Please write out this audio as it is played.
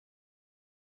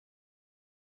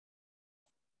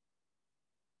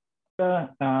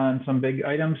and some big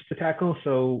items to tackle.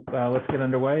 So let's get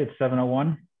underway. It's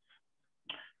 7:01.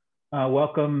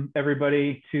 Welcome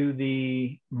everybody to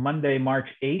the Monday, March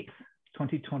 8th,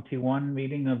 2021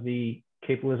 meeting of the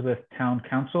Cape Elizabeth Town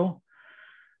Council.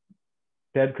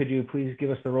 Deb, could you please give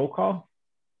us the roll call?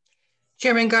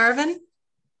 Chairman Garvin?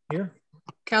 Here.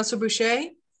 Councilor Boucher?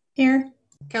 Here.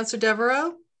 Councilor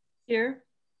Devereaux? Here.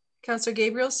 Councilor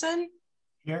Gabrielson?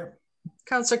 Here.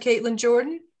 Councilor Caitlin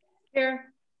Jordan?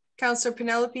 Here. Councilor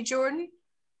Penelope Jordan?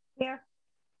 Here.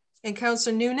 And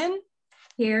Councilor Noonan?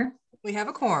 Here. We have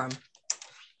a quorum.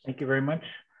 Thank you very much.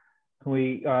 Can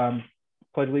we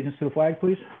pledge allegiance to the flag,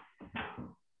 please?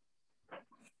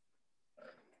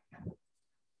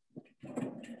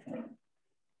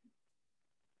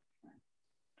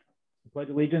 Pledge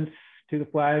allegiance to the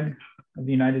flag of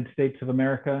the United States of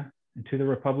America and to the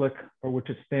republic for which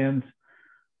it stands,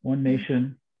 one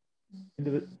nation,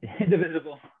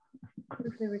 indivisible,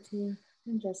 with liberty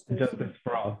and justice. and justice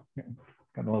for all.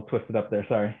 Got a little twisted up there,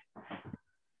 sorry.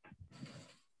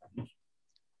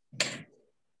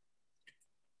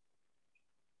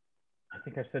 I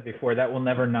think I said before, that will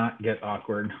never not get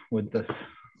awkward with this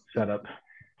setup.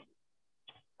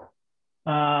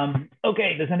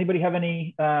 Okay, does anybody have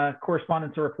any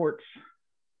correspondence or reports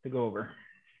to go over?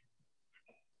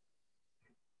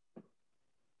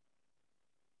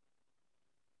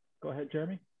 Go ahead,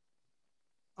 Jeremy.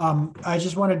 I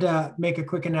just wanted to make a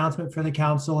quick announcement for the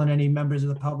council and any members of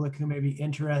the public who may be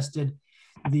interested.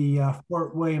 The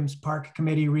Fort Williams Park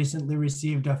Committee recently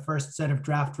received a first set of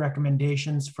draft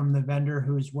recommendations from the vendor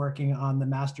who's working on the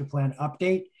master plan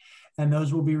update. And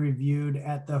those will be reviewed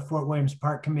at the Fort Williams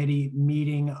Park Committee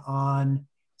meeting on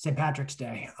St. Patrick's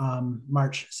Day,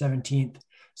 March 17th.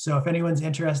 So if anyone's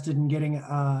interested in getting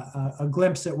a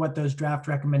glimpse at what those draft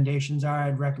recommendations are,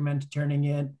 I'd recommend tuning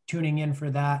in for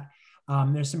that.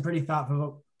 There's some pretty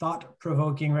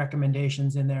thought-provoking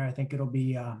recommendations in there. I think it'll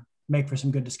be make for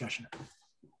some good discussion. Thank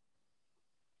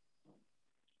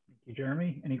you,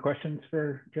 Jeremy. Any questions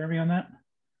for Jeremy on that?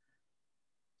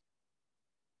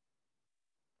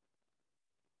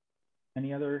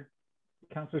 Any other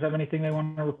councilors have anything they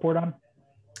want to report on?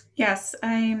 Yes,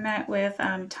 I met with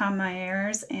Tom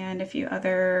Myers and a few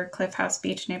other Cliff House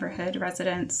Beach neighborhood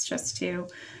residents just to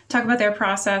talk about their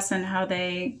process and how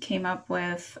they came up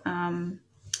with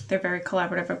their very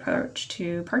collaborative approach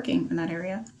to parking in that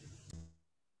area.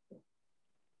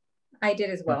 I did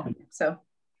as well. So,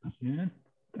 yeah.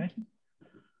 Okay.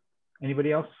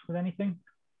 Anybody else with anything?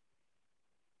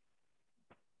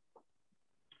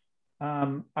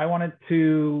 I wanted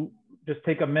to just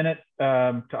take a minute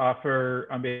to offer,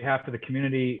 on behalf of the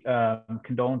community,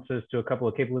 condolences to a couple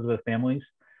of Cape Elizabeth families.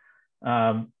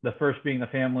 The first being the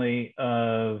family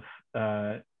of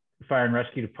Fire and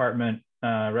Rescue Department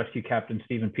Rescue Captain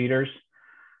Stephen Peters.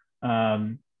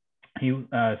 He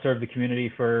served the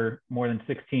community for more than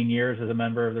 16 years as a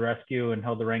member of the rescue and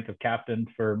held the rank of captain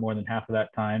for more than half of that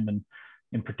time, and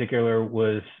in particular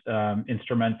was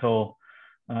instrumental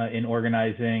in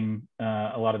organizing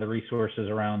a lot of the resources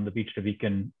around the Beach to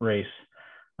Beacon race.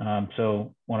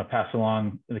 So want to pass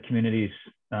along the community's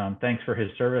thanks for his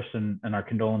service and our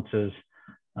condolences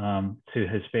to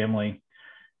his family.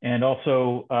 And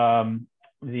also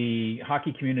the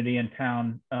hockey community in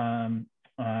town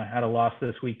had a loss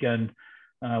this weekend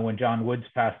when John Woods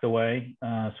passed away.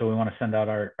 So we want to send out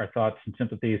our thoughts and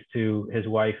sympathies to his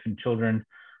wife and children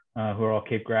who are all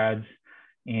Cape grads,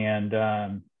 and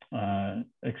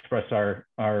express our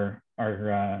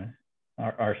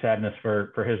sadness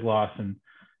for his loss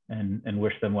and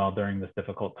wish them well during this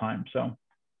difficult time. So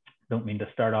don't mean to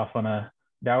start off on a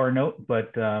dour note,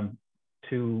 but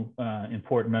two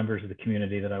important members of the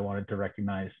community that I wanted to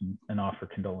recognize and offer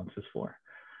condolences for.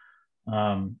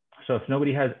 So if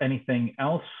nobody has anything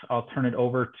else, I'll turn it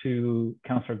over to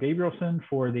Councilor Gabrielson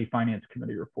for the Finance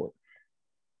Committee report.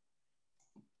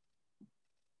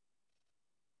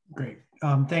 Great.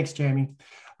 Thanks, Jamie.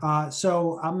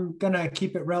 So I'm going to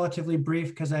keep it relatively brief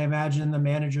because I imagine the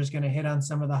manager is going to hit on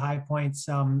some of the high points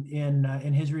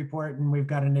in his report, and we've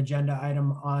got an agenda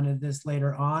item on this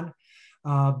later on.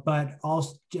 But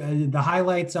also the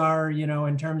highlights are,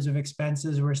 in terms of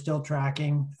expenses, we're still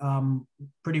tracking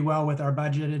pretty well with our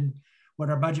budgeted, what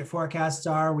our budget forecasts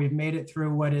are. We've made it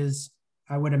through what is,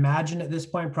 I would imagine at this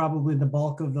point, probably the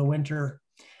bulk of the winter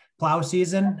plow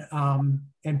season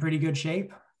in pretty good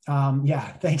shape. Yeah,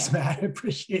 thanks, Matt. I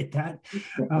appreciate that.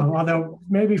 Although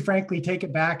maybe frankly, take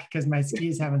it back because my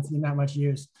skis haven't seen that much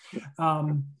use.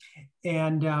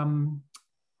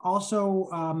 Also,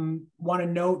 want to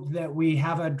note that we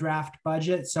have a draft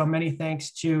budget. So many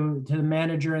thanks to the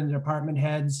manager and the department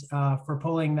heads for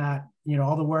pulling that,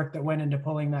 all the work that went into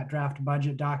pulling that draft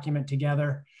budget document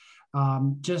together.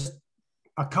 Just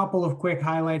a couple of quick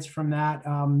highlights from that.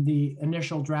 The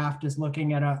initial draft is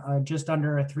looking at a just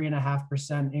under a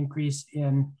 3.5% increase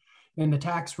in the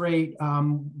tax rate,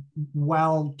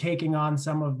 while taking on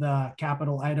some of the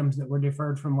capital items that were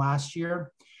deferred from last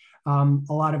year. A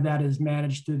lot of that is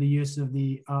managed through the use of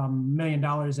the $1 million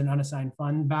in unassigned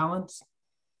fund balance.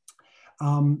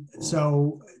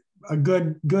 So a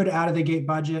good out of the gate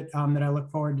budget that I look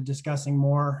forward to discussing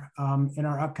more in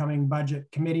our upcoming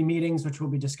budget committee meetings, which we'll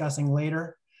be discussing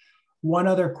later. One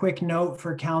other quick note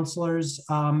for counselors,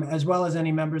 as well as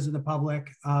any members of the public,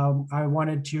 I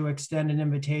wanted to extend an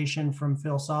invitation from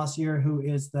Phil Saucier, who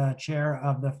is the chair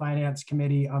of the finance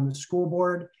committee on the school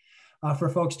board, for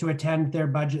folks to attend their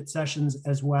budget sessions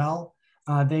as well.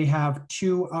 They have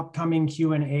 2 upcoming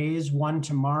Q&As, one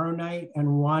tomorrow night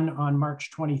and one on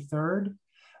March 23rd,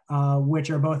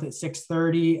 which are both at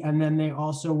 6:30. And then they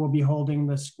also will be holding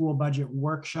the school budget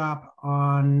workshop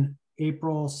on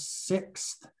April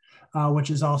 6th,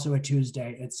 which is also a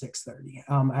Tuesday at 6:30.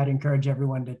 I'd encourage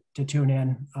everyone to tune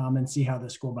in and see how the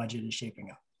school budget is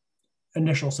shaping up.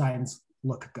 Initial signs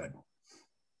look good.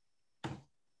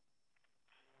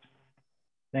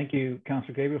 Thank you,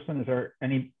 Councilor Gabrielson. Is there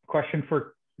any question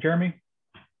for Jeremy?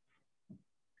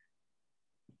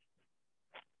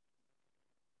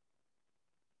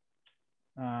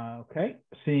 Okay,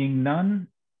 seeing none.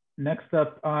 Next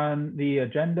up on the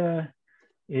agenda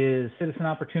is citizen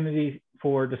opportunity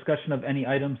for discussion of any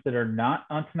items that are not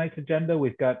on tonight's agenda.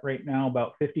 We've got right now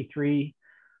about 53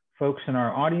 folks in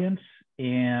our audience.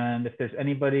 And if there's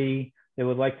anybody that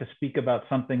would like to speak about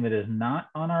something that is not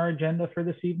on our agenda for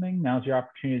this evening, now's your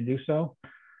opportunity to do so.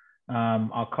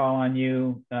 I'll call on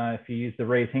you if you use the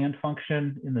raise hand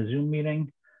function in the Zoom meeting.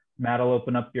 Matt will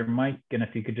open up your mic, and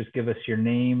if you could just give us your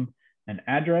name and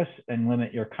address and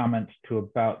limit your comments to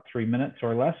about 3 minutes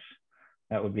or less,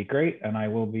 that would be great. And I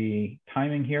will be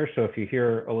timing here, so if you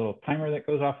hear a little timer that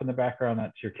goes off in the background,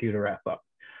 that's your cue to wrap up.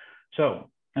 So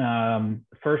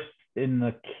first in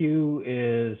the queue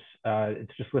is,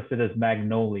 it's just listed as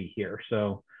Magnoli here.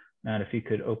 So Matt, if you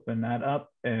could open that up,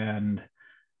 and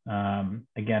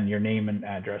again, your name and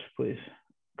address, please.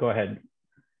 Go ahead.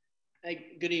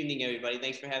 Hey, good evening, everybody.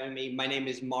 Thanks for having me. My name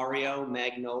is Mario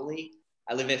Magnoli.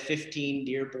 I live at 15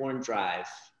 Dearborn Drive.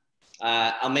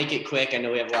 I'll make it quick. I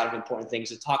know we have a lot of important things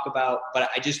to talk about, but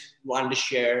I just wanted to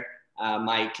share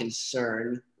my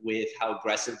concern with how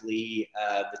aggressively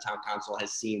the town council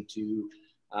has seemed to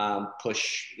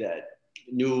push the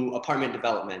new apartment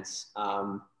developments.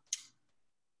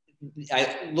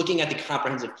 Looking at the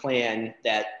comprehensive plan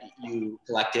that you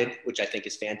collected, which I think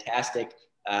is fantastic,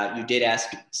 you did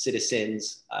ask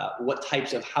citizens what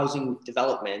types of housing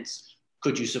developments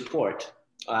could you support?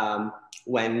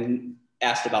 When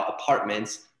asked about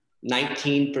apartments,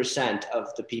 19%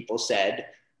 of the people said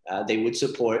they would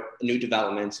support new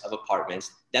developments of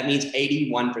apartments. That means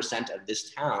 81% of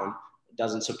this town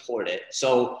doesn't support it.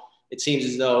 So it seems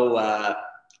as though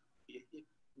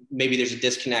maybe there's a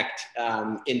disconnect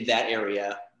in that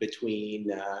area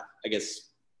between, I guess,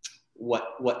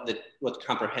 what the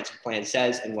comprehensive plan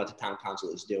says and what the town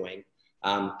council is doing.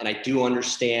 And I do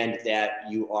understand that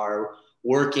you are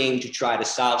working to try to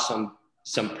solve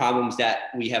some problems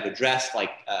that we have addressed,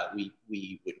 like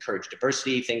we encourage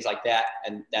diversity, things like that,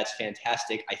 and that's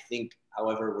fantastic. I think,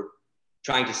 however, we're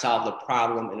trying to solve the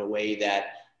problem in a way that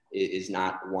is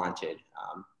not wanted.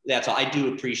 That's all. I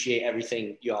do appreciate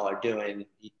everything you all are doing.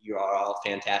 You are all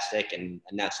fantastic, and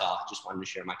that's all. I just wanted to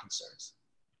share my concerns.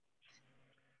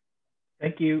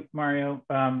 Thank you, Mario.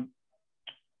 I'm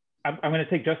going to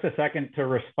take just a second to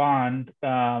respond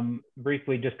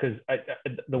briefly, just because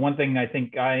the one thing I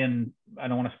think I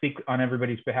don't want to speak on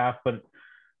everybody's behalf, but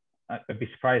I'd be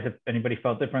surprised if anybody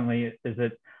felt differently, is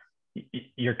that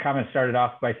your comment started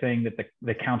off by saying that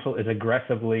the council is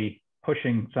aggressively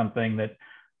pushing something that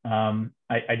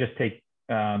I just take,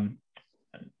 I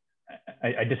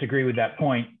disagree with that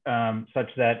point,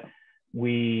 such that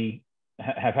we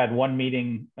have had one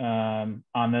meeting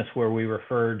on this where we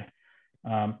referred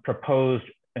proposed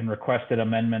and requested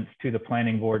amendments to the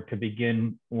planning board to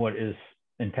begin what is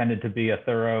intended to be a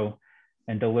thorough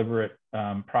and deliberate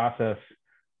process,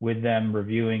 with them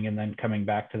reviewing and then coming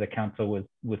back to the council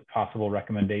with possible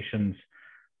recommendations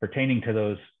pertaining to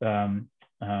those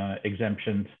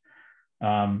exemptions.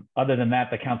 Other than that,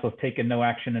 the council has taken no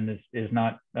action and is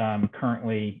not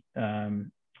currently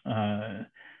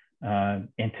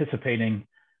anticipating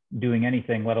doing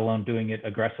anything, let alone doing it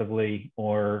aggressively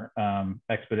or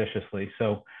expeditiously.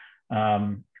 So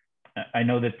I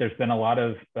know that there's been a lot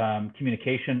of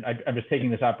communication. I'm just taking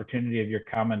this opportunity of your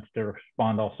comments to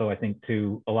respond also, I think,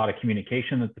 to a lot of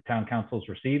communication that the town council's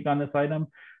received on this item,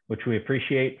 which we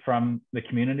appreciate from the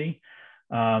community.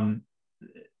 As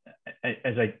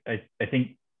I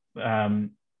think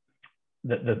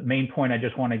the main point I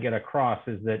just want to get across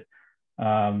is that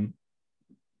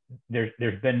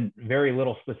there's been very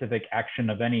little specific action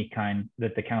of any kind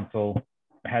that the council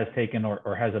has taken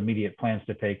or has immediate plans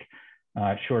to take,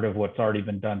 short of what's already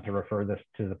been done to refer this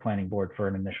to the planning board for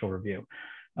an initial review.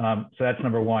 So that's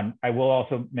number one. I will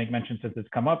also make mention, since it's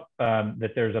come up,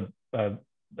 that there's a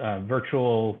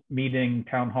virtual meeting,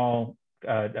 town hall,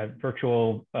 a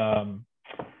virtual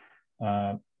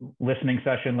listening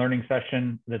session, learning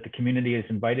session that the community is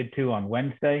invited to on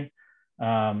Wednesday,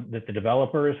 that the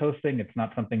developer is hosting. It's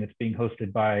not something that's being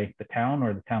hosted by the town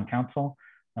or the town council,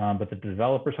 but the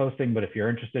developer's hosting. But if you're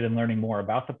interested in learning more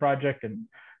about the project, and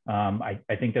I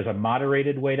think there's a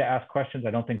moderated way to ask questions.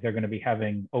 I don't think they're going to be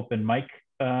having open mic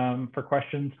for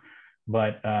questions,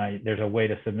 but there's a way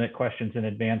to submit questions in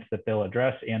advance that they'll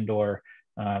address and or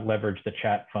leverage the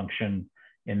chat function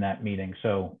in that meeting.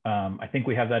 So I think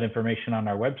we have that information on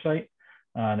our website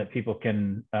that people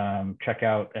can check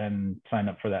out and sign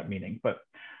up for that meeting. But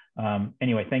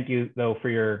anyway, thank you though for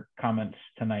your comments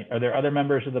tonight. Are there other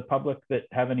members of the public that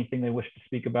have anything they wish to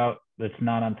speak about that's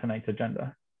not on tonight's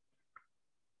agenda?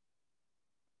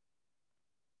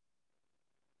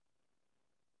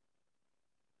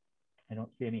 I don't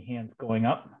see any hands going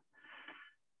up.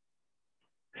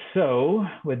 So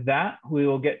with that, we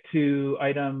will get to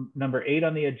item number 8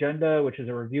 on the agenda, which is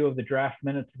a review of the draft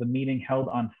minutes of the meeting held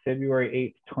on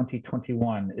February 8th,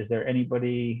 2021. Is there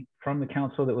anybody from the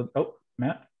council that would, oh,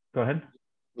 Matt, go ahead.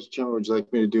 Mr. Chairman, would you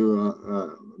like me to do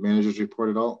a manager's report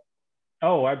at all?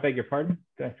 Oh, I beg your pardon.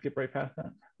 Did I skip right past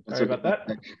that? Sorry about that.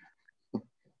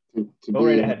 Go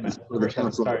right ahead, Matt. For the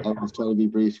council, I'll try to be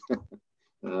brief.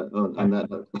 On that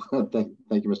note,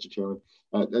 thank you, Mr. Chairman.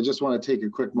 I just want to take a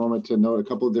quick moment to note a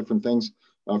couple of different things.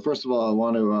 First of all, I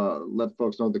want to let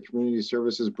folks know the community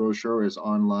services brochure is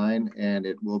online and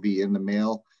it will be in the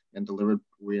mail and delivered,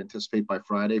 we anticipate, by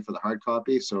Friday for the hard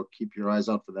copy. So keep your eyes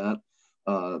out for that.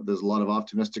 There's a lot of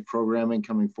optimistic programming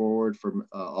coming forward from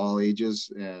all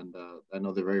ages. And I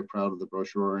know they're very proud of the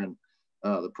brochure and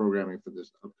the programming for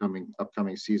this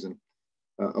upcoming season.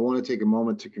 I want to take a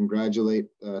moment to congratulate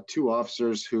 2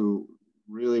 officers who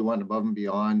really went above and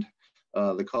beyond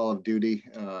the call of duty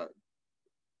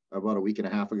about a week and a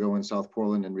half ago in South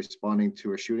Portland in responding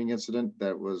to a shooting incident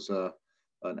that was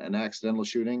an accidental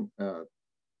shooting.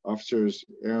 Officers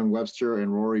Aaron Webster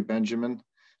and Rory Benjamin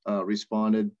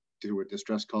responded to a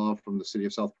distress call from the city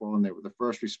of South Portland. They were the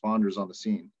first responders on the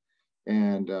scene.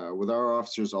 And with our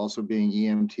officers also being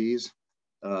EMTs,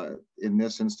 in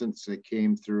this instance, it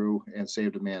came through and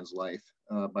saved a man's life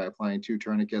by applying 2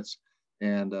 tourniquets,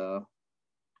 and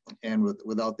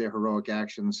without their heroic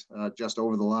actions, just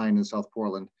over the line in South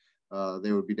Portland,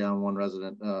 they would be down 1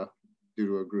 resident due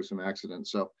to a gruesome accident.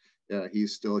 So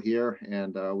he's still here,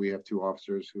 and we have 2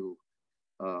 officers who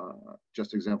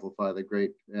just exemplify the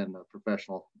great and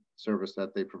professional service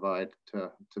that they provide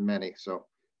to many. So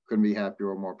couldn't be happier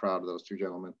or more proud of those 2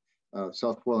 gentlemen.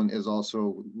 South Portland is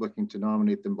also looking to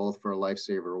nominate them both for a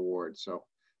Lifesaver Award. So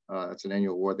it's an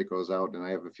annual award that goes out, and I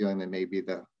have a feeling they may be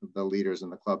the leaders in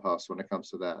the clubhouse when it comes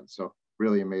to that. So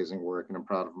really amazing work, and I'm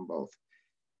proud of them both.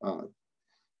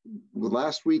 With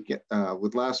last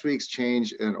week's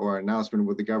change or announcement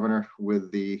with the governor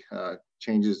with the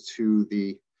changes to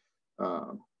the,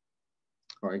 or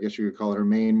I guess you could call it her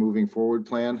main moving forward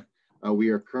plan, we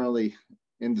are currently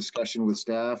in discussion with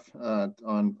staff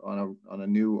on a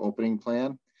new opening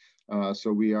plan.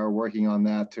 So we are working on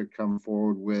that to come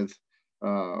forward with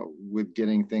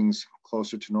getting things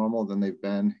closer to normal than they've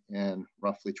been in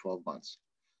roughly 12 months.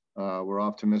 We're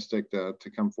optimistic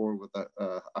to come forward with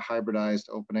a hybridized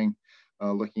opening,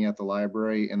 looking at the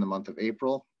library in the month of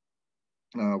April.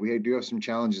 We do have some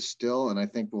challenges still, and I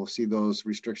think we'll see those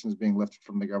restrictions being lifted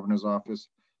from the governor's office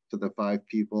to the 5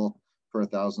 people per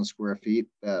 1,000 square feet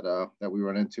that we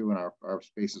run into, and our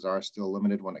spaces are still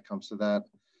limited when it comes to that.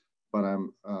 But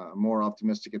I'm more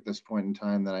optimistic at this point in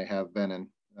time than I have been in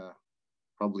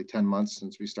probably 10 months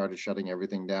since we started shutting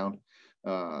everything down,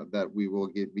 that we will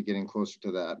be getting closer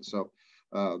to that. So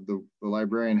the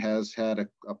librarian has had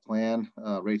a plan.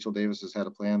 Rachel Davis has had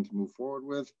a plan to move forward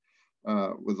with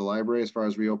the library as far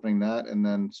as reopening that. And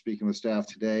then speaking with staff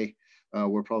today,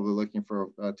 we're probably looking for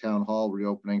a town hall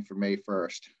reopening for May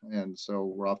 1st. And so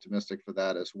we're optimistic for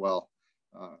that as well.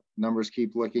 Numbers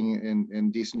keep looking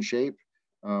in decent shape.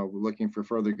 We're looking for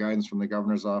further guidance from the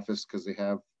governor's office because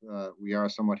we are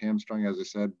somewhat hamstrung, as I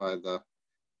said, by the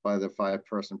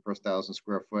 5-person per 1,000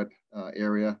 square foot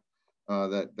area.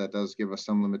 That does give us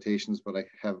some limitations, but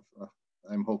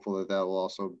I'm hopeful that will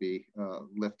also be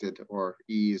lifted or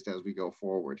eased as we go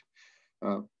forward.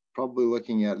 Probably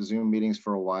looking at Zoom meetings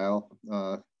for a while,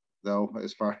 though,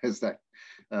 as far as that,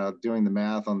 doing the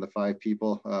math on the 5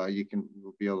 people,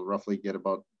 we'll be able to roughly get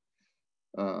about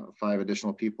 5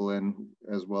 additional people in,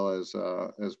 as well as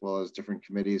different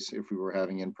committees if we were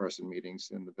having in-person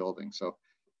meetings in the building. So,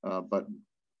 but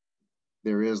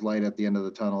there is light at the end of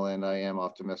the tunnel, and I am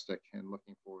optimistic and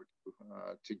looking forward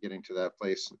to getting to that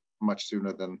place much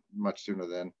sooner than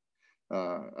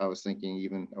I was thinking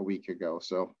even a week ago.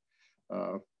 So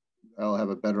I'll have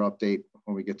a better update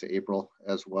when we get to April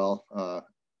as well,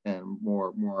 and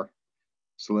more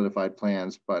solidified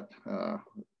plans. But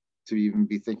to even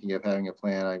be thinking of having a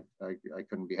plan, I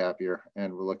couldn't be happier,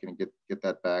 and we're looking to get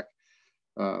that back.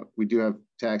 We do have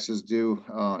taxes due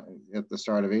at the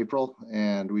start of April,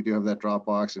 and we do have that drop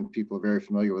box, and people are very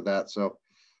familiar with that. So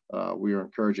we are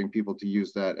encouraging people to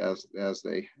use that as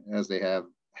they have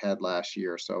had last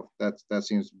year. So that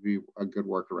seems to be a good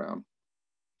workaround.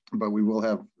 But we will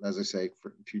have, as I say,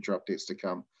 for future updates to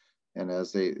come. And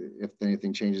if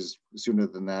anything changes sooner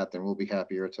than that, then we'll be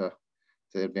happier to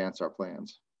advance our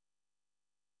plans.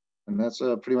 And that's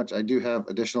pretty much. I do have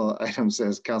additional items,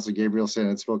 as Councilor Gabrielson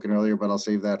had spoken earlier, but I'll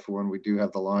save that for when we do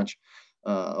have the launch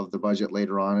of the budget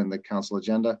later on in the council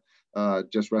agenda.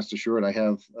 Just rest assured, I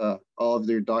have all of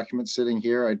their documents sitting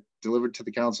here. I delivered to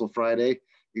the council Friday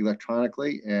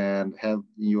electronically, and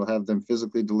you will have them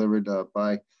physically delivered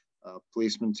by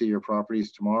policemen to your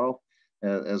properties tomorrow,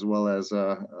 as well as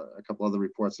a couple other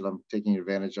reports that I'm taking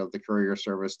advantage of the courier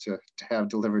service to have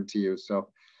delivered to you. So,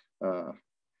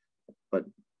 but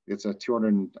it's a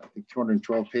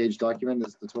 212 page document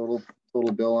is the total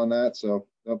bill on that. So,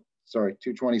 oh, sorry,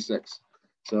 226.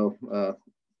 So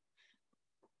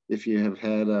if you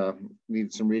have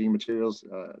needed some reading materials,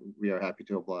 we are happy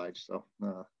to oblige. So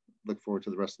look forward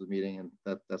to the rest of the meeting, and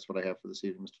that's what I have for this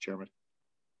evening, Mr. Chairman.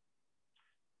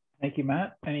 Thank you,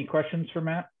 Matt. Any questions for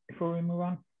Matt before we move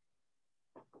on?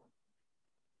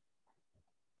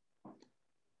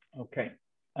 Okay.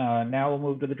 Now we'll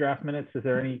move to the draft minutes. Is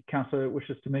there any councilor that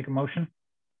wishes to make a motion?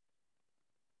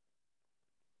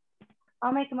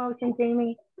 I'll make a motion,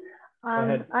 Jamie. Go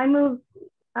ahead. I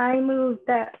move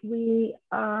that we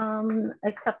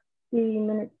accept the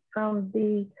minutes from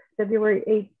the February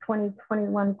 8th,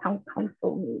 2021 town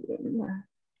council meeting.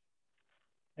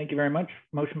 Thank you very much.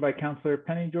 Motion by Councilor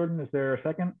Penny Jordan. Is there a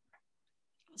second?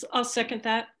 I'll second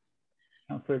that.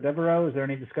 Councilor Devereaux, is there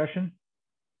any discussion?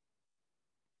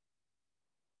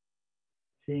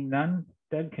 Seeing none.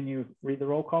 Deb, can you read the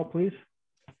roll call, please?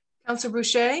 Councilor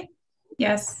Boucher,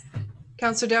 Yes.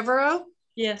 Councilor Devereaux,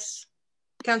 Yes.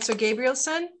 Councilor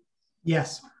Gabrielson,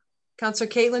 Yes. Councilor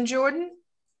Caitlin Jordan,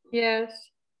 Yes.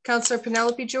 Councilor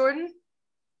Penelope Jordan,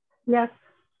 Yes.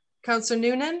 Councilor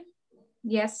Noonan,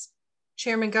 Yes.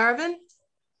 Chairman Garvin.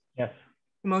 Yes.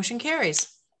 Motion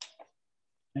carries.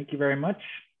 Thank you very much.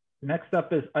 Next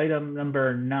up is item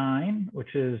number 9,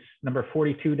 which is number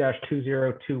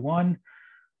 42-2021,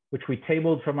 which we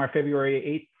tabled from our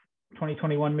February 8th,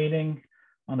 2021 meeting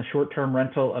on the short-term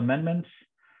rental amendments.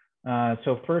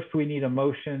 So first we need a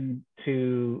motion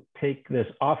to take this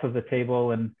off of the table,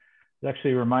 and I was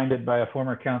actually reminded by a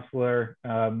former councilor,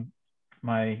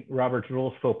 my Robert's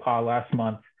Rules faux pas last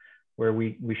month, where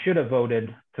we should have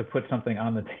voted to put something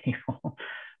on the table.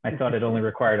 I thought it only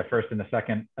required a first and a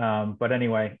second. But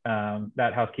anyway,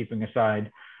 that housekeeping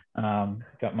aside,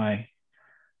 got my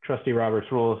trusty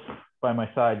Robert's Rules by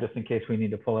my side just in case we need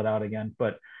to pull it out again.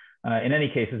 But in any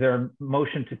case, is there a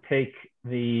motion to take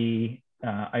the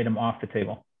item off the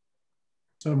table?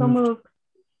 So moved.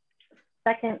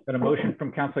 Second. Got a motion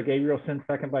from Councilor Gabrielson,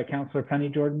 second by Councilor Penny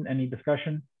Jordan. Any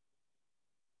discussion?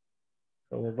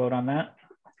 So we'll vote on that.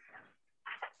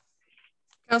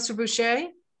 Councilor Boucher,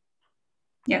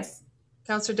 Yes.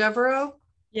 Councilor Devereaux,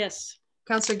 Yes.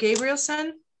 Councilor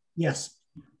Gabrielson, Yes.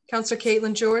 Councilor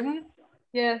Caitlin Jordan,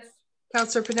 Yes.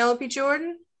 Councilor Penelope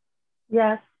Jordan,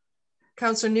 Yes.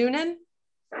 Councilor Noonan,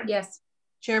 Yes.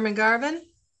 Chairman Garvin.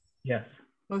 Yes.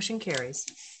 Motion carries.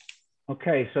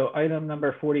 Okay, so item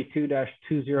number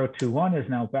 42-2021 is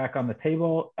now back on the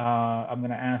table. I'm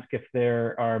going to ask if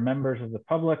there are members of the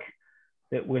public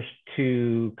that wish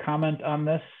to comment on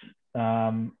this.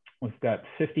 We've got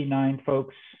 59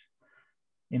 folks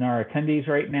in our attendees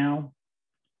right now.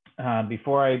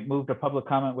 Before I move to public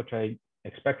comment, which I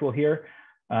expect we'll hear,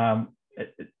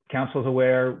 council's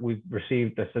aware we've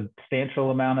received a substantial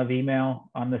amount of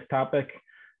email on this topic.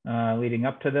 leading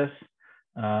up to this,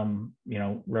 you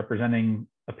know, representing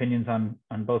opinions on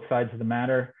both sides of the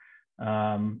matter,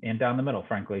 and down the middle,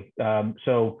 frankly.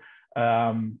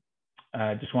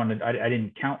 Just wanted, I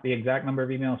didn't count the exact number of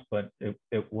emails, but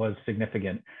it was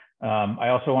significant. I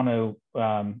also want to,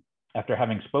 after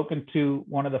having spoken to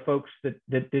one of the folks that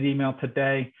did email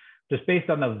today, just based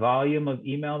on the volume of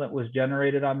email that was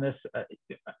generated on this,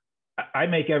 I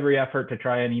make every effort to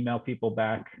try and email people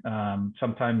back.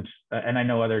 Sometimes, and I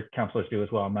know other counselors do as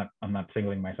well. I'm not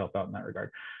singling myself out in that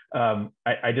regard.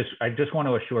 I just want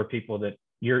to assure people that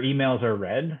your emails are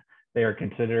read, they are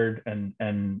considered,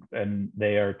 and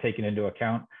they are taken into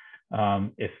account.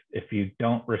 If you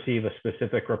don't receive a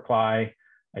specific reply,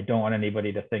 I don't want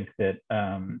anybody to think that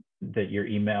that your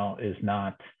email is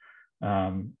not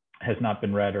has not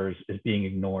been read or is being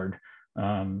ignored.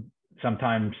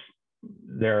 Sometimes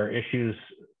there are issues,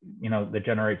 you know, that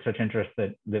generate such interest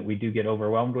that we do get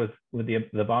overwhelmed with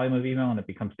the volume of email, and it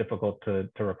becomes difficult to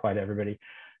reply to everybody.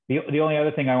 The only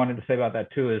other thing I wanted to say about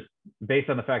that too is, based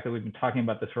on the fact that we've been talking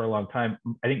about this for a long time,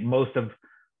 I think most of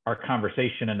our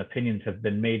conversation and opinions have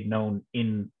been made known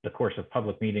in the course of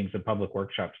public meetings and public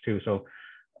workshops too. So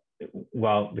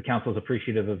while the council is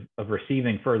appreciative of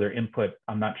receiving further input,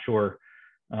 I'm not sure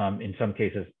in some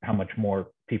cases how much more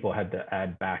people had to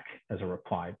add back as a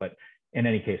reply. But in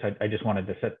any case, I just wanted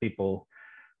to set people's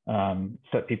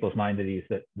mind at ease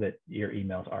that your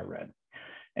emails are read.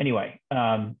 Anyway,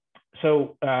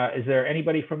 so is there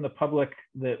anybody from the public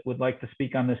that would like to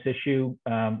speak on this issue?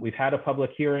 We've had a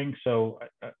public hearing, so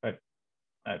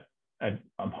I'm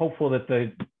hopeful that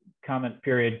the comment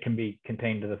period can be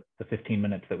contained to the 15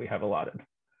 minutes that we have allotted.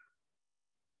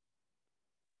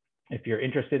 If you're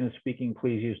interested in speaking,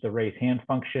 please use the raise hand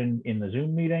function in the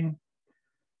Zoom meeting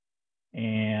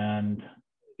and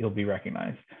you'll be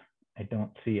recognized. I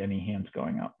don't see any hands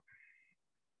going up.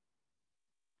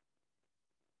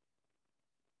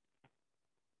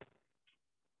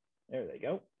 There they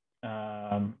go.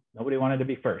 Nobody wanted to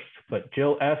be first, but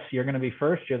Jill S., you're going to be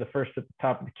first. You're the first at the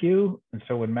top of the queue. And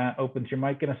so when Matt opens your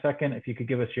mic in a second, if you could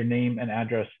give us your name and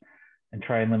address and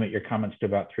try and limit your comments to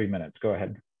about 3 minutes. Go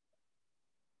ahead.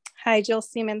 Hi, Jill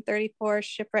Seaman, 34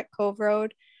 Shipwreck Cove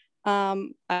Road.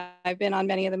 I've been on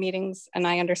many of the meetings and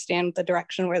I understand the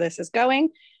direction where this is going.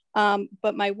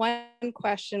 But my one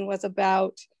question was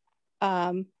about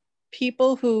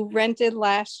people who rented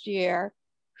last year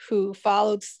who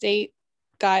followed state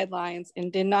guidelines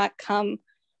and did not come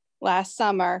last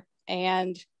summer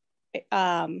and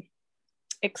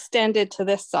extended to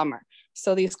this summer.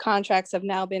 So these contracts have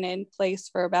now been in place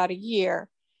for about a year.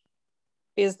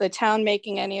 Is the town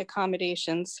making any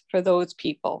accommodations for those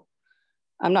people?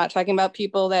 I'm not talking about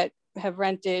people that have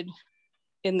rented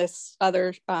in this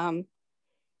other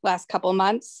last couple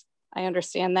months. I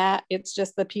understand that. It's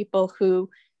just the people who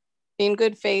in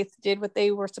good faith did what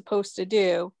they were supposed to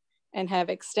do and have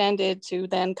extended to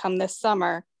then come this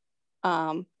summer.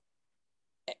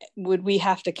 Would we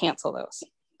have to cancel those?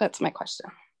 That's my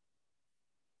question.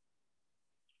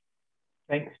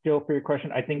 Thanks, Jill, for your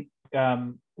question. I think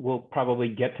we'll probably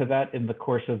get to that in the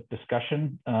course of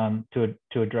discussion to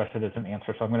address it as an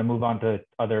answer. So I'm going to move on to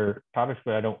other topics,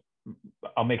 but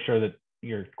I'll make sure that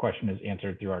your question is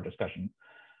answered through our discussion.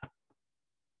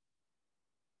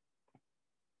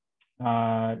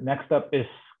 Next up is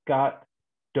Scott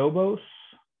Dobos.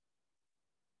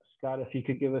 Scott, if you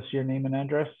could give us your name and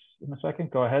address in a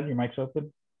second. Go ahead, your mic's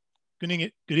open.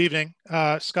 Good evening,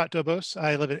 Scott Dobos.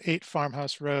 I live at 8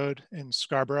 Farmhouse Road in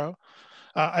Scarborough.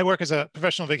 I work as a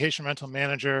professional vacation rental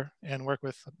manager and work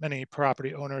with many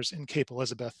property owners in Cape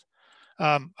Elizabeth.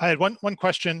 I had one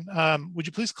question. Would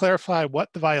you please clarify what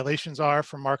the violations are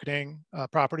for marketing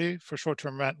property for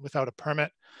short-term rent without a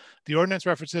permit? The ordinance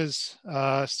references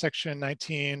section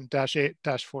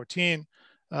 19-8-14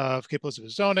 of Cape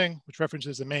Elizabeth zoning, which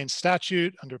references the main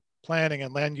statute under planning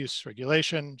and land use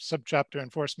regulation, subchapter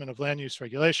enforcement of land use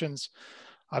regulations.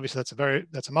 Obviously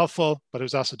that's a mouthful, but it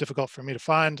was also difficult for me to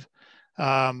find.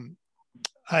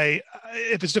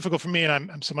 If it's difficult for me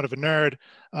and I'm somewhat of a nerd,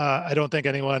 I don't think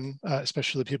anyone,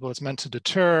 especially people it's meant to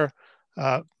deter,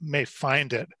 may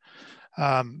find it.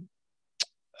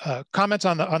 Comments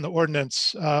on the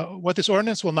ordinance. What this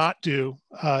ordinance will not do,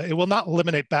 it will not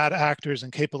eliminate bad actors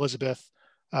in Cape Elizabeth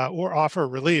or offer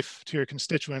relief to your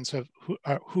constituents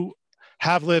who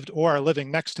have lived or are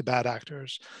living next to bad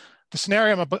actors. The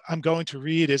scenario I'm going to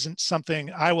read isn't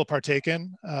something I will partake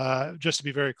in, just to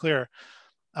be very clear.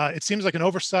 It seems like an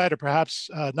oversight or perhaps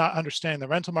not understanding the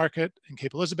rental market in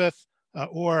Cape Elizabeth,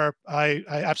 or I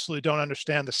absolutely don't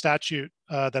understand the statute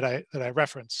that I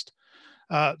referenced.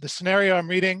 The scenario I'm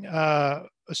reading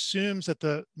assumes that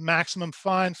the maximum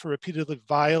fine for repeatedly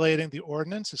violating the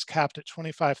ordinance is capped at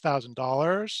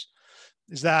 $25,000.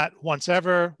 Is that once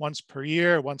ever, once per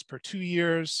year, once per 2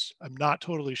 years? I'm not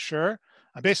totally sure.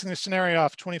 I'm basing the scenario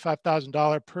off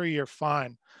 $25,000 per year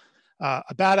fine.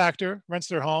 A bad actor rents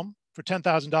their home for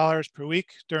 $10,000 per week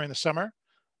during the summer.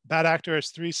 Bad actor has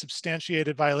 3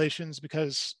 substantiated violations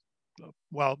because,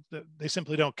 well, they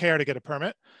simply don't care to get a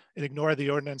permit and ignore the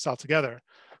ordinance altogether.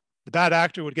 The bad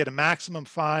actor would get a maximum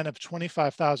fine of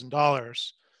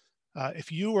 $25,000.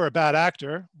 If you were a bad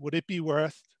actor, would it be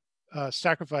worth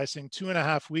sacrificing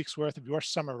 2.5 weeks worth of your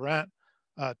summer rent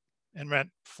and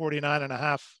rent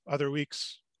 49.5 other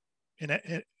weeks in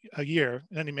a year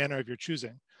in any manner of your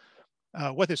choosing?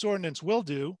 What this ordinance will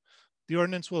do, the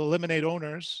ordinance will eliminate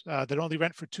owners that only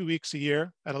rent for 2 weeks a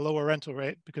year at a lower rental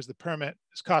rate because the permit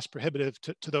is cost prohibitive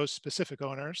to those specific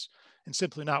owners and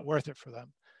simply not worth it for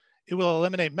them. It will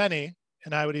eliminate many,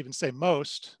 and I would even say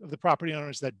most, of the property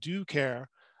owners that do care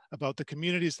about the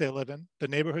communities they live in, the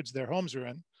neighborhoods their homes are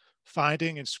in,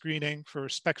 finding and screening for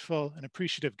respectful and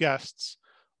appreciative guests,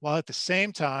 while at the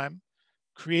same time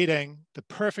creating the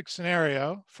perfect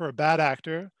scenario for a bad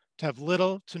actor to have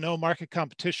little to no market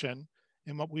competition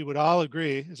in what we would all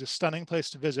agree is a stunning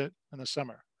place to visit in the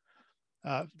summer.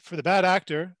 For the bad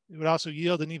actor, it would also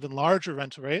yield an even larger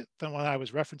rental rate than what I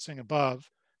was referencing above,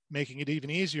 making it even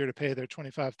easier to pay their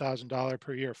 $25,000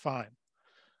 per year fine.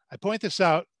 I point this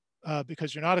out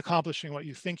because you're not accomplishing what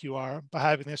you think you are by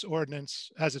having this ordinance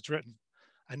as it's written.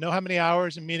 I know how many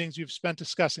hours and meetings you've spent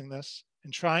discussing this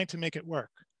and trying to make it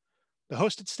work. The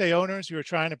hosted stay owners you are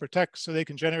trying to protect so they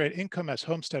can generate income as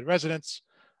homestead residents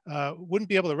wouldn't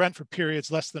be able to rent for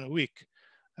periods less than a week.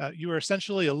 You are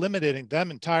essentially eliminating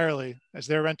them entirely as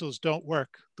their rentals don't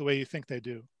work the way you think they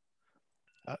do.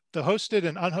 The hosted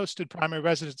and unhosted primary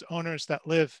residence owners that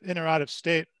live in or out of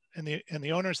state and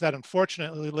the owners that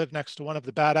unfortunately live next to one of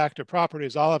the bad actor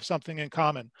properties all have something in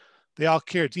common. They all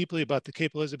care deeply about the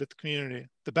Cape Elizabeth community.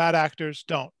 The bad actors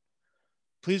don't.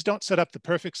 Please don't set up the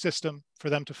perfect system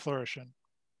for them to flourish in.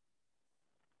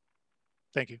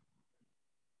 Thank you.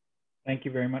 Thank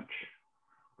you very much.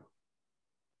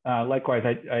 Likewise,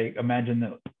 I imagine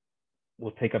that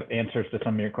we'll take up answers to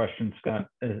some of your questions, Scott,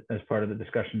 as part of the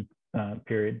discussion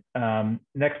period.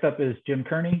 Next up is Jim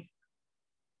Kearney.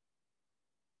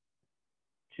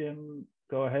 Jim,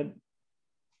 go ahead.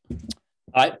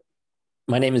 Hi,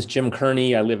 my name is Jim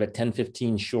Kearney. I live at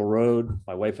 1015 Shore Road.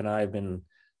 My wife and I have been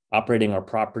operating our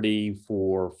property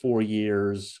for 4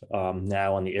 years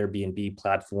now on the Airbnb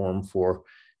platform for,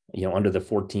 under the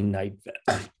 14-night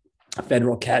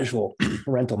federal casual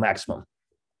rental maximum.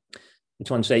 I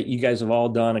just want to say you guys have all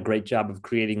done a great job of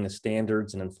creating the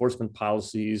standards and enforcement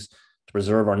policies to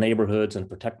preserve our neighborhoods and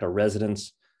protect our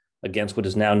residents against what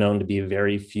is now known to be a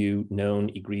very few known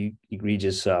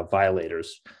egregious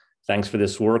violators. Thanks for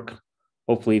this work.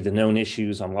 Hopefully the known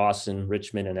issues on Lawson,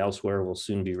 Richmond, and elsewhere will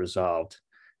soon be resolved.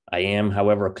 I am,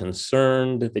 however,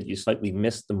 concerned that you slightly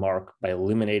missed the mark by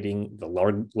eliminating the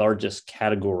largest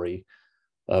category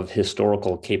of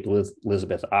historical Cape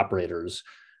Elizabeth operators,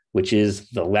 which is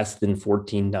the less than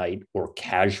 14-night or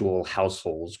casual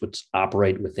households, which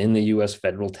operate within the U.S.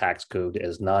 federal tax code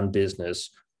as non-business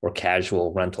or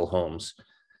casual rental homes.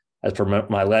 As per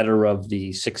my letter of the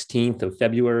 16th of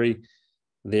February,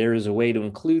 there is a way to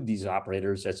include these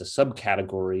operators as a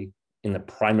subcategory in the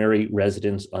primary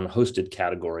residence unhosted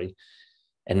category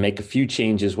and make a few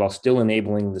changes while still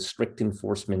enabling the strict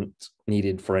enforcement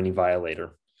needed for any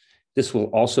violator. This will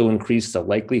also increase the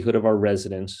likelihood of our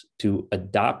residents to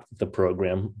adopt the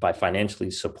program by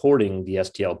financially supporting the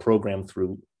STL program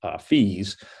through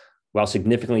fees, while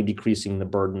significantly decreasing the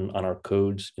burden on our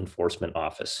codes enforcement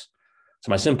office.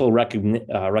 So my simple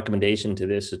recommendation to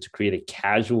this is to create a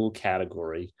casual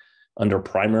category under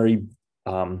primary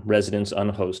residence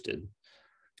unhosted.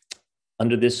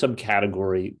 Under this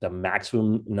subcategory, the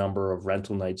maximum number of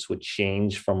rental nights would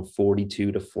change from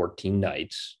 42 to 14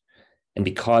 nights. And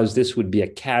because this would be a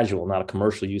casual, not a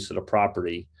commercial use of the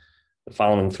property, the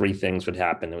following 3 things would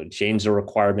happen. It would change the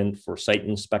requirement for site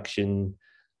inspection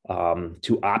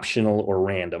to optional or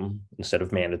random instead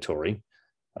of mandatory.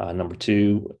 Number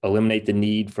 2, eliminate the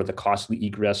need for the costly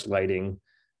egress lighting,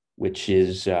 which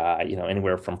is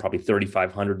anywhere from probably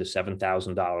 $3,500 to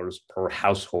 $7,000 per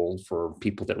household for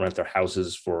people that rent their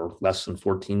houses for less than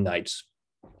 14 nights.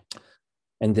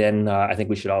 And then I think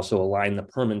we should also align the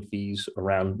permit fees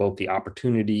around both the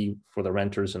opportunity for the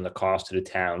renters and the cost to the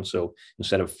town. So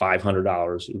instead of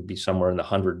 $500, it would be somewhere in the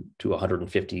 $100 to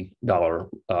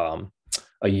 $150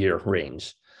 a year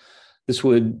range. This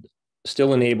would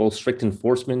still enable strict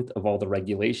enforcement of all the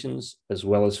regulations, as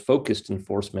well as focused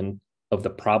enforcement of the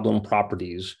problem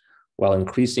properties while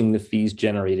increasing the fees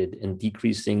generated and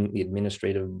decreasing the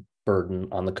administrative burden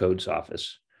on the codes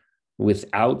office.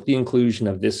 Without the inclusion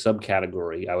of this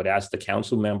subcategory, I would ask the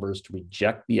council members to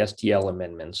reject the STL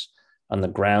amendments on the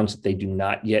grounds that they do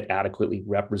not yet adequately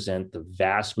represent the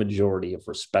vast majority of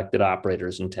respected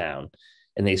operators in town,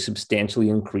 and they substantially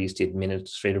increase the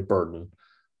administrative burden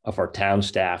of our town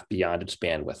staff beyond its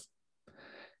bandwidth.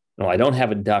 No, I don't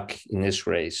have a duck in this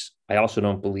race. I also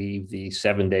don't believe the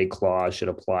 7-day clause should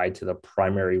apply to the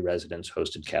primary residence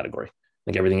hosted category. I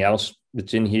think everything else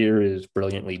that's in here is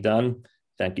brilliantly done.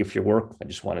 Thank you for your work. I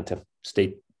just wanted to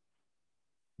state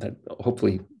that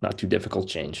hopefully not too difficult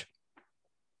change.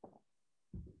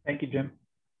 Thank you, Jim.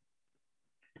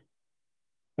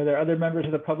 Are there other members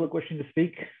of the public wishing to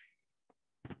speak?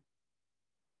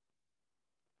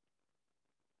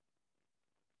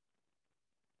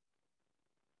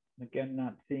 Again,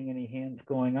 not seeing any hands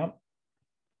going up.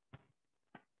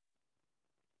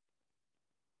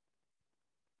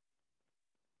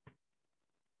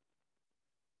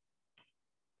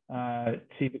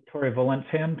 See Victoria Valent's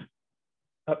hand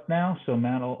up now. So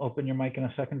Matt, I'll open your mic in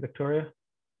a second, Victoria.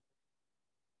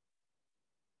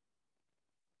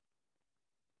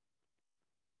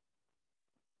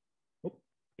 Oh,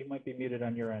 you might be muted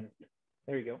on your end.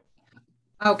 There you go.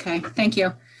 Okay, thank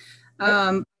you.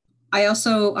 I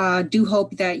also do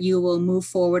hope that you will move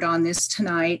forward on this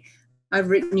tonight. I've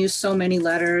written you so many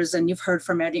letters and you've heard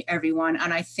from everyone,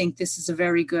 and I think this is a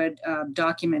very good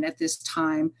document at this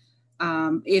time.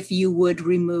 If you would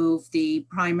remove the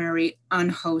primary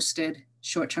unhosted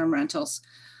short-term rentals.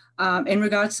 In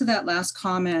regards to that last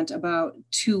comment about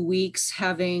 2 weeks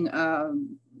having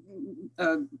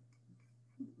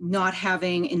not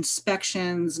having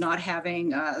inspections, not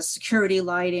having security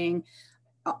lighting,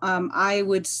 I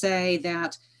would say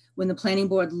that when the planning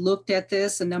board looked at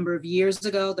this a number of years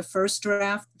ago, the first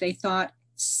draft, they thought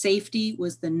safety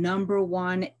was the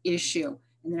 #1 issue.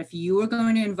 And that if you were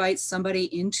going to invite somebody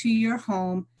into your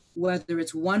home, whether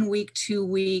it's 1 week, 2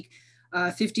 week,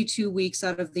 52 weeks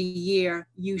out of the year,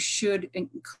 you should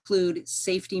include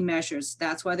safety measures.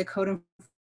 That's why the code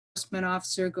enforcement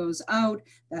officer goes out.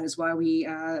 That is why we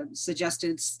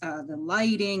suggested the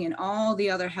lighting and all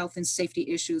the other health and safety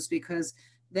issues, because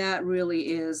that really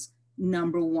is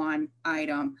 #1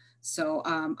 item. So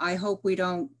I hope we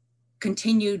don't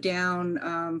continue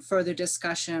down further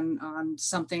discussion on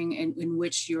something in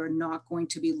which you're not going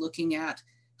to be looking at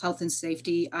health and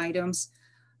safety items.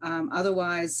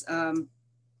 Otherwise,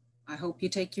 I hope you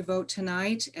take your vote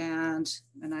tonight, and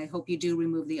I hope you do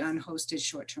remove the unhosted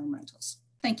short-term rentals.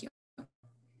 Thank you.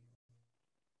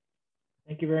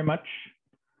 Thank you very much.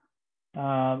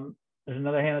 There's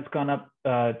another hand that's gone up,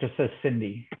 just says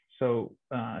Cindy. So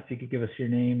if you could give us your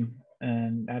name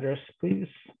and address, please.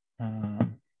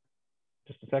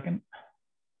 Just a second.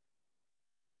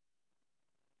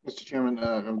 Mr. Chairman,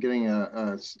 I'm getting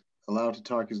allowed to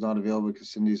talk is not available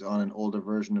because Cindy's on an older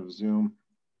version of Zoom.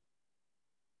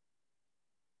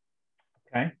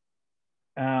 Okay.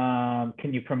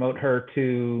 Can you promote her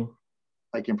to?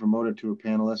 I can promote her to a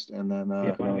panelist, and then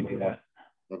yeah, why don't we do that?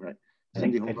 Okay.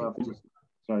 Cindy, hold on.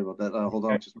 Sorry about that. Hold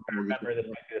on. Just I remember this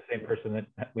might be the same person that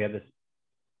we had this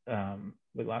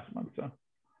with last month. So,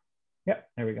 yeah,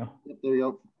 there we go. Yep, there you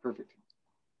go. Perfect.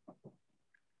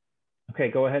 Okay,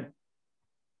 go ahead.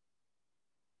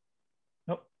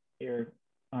 Nope, you're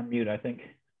on mute, I think.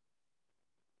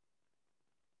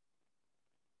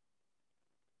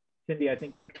 Cindy, I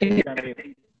think. Okay,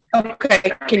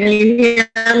 can you hear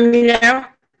me now?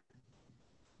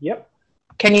 Yep.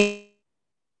 Can you?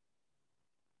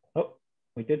 Oh,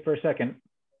 we did for a second.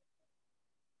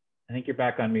 I think you're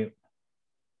back on mute.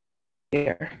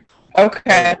 Here.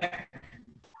 Okay.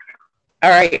 All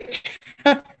right.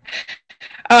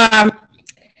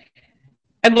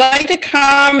 I'd like to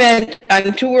comment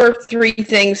on 2 or 3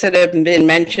 things that have been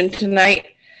mentioned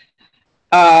tonight.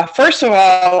 First of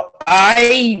all,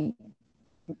 I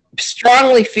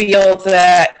strongly feel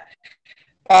that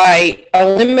by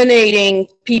eliminating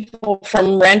people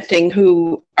from renting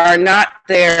who are not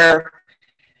there,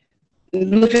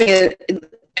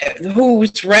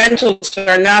 whose rentals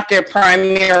are not their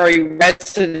primary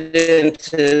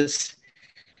residences,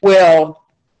 will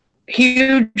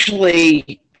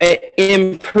hugely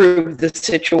improve the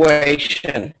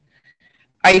situation.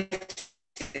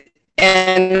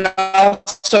 And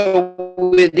also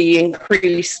with the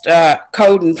increased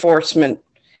code enforcement.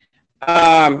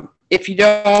 If you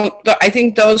don't, I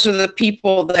think those are the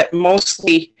people that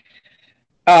mostly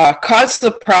cause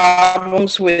the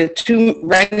problems with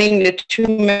renting to too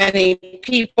many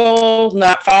people,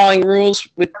 not following rules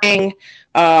with paying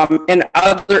and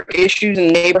other issues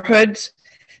in neighborhoods.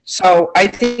 So I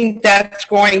think that's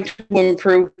going to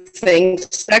improve things.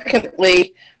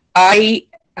 Secondly, I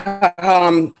have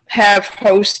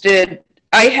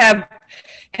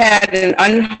had an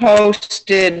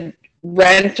unhosted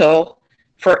rental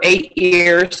for 8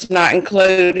 years, not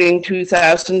including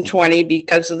 2020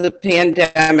 because of the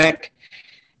pandemic.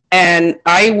 And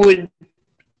I would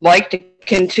like to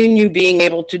continue being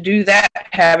able to do that,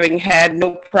 having had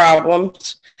no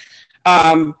problems.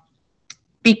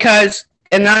 Because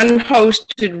an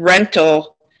unhosted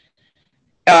rental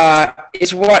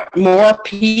is what more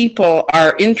people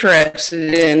are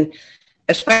interested in,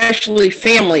 especially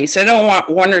families. They don't want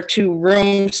 1 or 2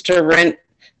 rooms to rent.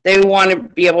 They want to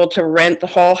be able to rent the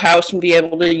whole house and be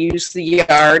able to use the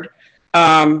yard.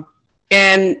 And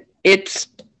it's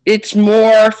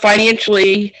more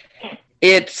financially,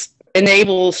 it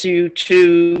enables you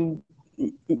to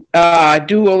do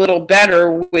a little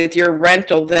better with your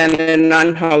rental than an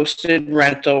unhosted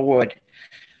rental would.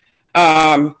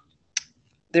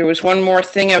 There was one more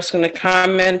thing I was going to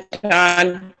comment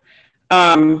on.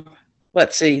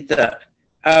 Let's see, the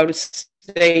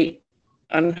out-of-state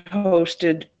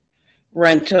unhosted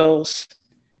rentals.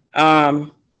 I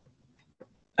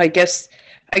guess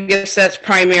that's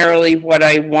primarily what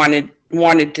I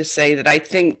wanted to say, that I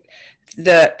think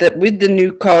that with the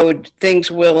new code, things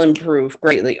will improve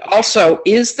greatly. Also,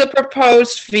 is the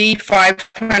proposed fee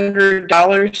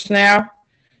 $500 now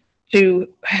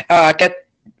to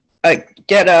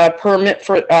get a permit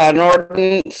for an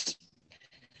ordinance?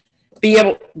 Be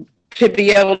able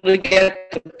to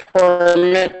get the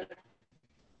permit.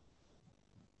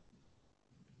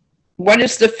 What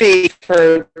is the fee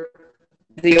for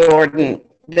the ordinance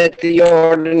that the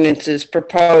ordinance is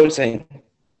proposing?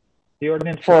 The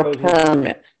ordinance for proposes, a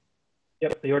permit.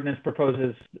 Yep, the ordinance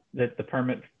proposes that the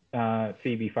permit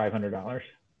fee be $500.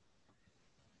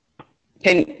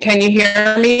 Can you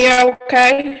hear me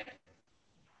okay?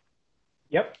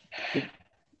 Yep.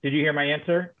 Did you hear my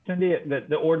answer, Cindy?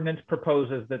 The ordinance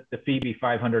proposes that the fee be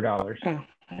 $500. Oh,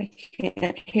 I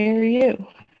can't hear you.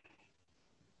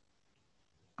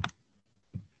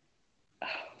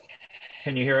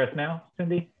 Can you hear us now,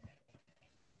 Cindy?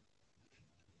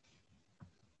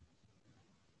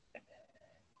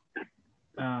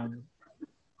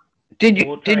 Did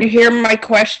you hear my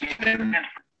question?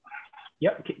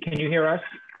 Yep. Can you hear us?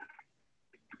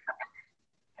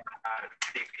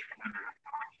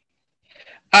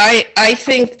 I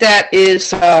think that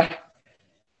is a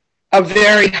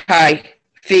very high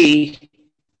fee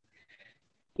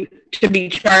to be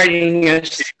charging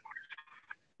us.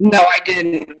 No, I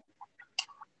didn't.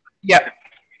 Yep.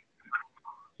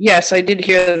 Yes, I did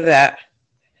hear that.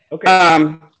 Okay.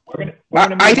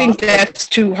 I think that's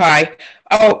too high.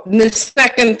 Oh, and the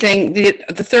second thing, the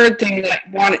third thing that I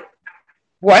wanted,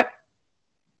 what?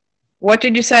 What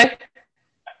did you say?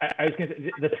 I was going to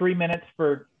say the 3 minutes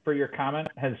for your comment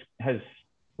has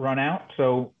run out,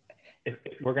 so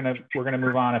we're gonna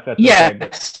move on if that's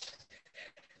yes.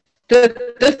 Okay.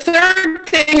 The third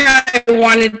thing I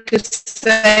wanted to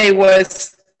say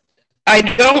was I'm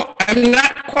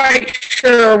not quite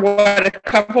sure what a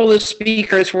couple of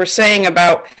speakers were saying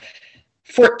about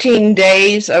 14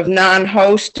 days of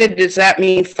non-hosted. Does that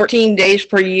mean 14 days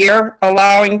per year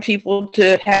allowing people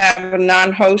to have a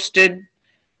non-hosted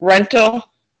rental?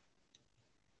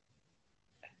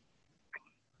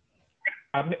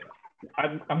 I'm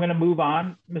going to move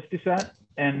on, Ms. Doucette,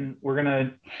 and we'll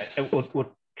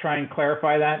try and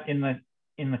clarify that in the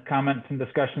comments and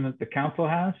discussion that the council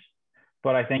has.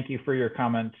 But I thank you for your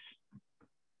comments.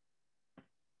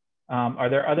 Are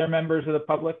there other members of the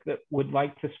public that would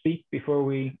like to speak before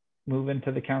we move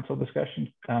into the council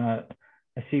discussion? I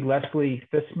see Leslie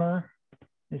Fismer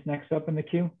is next up in the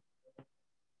queue.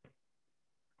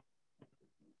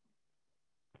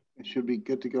 It should be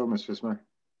good to go, Ms. Fismer.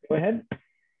 Go ahead.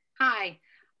 Hi.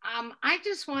 I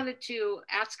just wanted to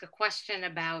ask a question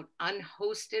about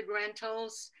unhosted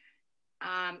rentals.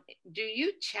 Do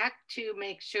you check to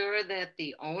make sure that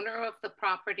the owner of the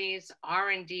properties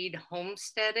are indeed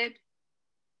homesteaded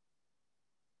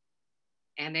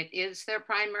and it is their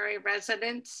primary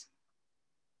residence?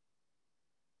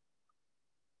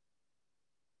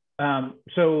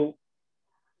 So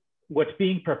what's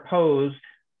being proposed,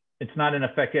 it's not in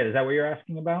effect yet. Is that what you're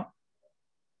asking about?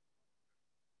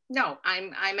 No,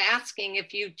 I'm asking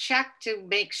if you check to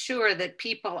make sure that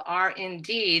people are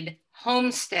indeed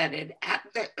homesteaded at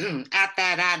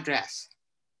that address.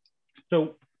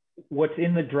 So what's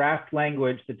in the draft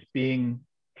language that's being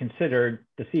considered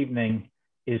this evening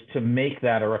is to make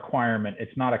that a requirement.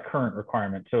 It's not a current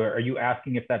requirement. So are you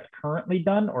asking if that's currently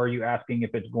done, or are you asking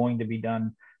if it's going to be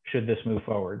done should this move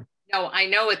forward? No, I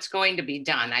know it's going to be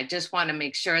done. I just want to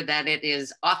make sure that it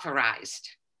is authorized.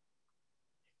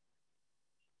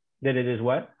 That it is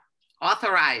what?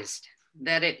 Authorized,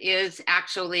 that it is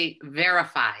actually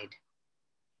verified.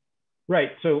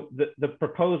 Right. So the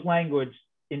proposed language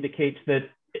indicates that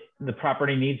the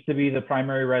property needs to be the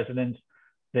primary residence,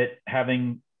 that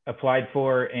having applied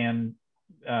for and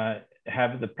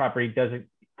have the property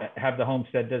have the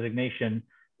homestead designation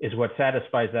is what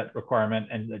satisfies that requirement,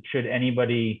 and that should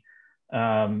anybody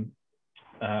do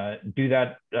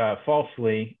that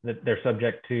falsely, that they're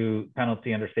subject to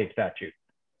penalty under state statute.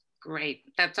 Great.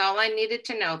 That's all I needed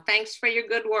to know. Thanks for your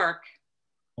good work.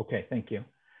 Okay, thank you.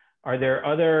 Are there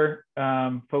other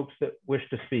folks that wish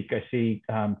to speak? I see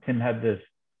Tim had this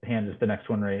hand as the next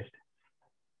one raised.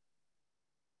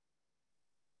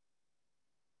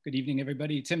 Good evening,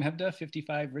 everybody. Tim Hebda,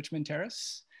 55 Richmond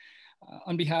Terrace.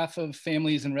 On behalf of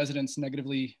families and residents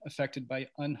negatively affected by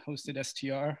unhosted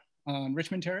STR on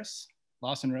Richmond Terrace,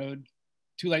 Lawson Road,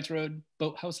 Two Lights Road,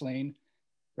 Boathouse Lane,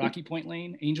 Rocky Point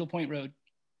Lane, Angel Point Road,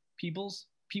 Peoples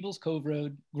Cove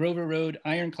Road, Grover Road,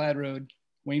 Ironclad Road,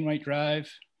 Wainwright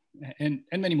Drive, and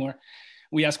many more,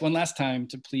 we ask one last time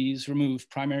to please remove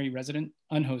primary resident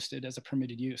unhosted as a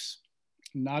permitted use.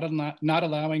 Not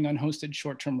allowing unhosted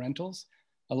short-term rentals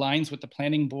aligns with the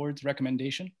planning board's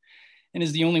recommendation and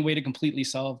is the only way to completely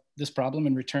solve this problem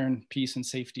and return peace and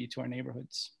safety to our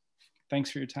neighborhoods. Thanks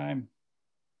for your time.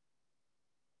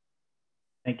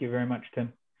 Thank you very much,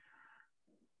 Tim.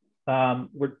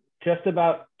 We're just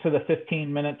about to the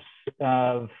 15 minutes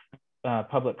of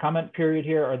public comment period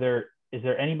here. Is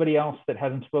there anybody else that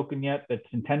hasn't spoken yet that's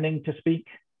intending to speak?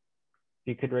 If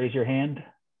you could raise your hand.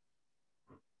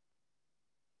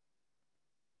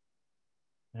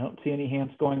 I don't see any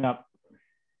hands going up.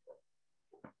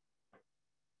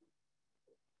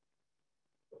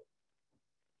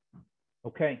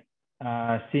 Okay,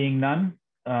 seeing none,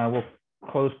 we'll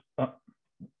close.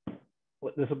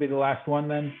 This will be the last one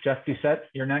then. Jeff Doucette,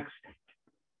 you're next.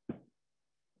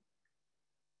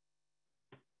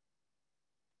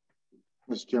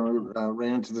 Mr. Chairman, we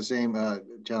ran into the same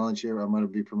challenge here. I'm going to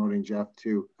be promoting Jeff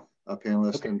to a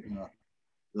panelist, okay, and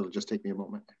it'll just take me a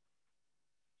moment.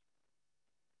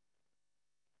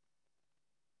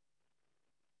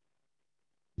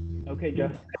 Okay,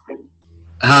 Jeff.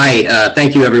 Hi,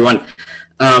 thank you, everyone.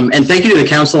 And thank you to the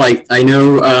council. I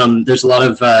know there's a lot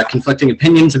of conflicting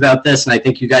opinions about this, and I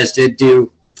think you guys did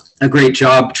do a great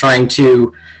job trying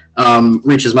to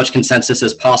reach as much consensus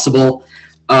as possible.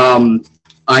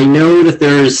 I know that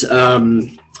there's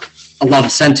a lot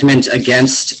of sentiment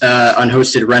against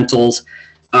unhosted rentals.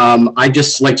 I'd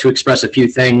just like to express a few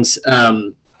things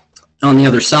on the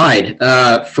other side.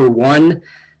 For one,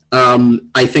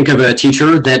 I think of a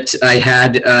teacher that I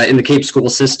had in the Cape school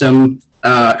system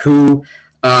who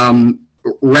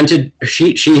rented,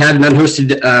 she had an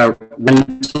unhosted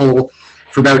rental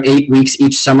for about 8 weeks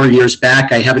each summer years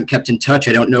back. I haven't kept in touch.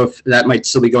 I don't know if that might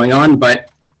still be going on,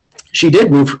 but she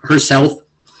did move herself.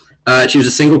 She was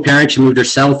a single parent. She moved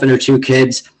herself and her 2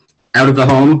 kids out of the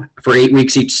home for 8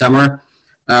 weeks each summer.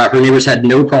 Her neighbors had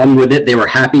no problem with it. They were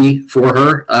happy for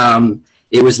her.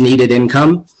 It was needed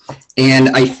income. And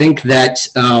I think that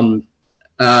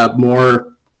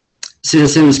more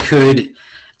citizens could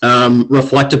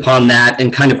reflect upon that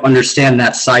and kind of understand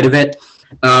that side of it.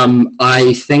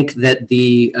 I think that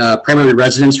the primary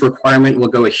residence requirement will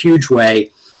go a huge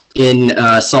way in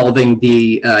solving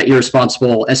the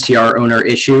irresponsible STR owner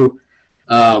issue.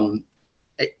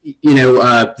 You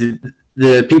know,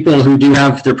 the people who do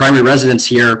have their primary residence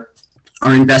here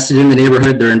are invested in the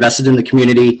neighborhood. They're invested in the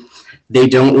community. They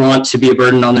don't want to be a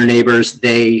burden on their neighbors.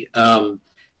 They don't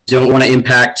want to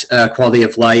impact quality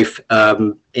of life.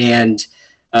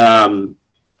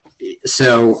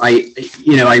 So I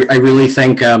really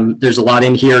think there's a lot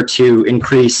in here to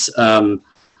increase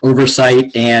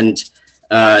oversight and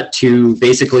to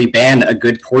basically ban a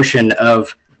good portion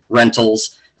of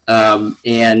rentals. I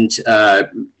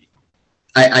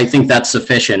think that's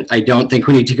sufficient. I don't think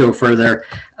we need to go further.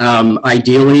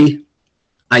 Ideally,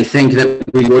 I think that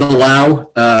we would allow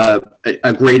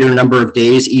a greater number of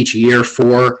days each year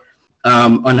for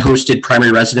unhosted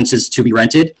primary residences to be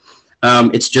rented.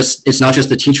 It's not just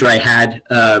the teacher I had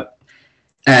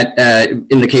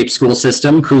in the Cape school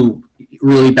system who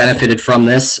really benefited from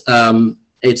this.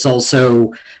 It's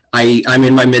also, I'm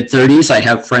in my mid-30s. I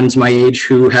have friends my age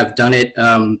who have done it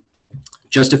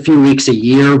just a few weeks a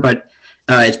year, but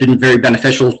it's been very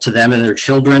beneficial to them and their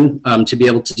children to be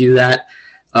able to do that.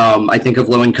 I think of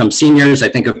low-income seniors. I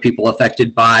think of people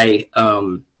affected by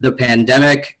the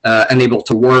pandemic, unable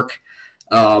to work,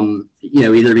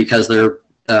 either because their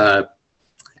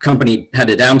company had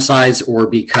to downsize or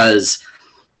because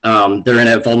they're in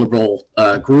a vulnerable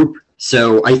group.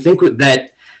 So I think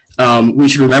that we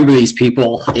should remember these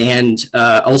people and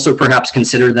also perhaps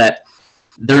consider that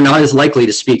they're not as likely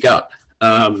to speak up.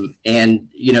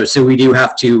 So we do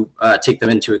have to take them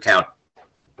into account.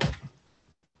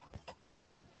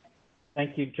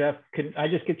 Thank you, Jeff. Could I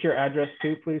just get your address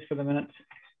too, please, for the minutes?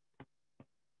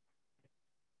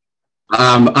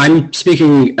 I'm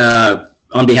speaking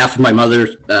on behalf of my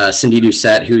mother, Cindy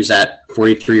Doucette, who's at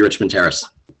 43 Richmond Terrace.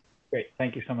 Great,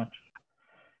 thank you so much.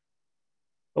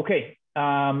 Okay,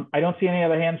 I don't see any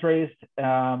other hands raised.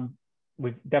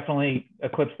 We've definitely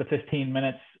eclipsed the 15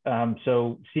 minutes.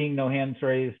 So seeing no hands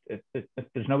raised, if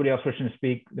there's nobody else wishing to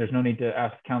speak, there's no need to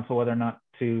ask council whether or not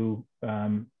to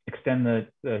extend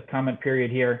the comment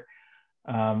period here.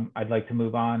 I'd like to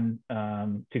move on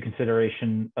to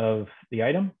consideration of the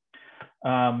item.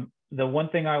 The one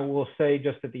thing I will say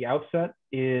just at the outset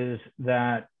is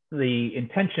that the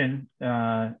intention,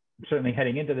 certainly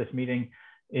heading into this meeting,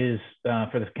 is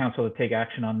for the council to take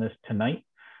action on this tonight.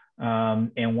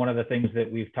 And one of the things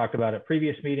that we've talked about at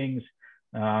previous meetings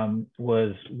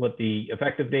was what the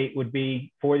effective date would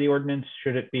be for the ordinance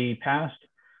should it be passed,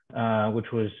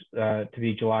 which was to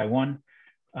be July 1.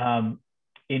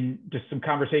 In just some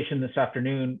conversation this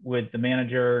afternoon with the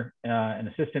manager and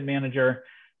assistant manager,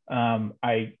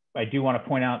 I do want to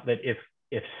point out that if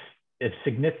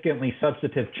significantly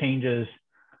substantive changes,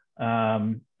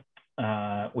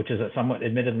 which is a somewhat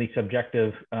admittedly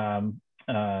subjective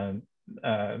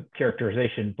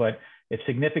characterization, but if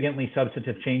significantly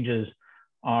substantive changes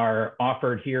are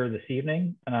offered here this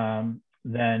evening,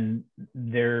 then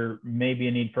there may be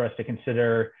a need for us to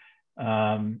consider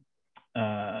having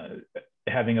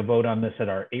a vote on this at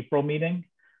our April meeting,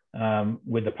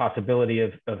 with the possibility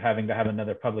of having to have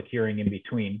another public hearing in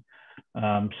between.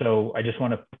 So I just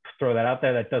want to throw that out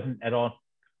there. That doesn't at all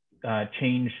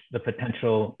change the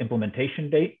potential implementation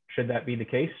date, should that be the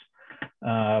case.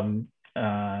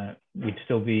 We'd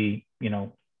still be,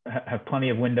 have plenty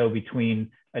of window between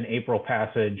an April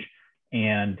passage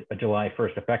and a July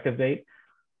 1st effective date.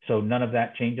 So none of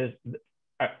that changes.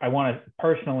 I want to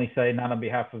personally say, not on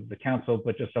behalf of the council,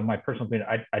 but just on my personal opinion,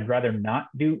 I'd rather not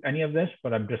do any of this,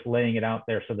 but I'm just laying it out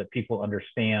there so that people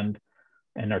understand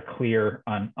and are clear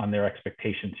on their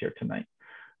expectations here tonight.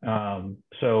 And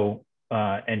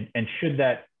should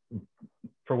that,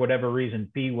 for whatever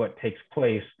reason, be what takes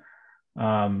place,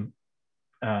 that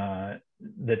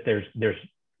there's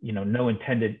no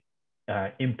intended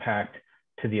impact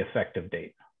to the effective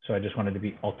date. So I just wanted to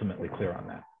be ultimately clear on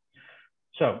that.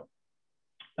 So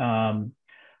I'm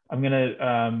going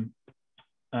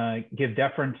to give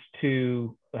deference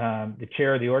to the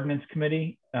chair of the ordinance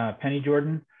committee, Penny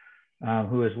Jordan,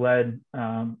 who has led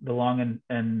the long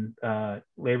and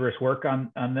laborious work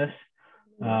on this,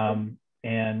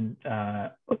 and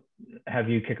have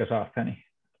you kick us off, Penny.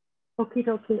 Okie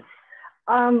dokie.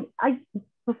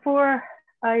 Before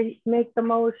I make the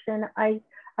motion, I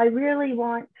really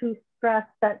want to stress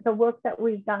that the work that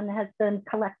we've done has been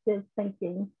collective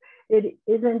thinking. It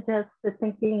isn't just the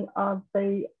thinking of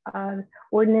the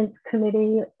ordinance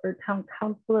committee or town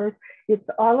councilors. It's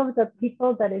all of the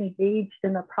people that engaged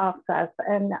in the process.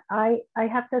 And I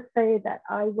have to say that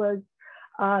I was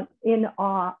in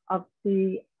awe of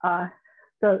the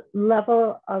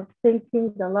level of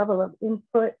thinking, the level of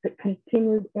input, the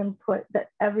continued input that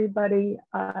everybody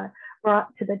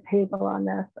brought to the table on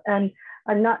this. And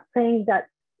I'm not saying that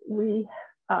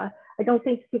I don't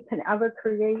think you can ever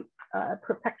create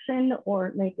perfection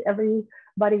or make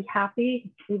everybody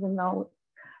happy, even though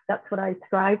that's what I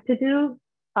strive to do.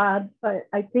 But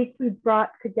I think we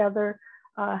brought together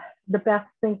the best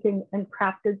thinking and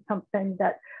crafted something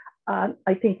that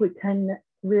I think we can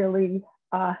really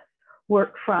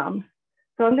work from.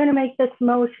 So I'm going to make this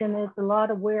motion. There's a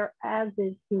lot of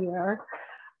whereases here.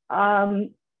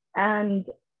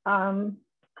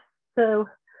 So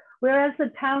whereas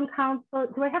the town council,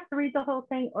 do I have to read the whole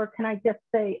thing or can I just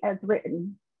say as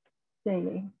written,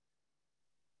 Jamie?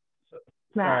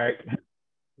 All right,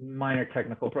 minor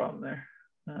technical problem there.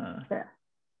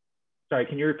 Sorry,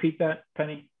 can you repeat that,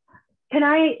 Penny? Do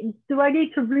I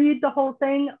need to read the whole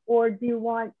thing or do you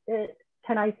want it,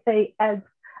 can I say as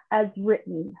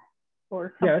written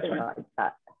or something like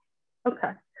that?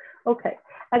 Okay.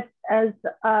 As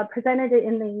presented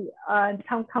in the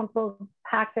town council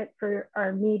packet for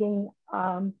our meeting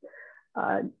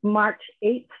March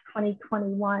 8th,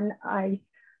 2021, I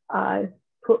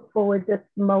put forward this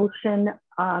motion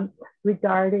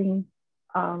regarding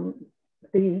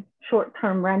the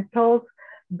short-term rentals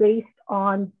based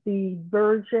on the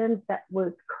version that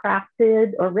was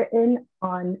crafted or written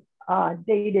on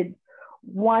dated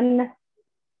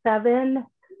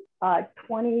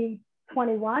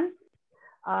 1/7/2021,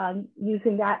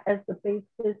 using that as the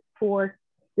basis for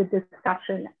the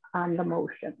discussion on the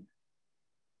motion.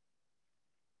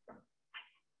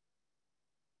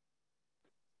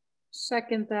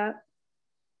 Second that.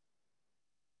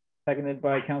 Seconded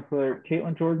by Councilor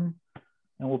Caitlin Jordan,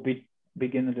 and we'll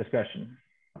begin the discussion.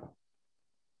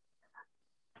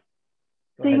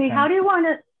 Jamie, how do you want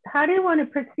to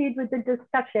proceed with the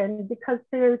discussion? Because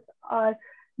there's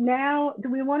now, do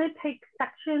we want to take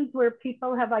sections where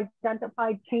people have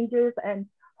identified changes and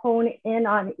hone in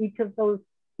on each of those,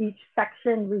 each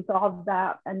section, resolve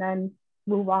that, and then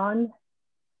move on?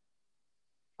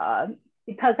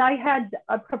 Because I had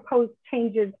proposed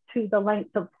changes to the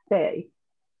length of stay,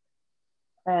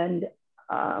 and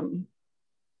I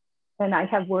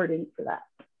have wording for that.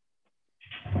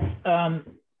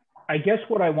 I guess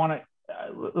what I want to,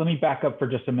 let me back up for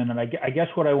just a minute. I guess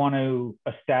what I want to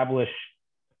establish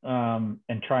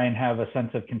and try and have a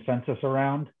sense of consensus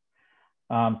around,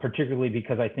 particularly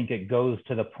because I think it goes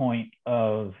to the point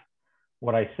of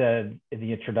what I said in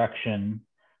the introduction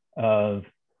of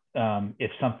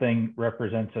if something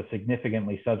represents a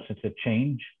significantly substantive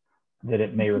change, that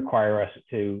it may require us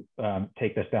to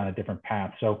take this down a different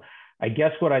path. So I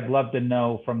guess what I'd love to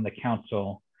know from the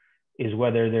council is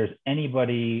whether there's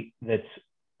anybody that's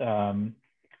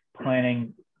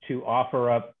planning to offer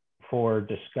up for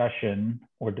discussion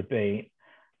or debate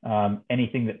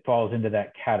anything that falls into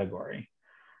that category.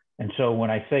 And so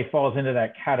when I say falls into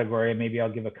that category, maybe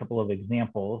I'll give a couple of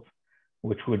examples,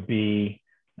 which would be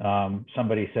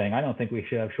somebody saying, I don't think we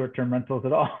should have short-term rentals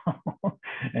at all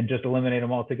and just eliminate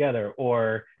them altogether.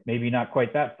 Or maybe not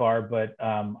quite that far, but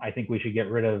I think we should get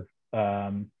rid of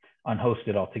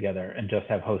unhosted altogether and just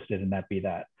have hosted and that be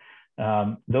that.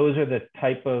 Those are the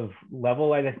type of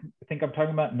level I think I'm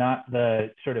talking about, not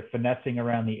the sort of finessing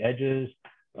around the edges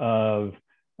of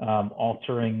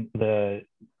altering the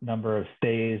number of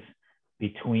stays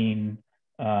between,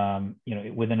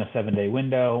 within a 7-day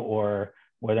window, or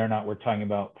whether or not we're talking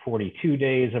about 42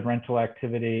 days of rental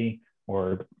activity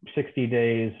or 60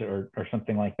 days or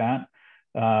something like that.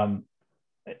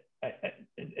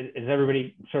 Is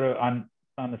everybody sort of on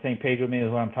the same page with me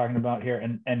as what I'm talking about here?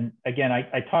 And again,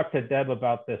 I talked to Deb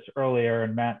about this earlier,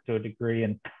 and Matt to a degree,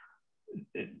 and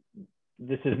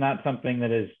this is not something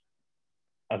that is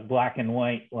a black and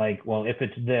white, like, well, if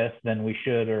it's this, then we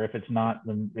should, or if it's not,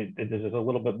 then this is a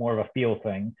little bit more of a feel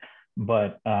thing.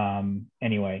 But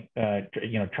anyway,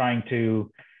 trying to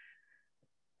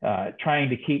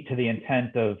keep to the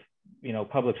intent of,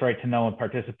 public's right to know and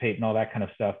participate and all that kind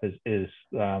of stuff is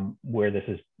where this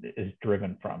is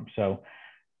driven from. So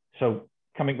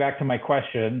coming back to my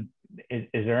question,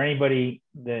 is there anybody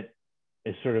that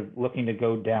is sort of looking to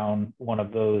go down one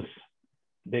of those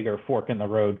bigger fork in the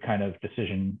road kind of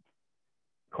decision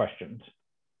questions?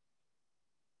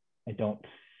 I don't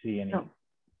see any. No.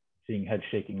 Seeing head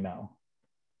shaking no.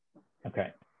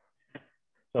 Okay.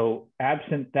 So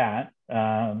absent that,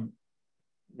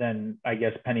 then I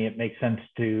guess, Penny, it makes sense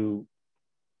to,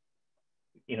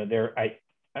 I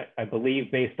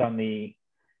believe based on the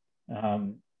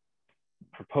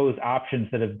proposed options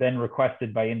that have been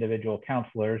requested by individual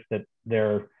counselors, that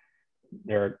there's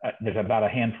about a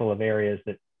handful of areas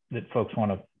that folks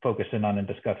want to focus in on and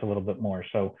discuss a little bit more.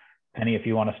 So Penny, if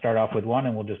you want to start off with one,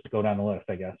 and we'll just go down the list,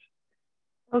 I guess.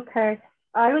 Okay,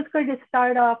 I was going to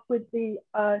start off with the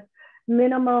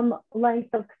minimum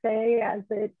length of stay as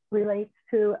it relates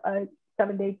to a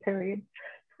 7-day period.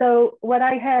 So what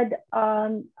I had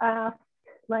asked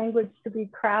language to be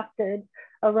crafted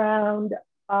around,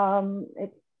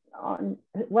 it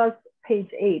was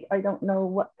page 8. I don't know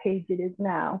what page it is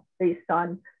now based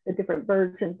on the different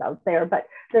versions out there, but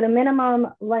that a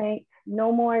minimum length,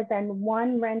 no more than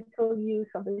one rental use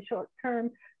of a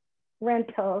short-term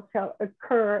rental shall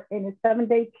occur in a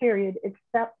 7-day period,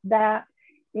 except that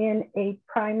in a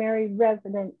primary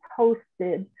residence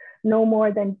hosted, no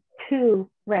more than 2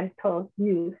 rental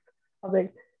use of a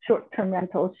short-term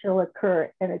rental shall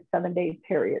occur in a 7-day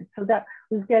period. So that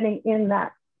was getting in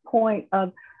that point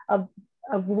of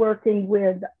working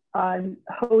with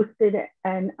hosted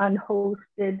and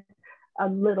unhosted a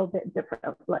little bit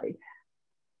differently.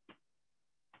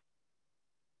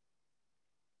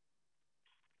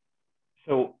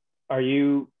 So are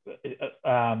you, do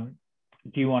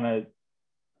you want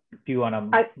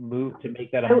to move to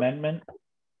make that amendment?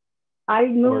 I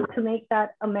move to make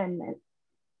that amendment.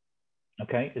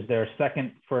 Okay, is there a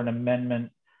second for an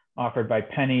amendment offered by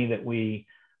Penny that we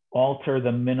alter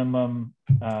the minimum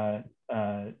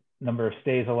number of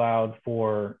stays allowed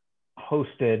for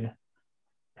hosted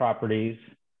properties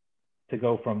to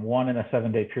go from 1 in a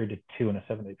 7-day period to 2 in a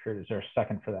 7-day period? Is there a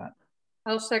second for that?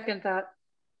 I'll second that.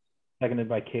 Seconded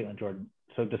by Caitlin Jordan.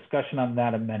 So discussion on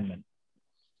that amendment.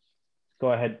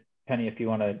 Go ahead, Penny, if you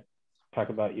want to talk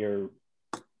about your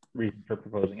reason for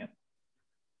proposing it.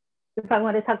 If I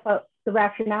want to talk about the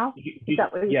rationale? Is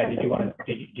that what yeah, did you want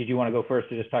to go first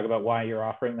to just talk about why you're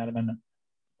offering that amendment?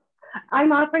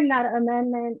 I'm offering that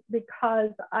amendment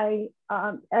because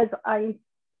as I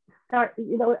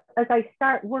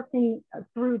start working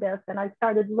through this, and I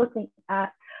started looking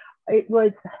at, it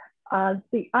was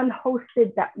the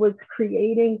unhosted that was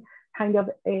creating kind of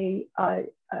a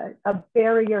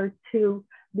barrier to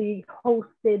the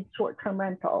hosted short-term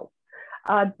rentals.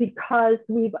 Because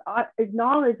we've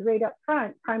acknowledged right up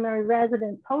front, primary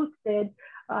residence hosted,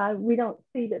 we don't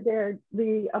see that there'd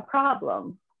be a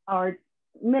problem or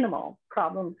minimal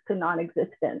problems to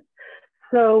non-existent.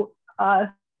 So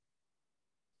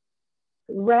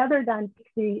rather than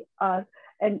see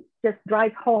and just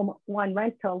drive home one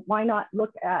rental, why not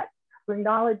look at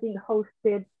acknowledging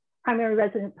hosted, primary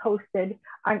residence hosted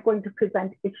aren't going to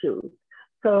present issues.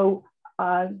 So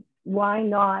why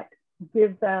not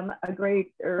give them a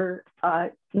greater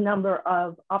number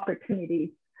of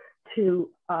opportunities to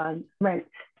rent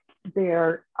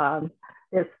their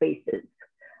spaces.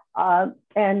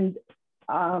 And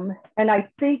I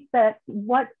think that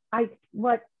what I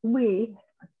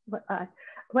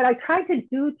try to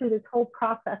do through this whole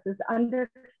process is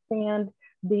understand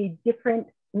the different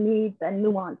needs and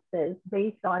nuances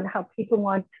based on how people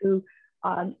want to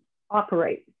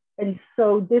operate. And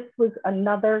so this was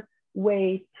another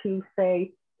way to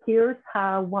say, here's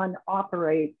how one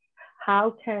operates. How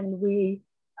can we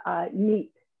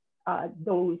meet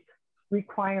those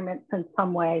requirements in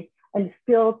some way and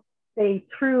still stay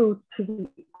true to the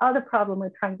other problem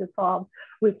we're trying to solve,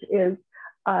 which is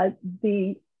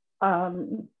the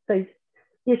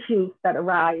issues that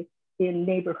arise in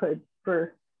neighborhoods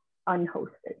for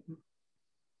unhosted.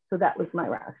 So that was my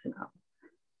rationale.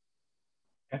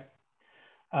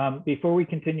 Before we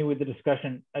continue with the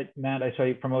discussion, Matt, I saw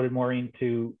you promoted Maureen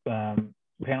to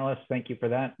panelist. Thank you for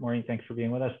that. Maureen, thanks for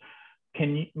being with us.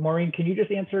 Maureen, can you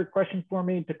just answer a question for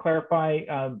me to clarify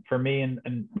for me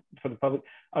and for the public?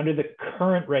 Under the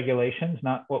current regulations,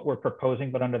 not what we're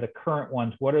proposing, but under the current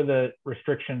ones, what are the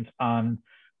restrictions on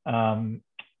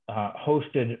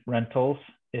hosted rentals,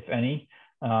 if any,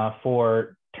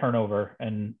 for turnover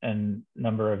and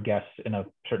number of guests in a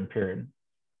certain period?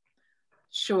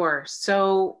 Sure.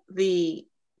 So the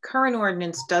current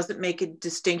ordinance doesn't make a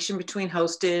distinction between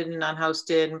hosted and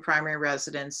unhosted and primary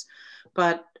residence,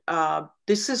 but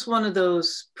this is one of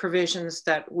those provisions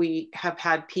that we have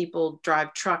had people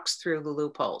drive trucks through the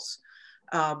loopholes.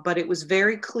 But it was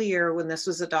very clear when this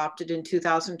was adopted in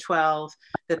 2012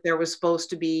 that there was supposed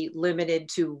to be limited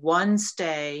to 1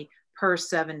 stay per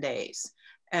 7 days.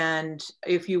 And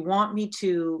if you want me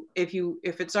to, if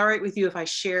it's all right with you, if I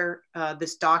share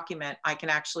this document, I can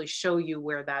actually show you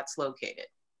where that's located.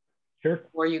 Sure.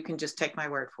 Or you can just take my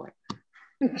word for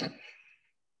it.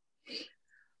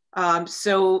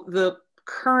 So the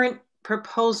current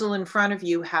proposal in front of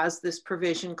you has this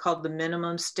provision called the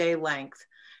minimum stay length.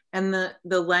 And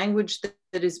the language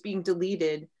that is being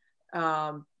deleted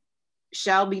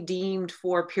shall be deemed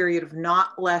for a period of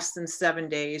not less than 7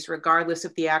 days, regardless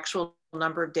if the actual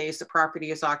number of days the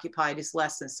property is occupied is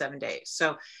less than 7 days.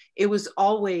 So it was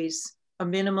always a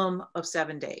minimum of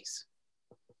 7 days.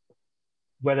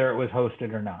 Whether it was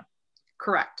hosted or not.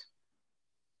 Correct.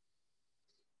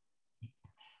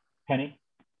 Penny?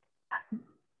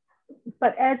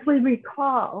 But as we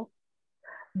recall,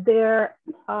 there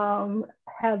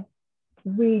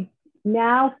we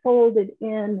now folded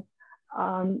in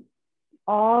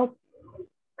all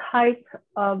types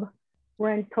of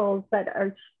rentals that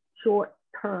are short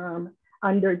term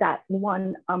under that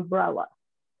one umbrella.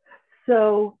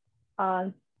 So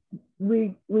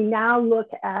we now look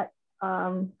at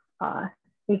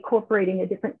incorporating a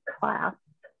different class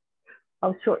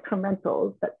of short-term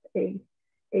rentals. That's a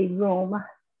room,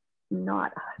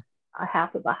 not a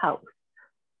half of a house.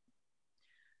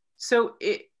 So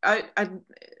is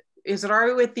it all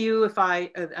right with you if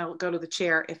I'll go to the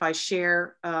chair, if I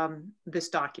share this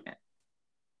document?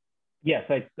 Yes,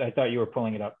 I thought you were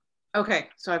pulling it up. Okay,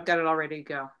 so I've got it all ready to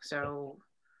go. So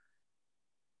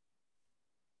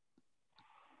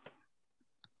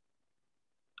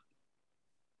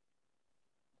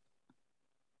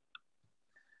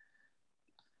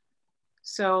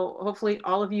hopefully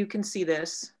all of you can see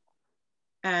this.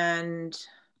 and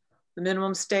the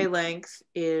minimum stay length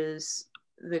is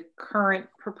the current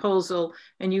proposal.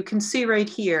 And you can see right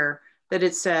here that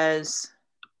it says,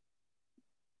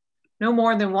 no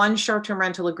more than one short-term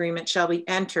rental agreement shall be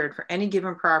entered for any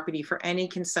given property for any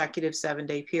consecutive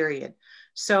 7-day period.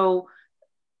 So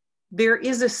there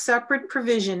is a separate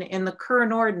provision in the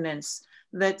current ordinance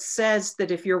that says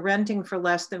that if you're renting for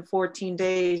less than 14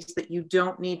 days, that you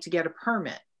don't need to get a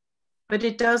permit. But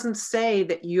it doesn't say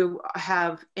that you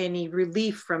have any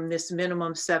relief from this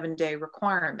minimum 7-day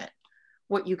requirement.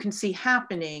 What you can see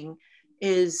happening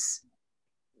is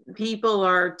people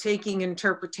are taking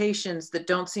interpretations that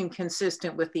don't seem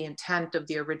consistent with the intent of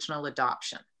the original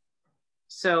adoption.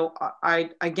 So I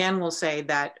again will say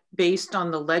that based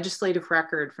on the legislative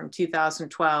record from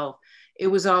 2012, it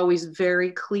was always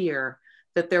very clear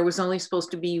that there was only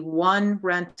supposed to be one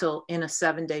rental in a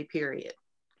 7-day period.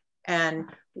 And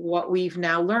what we've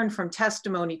now learned from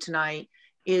testimony tonight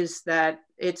is that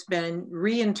it's been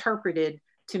reinterpreted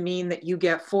to mean that you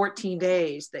get 14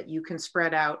 days that you can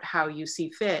spread out how you see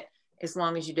fit, as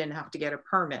long as you didn't have to get a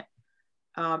permit.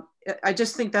 I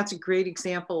just think that's a great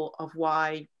example of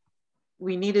why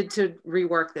we needed to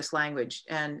rework this language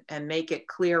and make it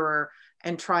clearer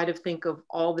and try to think of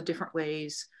all the different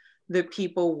ways that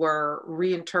people were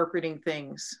reinterpreting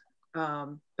things.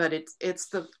 But it's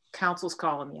the council's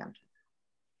call in the end.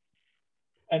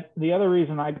 And the other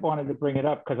reason I wanted to bring it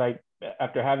up, because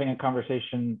after having a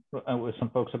conversation with some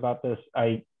folks about this,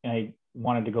 I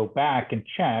wanted to go back and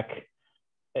check,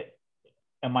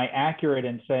 am I accurate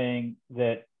in saying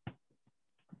that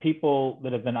people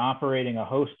that have been operating a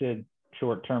hosted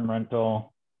short-term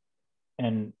rental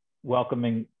and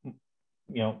welcoming,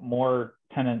 more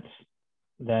tenants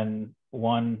than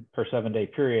one per 7-day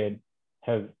period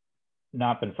have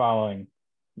not been following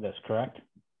this, correct?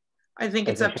 I think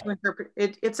it's up to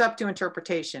it's up to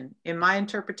interpretation. In my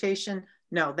interpretation,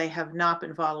 no, they have not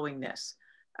been following this.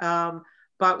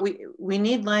 But we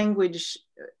need language.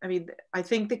 I mean, I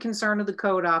think the concern of the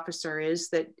code officer is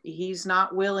that he's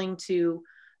not willing to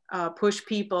push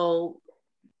people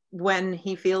when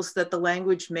he feels that the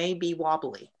language may be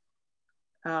wobbly.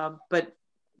 But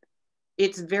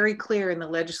it's very clear in the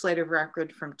legislative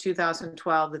record from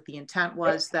 2012 that the intent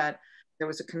was that there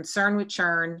was a concern with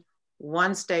churn,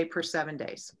 one stay per 7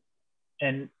 days.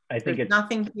 And I think there's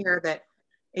nothing here that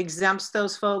exempts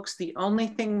those folks. The only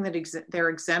thing that they're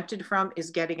exempted from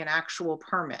is getting an actual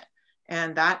permit.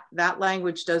 And that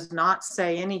language does not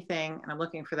say anything, and I'm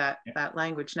looking for that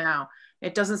language now.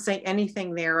 It doesn't say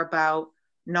anything there about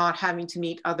not having to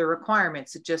meet other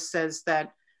requirements. It just says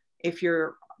that if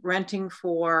you're renting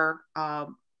for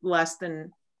less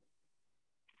than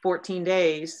 14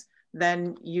 days,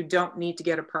 then you don't need to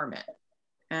get a permit.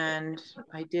 And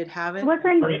I did have it.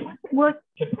 Wasn't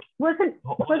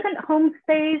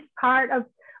homestays part of,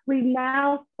 we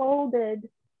now folded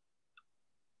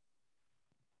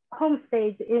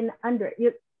homestays in under,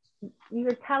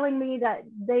 you're telling me that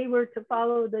they were to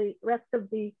follow the rest of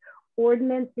the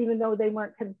ordinance, even though they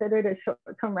weren't considered a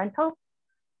short-term rental?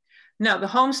 No, the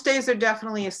homestays are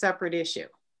definitely a separate issue.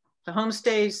 The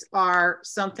homestays are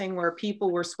something where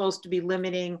people were supposed to be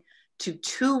limiting to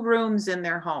 2 rooms in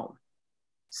their home.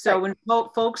 So when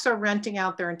folks are renting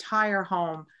out their entire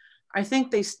home, I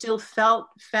think they still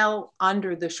fell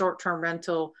under the short-term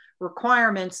rental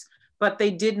requirements, but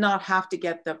they did not have to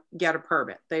get a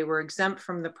permit. They were exempt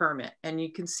from the permit. And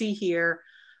you can see here,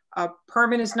 a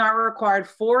permit is not required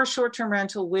for a short-term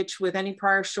rental, which with any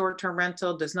prior short-term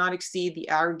rental does not exceed the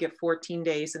aggregate 14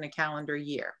 days in a calendar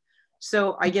year.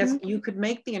 So I guess you could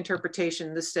make the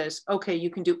interpretation that says, okay, you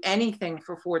can do anything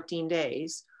for 14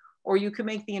 days, or you could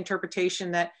make the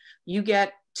interpretation that you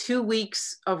get 2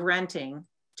 weeks of renting,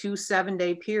 2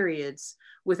 7-day periods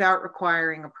without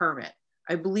requiring a permit.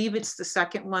 I believe it's the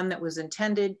second one that was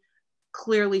intended.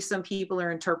 Clearly, some people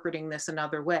are interpreting this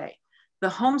another way. The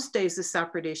homestay is a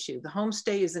separate issue. The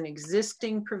homestay is an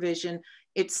existing provision.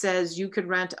 It says you could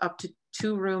rent up to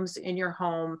 2 rooms in your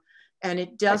home, and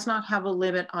it does not have a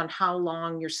limit on how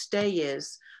long your stay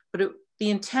is, but the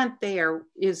intent there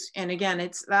is, and again,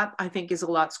 it's that I think is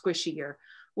a lot squishier,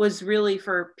 was really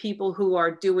for people who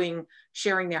are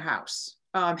sharing their house,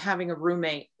 having a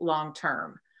roommate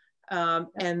long-term.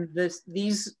 And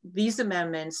these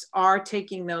amendments are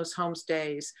taking those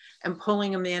homestays and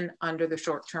pulling them in under the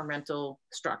short-term rental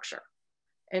structure.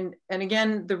 And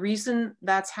again, the reason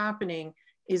that's happening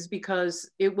is because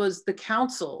it was the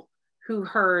council who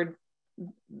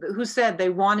said they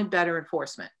wanted better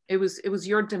enforcement. It was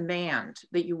your demand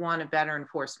that you wanted better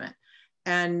enforcement.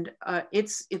 And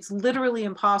it's literally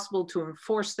impossible to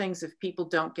enforce things if people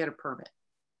don't get a permit.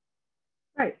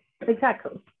 Right,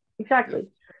 exactly. exactly.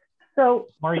 So,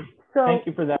 Maureen, so thank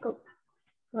you for that. Go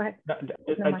ahead.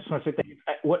 I just want to say thank you.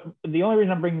 The only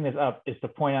reason I'm bringing this up is to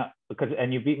point out,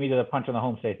 and you beat me to the punch on the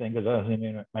homestay thing, because that was going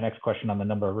to be my next question on the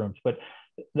number of rooms. But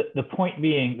the point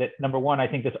being that, number one, I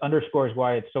think this underscores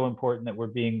why it's so important that we're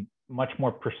being much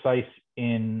more precise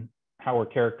in how we're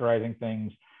characterizing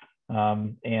things,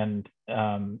 and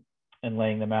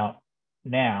laying them out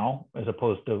now, as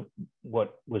opposed to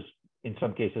what was in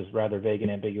some cases rather vague and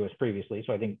ambiguous previously.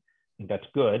 So I think that's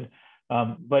good.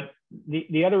 But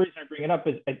the other reason I bring it up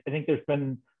is I think there's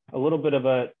been a little bit of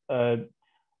a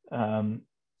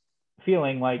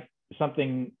feeling like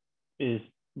something is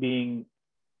being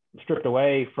stripped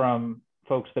away from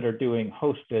folks that are doing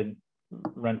hosted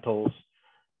rentals.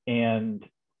 And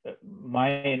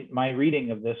my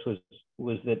reading of this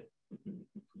was that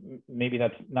maybe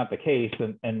that's not the case.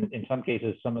 And in some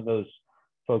cases, some of those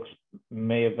folks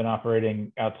may have been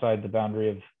operating outside the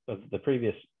boundary of the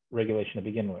previous regulation to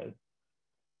begin with.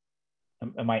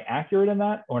 Am I accurate in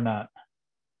that or not?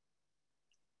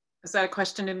 Is that a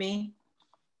question to me?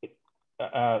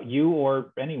 You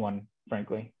or anyone,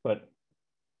 frankly, but.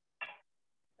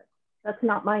 That's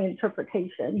not my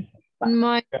interpretation.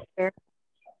 My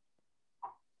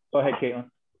Go ahead, Caitlin.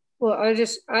 Well,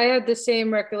 I had the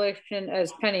same recollection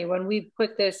as Penny. When we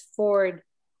put this forward,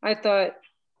 I thought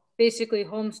basically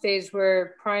homestays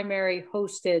were primary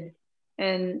hosted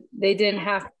and they didn't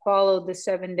have to follow the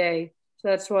 7-day. So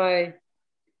that's why,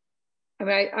 I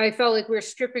mean, I felt like we're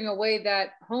stripping away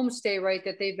that homestay right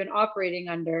that they've been operating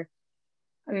under.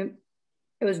 I mean,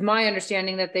 it was my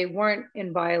understanding that they weren't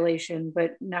in violation,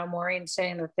 but now Maureen's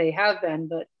saying that they have been,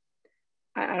 but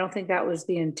I don't think that was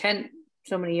the intent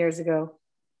so many years ago.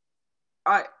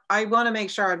 I want to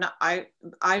make sure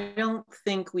I don't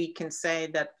think we can say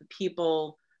that the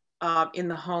people in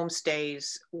the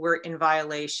homestays were in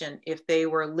violation if they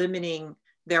were limiting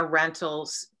their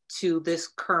rentals to this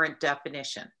current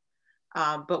definition.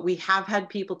 But we have had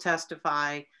people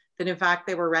testify that in fact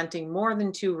they were renting more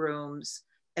than 2 rooms.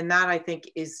 And that I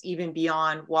think is even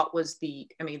beyond what was the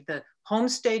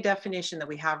homestay definition that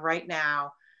we have right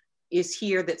now is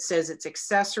here that says it's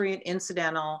accessory and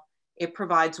incidental. It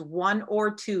provides 1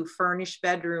 or 2 furnished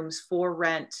bedrooms for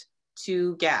rent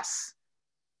to guests.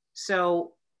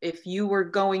 So if you were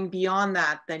going beyond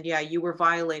that, then yeah, you were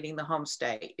violating the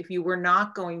homestay. If you were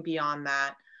not going beyond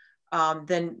that,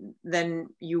 then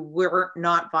you were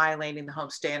not violating the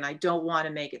homestay. And I don't want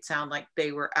to make it sound like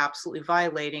they were absolutely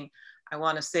violating. I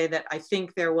want to say that I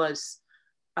think there was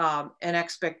an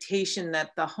expectation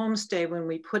that the homestay, when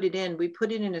we put it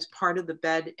in as part of the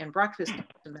bed and breakfast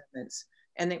amendments.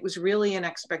 And it was really an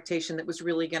expectation that was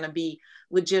really going to be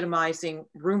legitimizing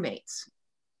roommates.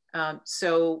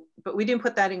 But we didn't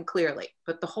put that in clearly.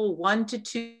 But the whole 1 to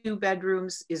 2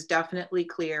 bedrooms is definitely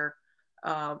clear.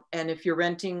 And if you're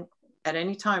renting at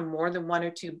any time more than 1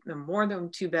 or 2, more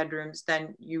than 2 bedrooms,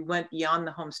 then you went beyond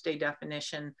the homestay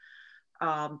definition.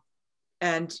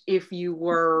 And if you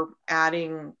were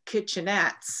adding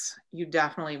kitchenettes, you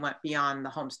definitely went beyond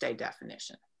the homestay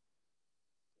definition.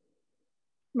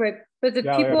 Right, but the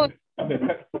Valerie, people.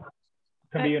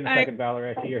 Come to you in a second,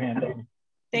 Valerie. I see your hand up.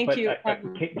 Thank you.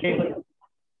 Caitlin,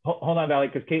 hold on, Valerie,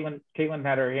 because Caitlin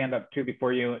had her hand up too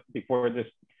before this.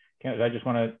 I just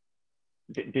want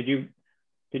to. Did you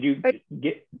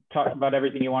talk about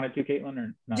everything you wanted to, Caitlin,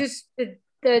 or not? Just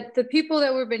the people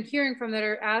that we've been hearing from that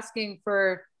are asking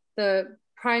for the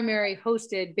primary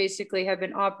hosted basically have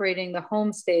been operating the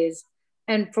homestays.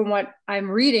 And from what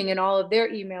I'm reading in all of their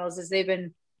emails is they've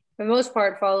been, for the most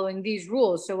part, following these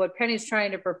rules. So what Penny's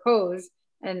trying to propose,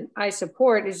 and I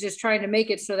support, is just trying to make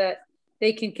it so that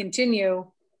they can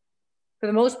continue, for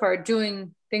the most part,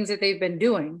 doing things that they've been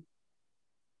doing.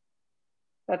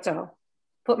 That's all.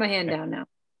 Put my hand down now.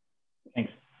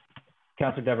 Thanks.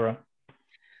 Councilor Devereaux.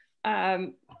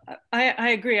 I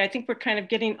agree. I think we're kind of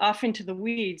getting off into the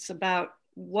weeds about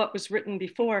what was written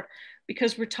before,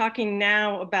 because we're talking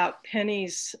now about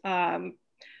Penny's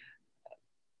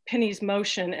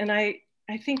motion. And I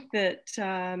think that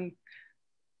the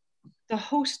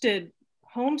hosted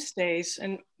homestays,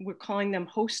 and we're calling them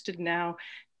hosted now,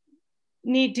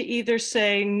 need to either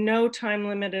say no time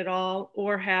limit at all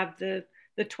or have the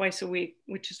twice a week,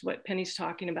 which is what Penny's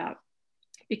talking about.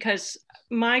 Because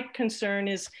my concern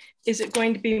is it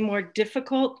going to be more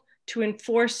difficult to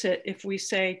enforce it if we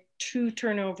say 2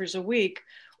 turnovers a week,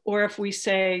 or if we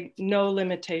say no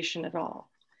limitation at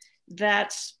all?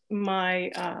 That's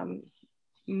my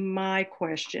my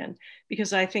question,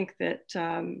 because I think that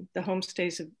the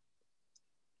homestays have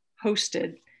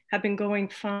hosted have been going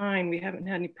fine. We haven't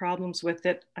had any problems with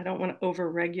it. I don't want to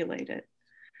over-regulate it.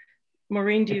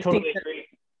 Maureen, do you think that?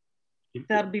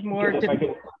 that'll be more.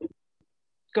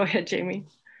 Go ahead, Jamie.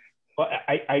 Well,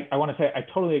 I want to say I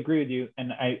totally agree with you,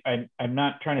 and I'm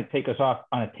not trying to take us off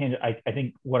on a tangent. I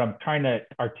think what I'm trying to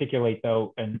articulate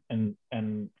though, and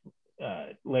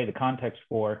lay the context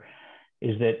for,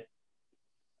 is that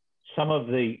some of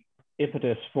the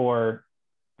impetus for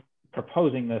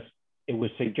proposing this, it was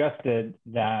suggested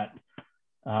that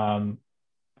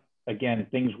again,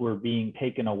 things were being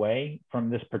taken away from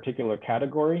this particular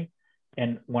category.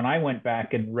 And when I went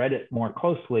back and read it more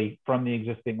closely from the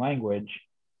existing language,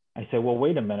 I said, well,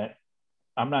 wait a minute.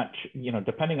 I'm not,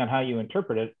 depending on how you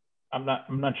interpret it, I'm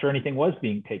not sure anything was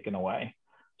being taken away.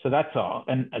 So that's all.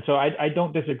 And so I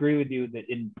don't disagree with you that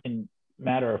in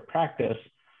matter of practice,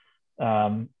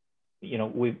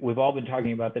 we've all been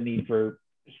talking about the need for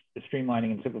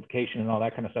streamlining and simplification and all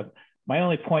that kind of stuff. My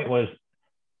only point was,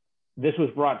 this was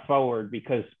brought forward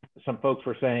because some folks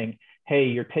were saying, hey,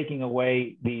 you're taking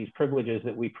away these privileges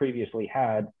that we previously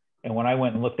had. And when I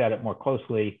went and looked at it more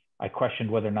closely, I questioned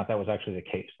whether or not that was actually the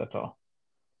case. That's all.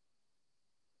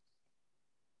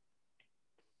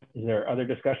 Is there other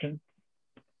discussion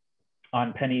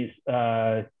on Penny's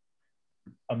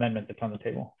amendment that's on the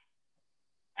table?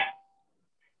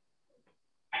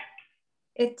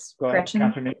 It's Go ahead, Gretchen.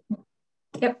 Councilor Newton.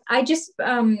 Yep,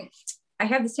 I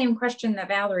have the same question that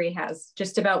Valerie has,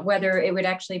 just about whether it would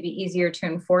actually be easier to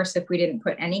enforce if we didn't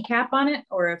put any cap on it,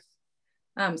 or if,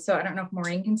 so I don't know if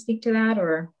Maureen can speak to that,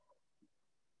 or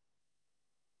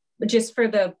but just for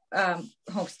the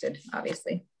hosted,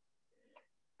 obviously.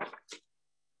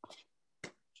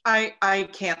 I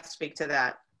can't speak to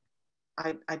that.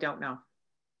 I don't know.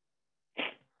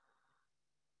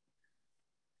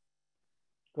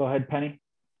 Go ahead, Penny.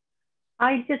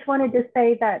 I just wanted to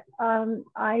say that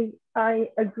I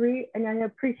agree and I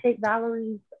appreciate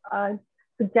Valerie's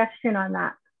suggestion on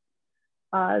that.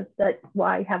 That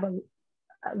why have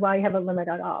a limit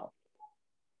at all?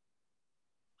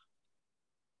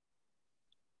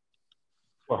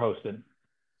 For hosted.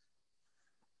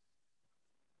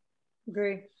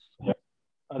 Agree. Yep.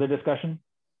 Other discussion?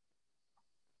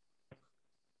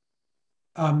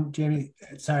 Jamie,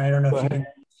 sorry, I don't know if you can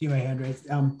see my hand raised.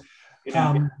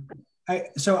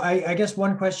 I guess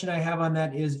one question I have on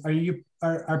that is,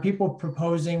 are people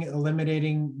proposing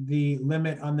eliminating the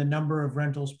limit on the number of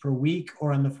rentals per week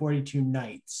or on the 42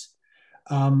 nights?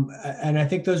 And I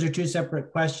think those are two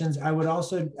separate questions. I would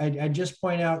also, I just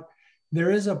point out,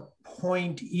 there is a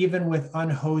point even with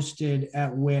unhosted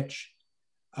at which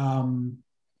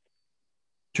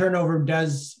turnover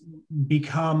does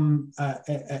become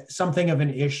something of an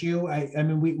issue. I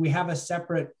mean, we have a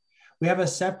separate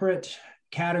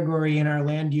category in our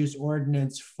land use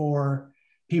ordinance for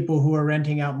people who are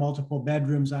renting out multiple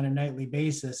bedrooms on a nightly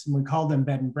basis, and we call them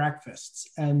bed and breakfasts.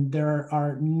 And there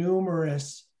are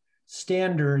numerous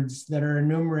standards that are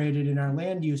enumerated in our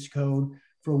land use code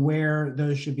for where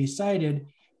those should be cited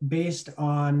based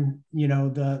on,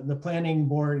 the planning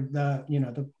board,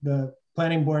 the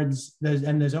planning boards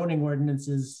and the zoning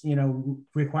ordinances,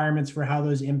 requirements for how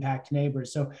those impact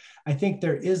neighbors. So I think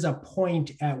there is a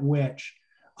point at which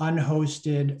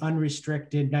unhosted,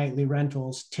 unrestricted nightly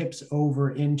rentals tips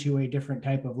over into a different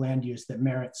type of land use that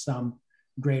merits some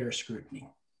greater scrutiny.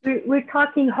 We're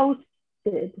talking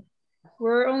hosted.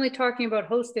 We're only talking about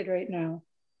hosted right now.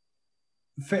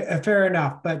 Fair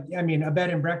enough, but I mean, a bed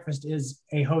and breakfast is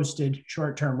a hosted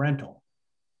short-term rental.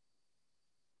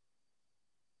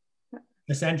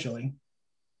 Essentially.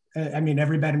 I mean,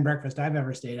 every bed and breakfast I've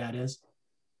ever stayed at is.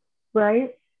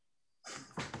 Right.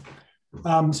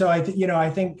 So I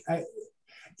think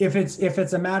if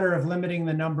it's a matter of limiting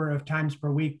the number of times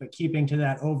per week, but keeping to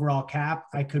that overall cap,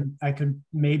 I could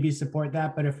maybe support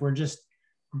that. But if we're just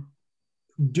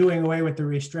doing away with the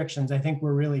restrictions, I think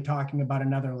we're really talking about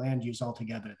another land use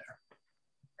altogether there.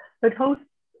 But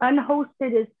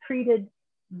unhosted is treated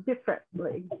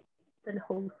differently than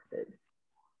hosted.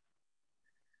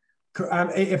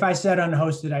 If I said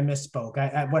unhosted, I misspoke.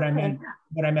 What I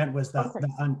meant was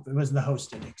the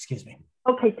hosted. Excuse me.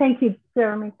 Okay, thank you,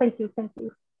 Jeremy. Thank you.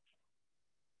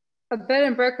 A bed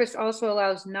and breakfast also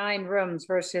allows 9 rooms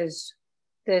versus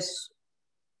this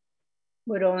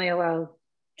would only allow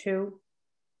 2.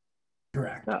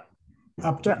 Correct.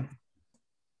 Up to.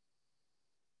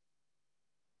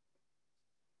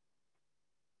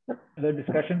 Other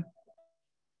discussion?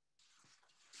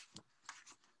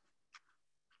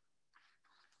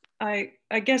 I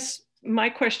guess my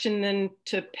question then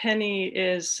to Penny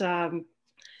is, do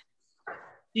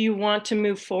you want to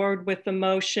move forward with the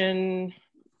motion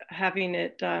having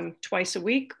it twice a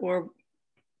week, or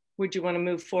would you want to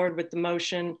move forward with the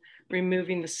motion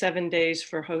removing the 7 days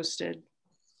for hosted,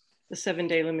 the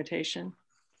 7-day limitation?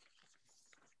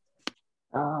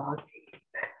 I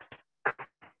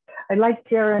like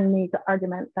Jeremy's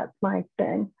argument. That's my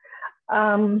thing.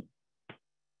 I'm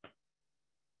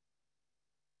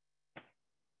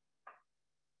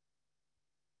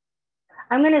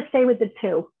going to stay with the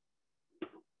 2.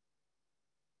 It's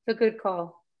a good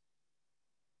call.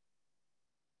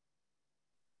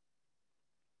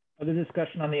 Other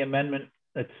discussion on the amendment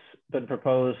that's been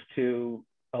proposed to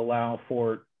allow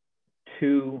for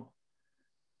 2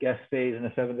 guest stays in a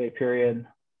 7-day period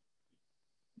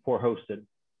for hosted.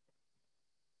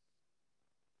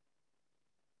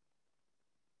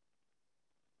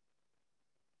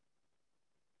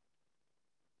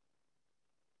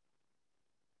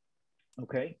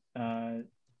 Okay,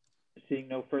 seeing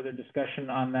no further discussion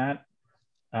on that,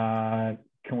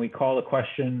 can we call a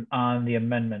question on the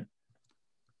amendment?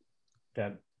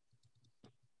 Deb.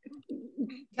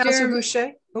 Councilor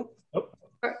Boucher. Oh.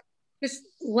 Just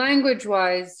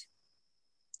language-wise,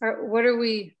 what are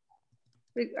we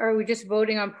just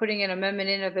voting on putting an amendment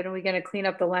in of it? Are we going to clean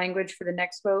up the language for the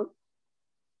next vote?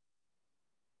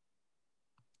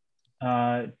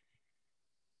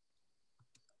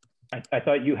 I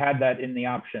thought you had that in the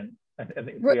option. I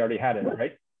think we already had it,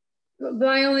 right?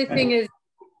 My only thing is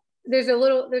there's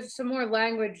some more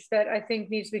language that I think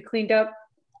needs to be cleaned up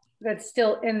that's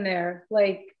still in there.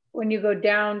 Like when you go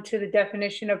down to the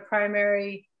definition of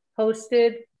primary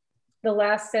hosted, the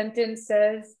last sentence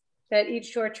says that each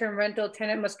short-term rental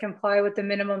tenant must comply with the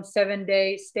minimum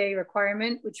 7-day stay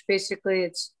requirement, which basically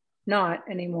it's not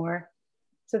anymore.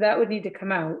 So that would need to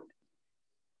come out.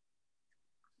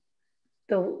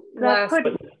 The last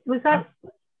was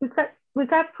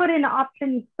that put in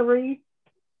option 3?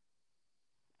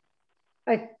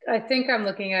 I think I'm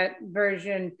looking at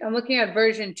version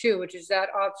 2, which is that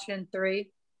option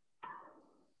 3.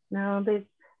 No,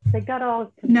 they got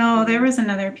all. No, there was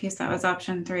another piece that was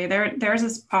option 3. There's a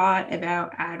spot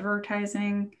about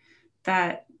advertising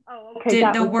that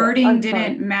the wording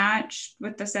didn't match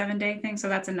with the 7-day thing. So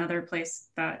that's another place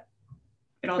that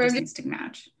it all just needs to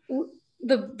match.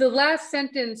 The last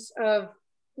sentence of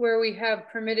where we have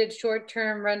permitted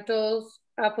short-term rentals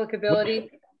applicability.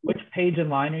 Which page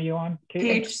and line are you on, Kate?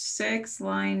 Page 6,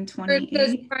 line 28. It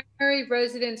says primary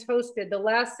residence hosted. The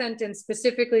last sentence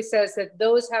specifically says that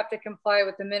those have to comply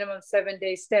with the minimum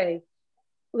 7-day stay.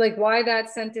 Like why that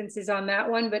sentence is on that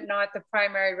one, but not the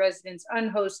primary residence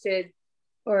unhosted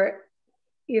or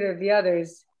either of the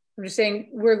others. I'm just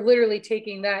saying we're literally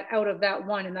taking that out of that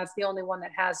one, and that's the only one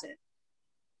that has it.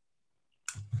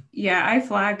 Yeah, I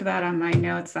flagged that on my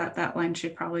notes that line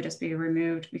should probably just be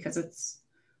removed because it's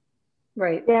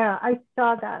right. Yeah, I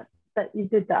saw that you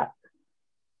did that.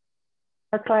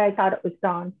 That's why I thought it was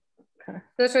gone. Okay.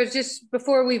 That's why it's just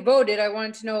before we voted, I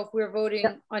wanted to know if we're voting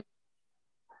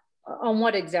on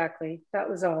what exactly. That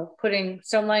was all. Putting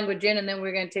some language in and then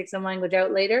we're going to take some language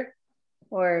out later,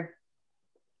 or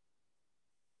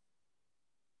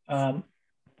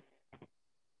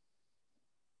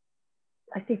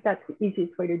I think that's the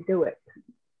easiest way to do it.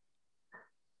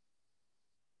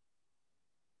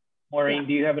 Maureen,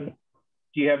 do you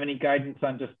have any guidance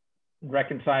on just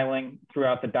reconciling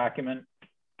throughout the document?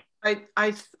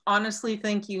 I honestly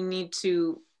think you need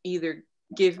to either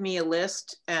give me a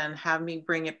list and have me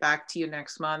bring it back to you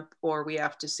next month, or we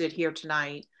have to sit here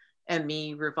tonight and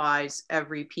me revise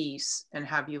every piece and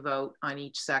have you vote on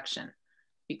each section.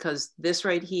 Because this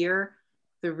right here,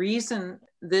 the reason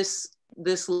this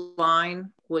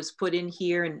line was put in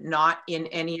here and not in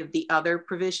any of the other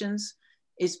provisions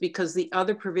is because the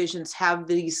other provisions have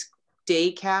these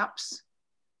day caps.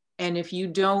 And if you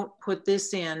don't put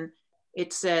this in,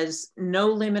 it says no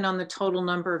limit on the total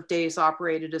number of days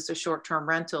operated as a short-term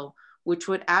rental, which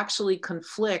would actually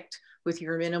conflict with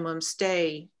your minimum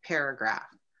stay paragraph.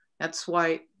 That's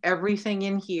why everything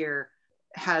in here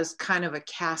has kind of a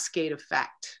cascade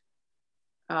effect.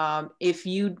 If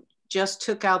you just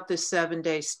took out this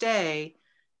 7-day stay,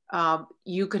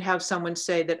 you could have someone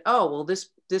say that, oh, well, this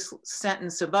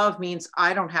sentence above means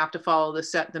I don't have to follow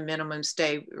the minimum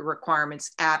stay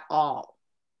requirements at all.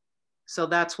 So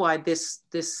that's why this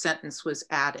sentence was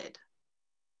added.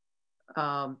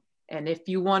 And if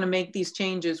you want to make these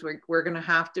changes, we're going to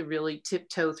have to really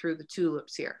tiptoe through the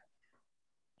tulips here.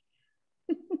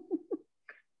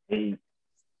 Can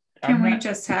we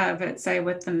just have it say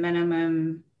with the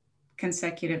minimum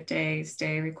consecutive day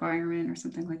stay requirement or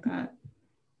something like that?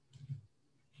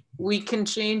 We can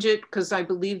change it because I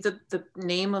believe that the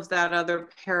name of that other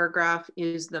paragraph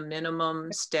is the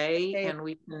minimum stay, and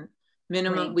we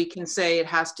can say it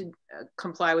has to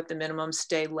comply with the minimum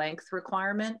stay length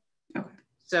requirement. Okay.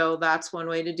 So that's one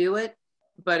way to do it.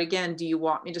 But again, do you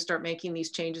want me to start making these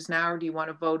changes now, or do you want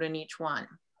to vote on each one?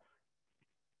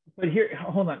 But here,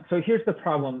 hold on. So here's the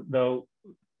problem though,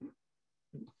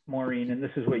 Maureen, and this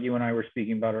is what you and I were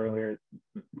speaking about earlier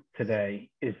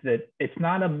today, is that it's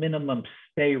not a minimum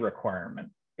stay requirement.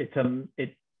 It's the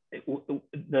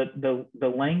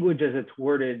language as it's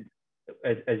worded,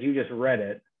 as you just read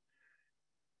it,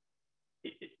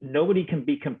 nobody can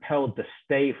be compelled to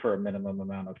stay for a minimum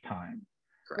amount of time.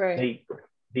 Right.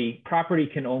 The property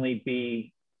can only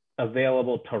be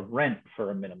available to rent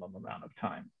for a minimum amount of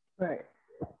time. Right.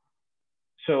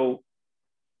 So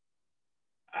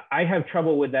I have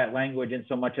trouble with that language in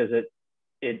so much as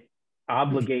it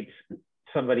obligates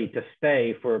somebody to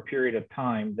stay for a period of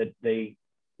time that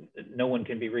no one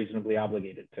can be reasonably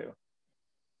obligated to.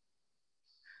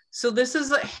 So this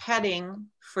is a heading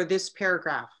for this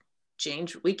paragraph.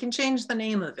 We can change the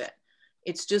name of it.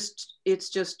 It's just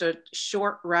a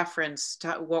short reference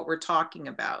to what we're talking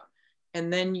about.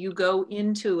 And then you go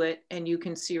into it and you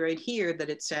can see right here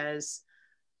that it says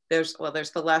there's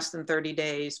the less than 30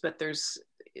 days, but there's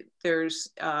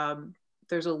a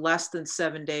less than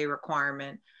 7-day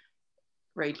requirement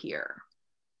right here.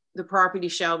 The property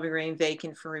shall remain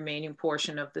vacant for remaining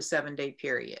portion of the 7-day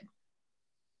period.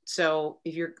 So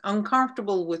if you're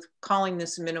uncomfortable with calling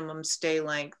this minimum stay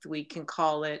length, we can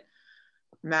call it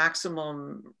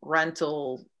maximum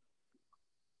rental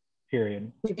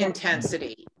period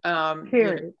intensity.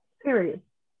 Period.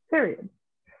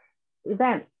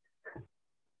 Event.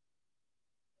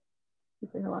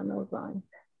 Something along those lines.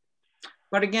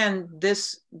 But again,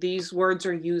 these words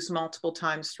are used multiple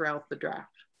times throughout the draft.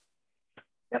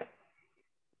 Yep.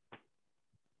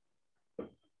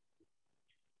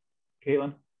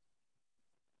 Caitlin?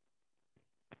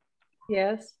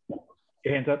 Yes.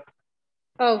 Your hands up.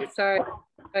 Oh, sorry.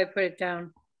 I put it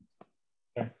down.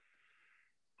 Okay.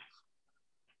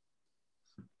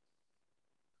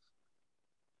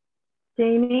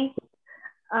 Jamie,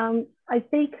 I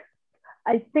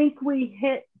think we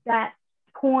hit that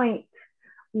point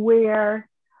where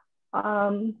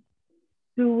do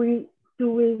we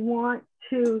want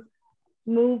to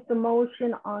move the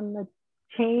motion on the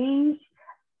change,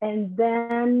 and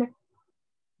then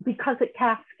because it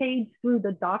cascades through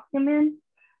the document,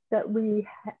 that we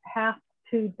have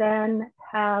to then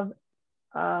have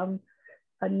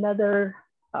another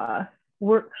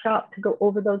workshop to go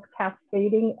over those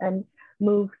cascading and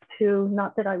move to,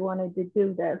 not that I wanted to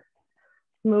do this,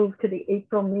 move to the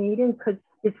April meeting, because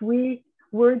if we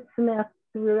wordsmith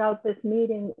throughout this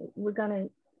meeting,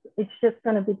 it's just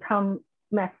gonna become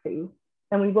messy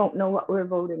and we won't know what we're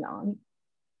voting on.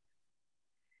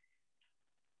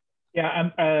 Yeah,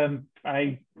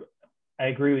 I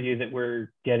agree with you that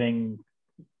we're getting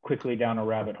quickly down a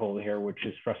rabbit hole here, which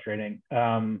is frustrating.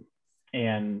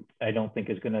 And I don't think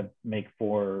is gonna make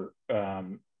for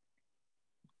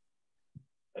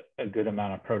a good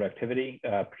amount of productivity,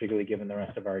 particularly given the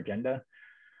rest of our agenda.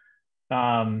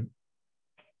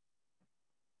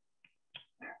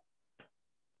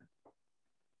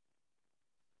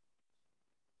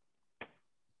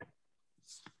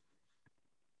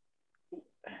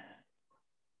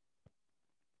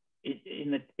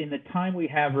 In the time we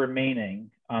have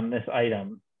remaining on this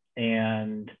item,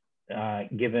 and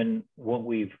given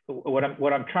what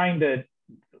I'm trying to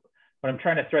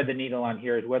thread the needle on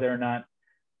here is whether or not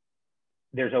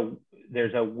there's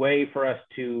a way for us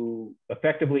to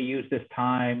effectively use this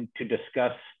time to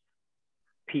discuss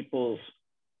people's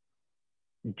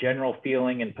general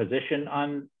feeling and position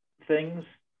on things.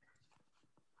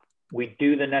 We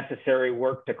do the necessary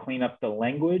work to clean up the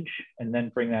language and then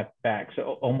bring that back.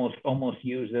 So almost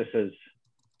use this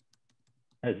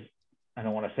as I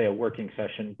don't want to say a working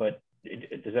session, but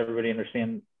does everybody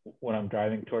understand what I'm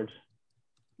driving towards?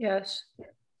 Yes.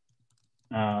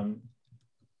 Matt,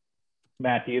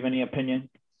 do you have any opinion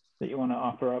that you want to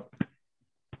offer up?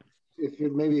 If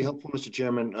it may be helpful, Mr.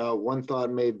 Chairman, one thought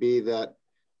may be that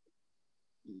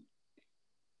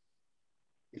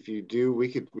if you do, we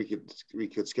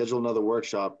could schedule another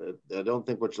workshop. I don't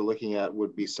think what you're looking at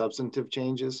would be substantive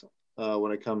changes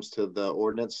when it comes to the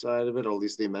ordinance side of it, or at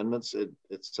least the amendments.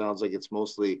 It sounds like it's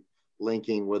mostly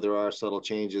linking where there are subtle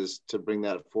changes to bring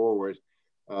that forward.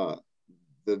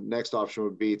 The next option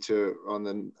would be to,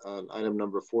 on item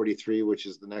number 43, which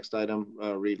is the next item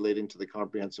relating to the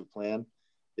comprehensive plan.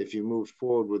 If you moved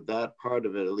forward with that part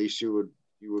of it, at least you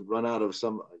would run out of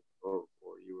some, or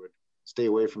you would stay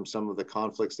away from some of the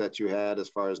conflicts that you had as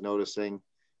far as noticing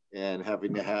and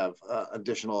having to have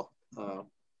additional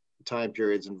time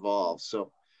periods involved.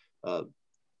 So,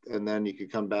 and then you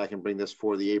could come back and bring this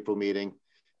for the April meeting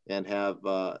and have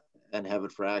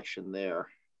it for action there.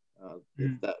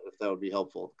 If that would be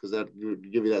helpful, because that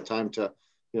would give you that time to,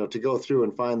 to go through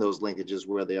and find those linkages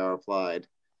where they are applied.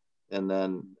 and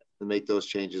then make those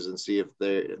changes and see if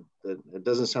it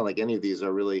doesn't sound like any of these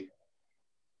are really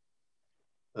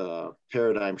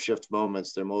paradigm shift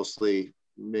moments. They're mostly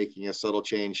making a subtle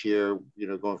change here, you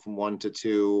know, going from 1 to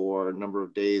 2 or a number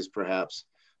of days perhaps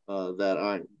that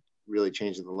aren't really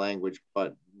changing the language,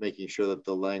 but making sure that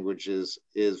the language is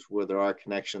where there are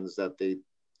connections, that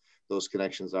those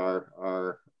connections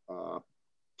are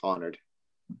honored.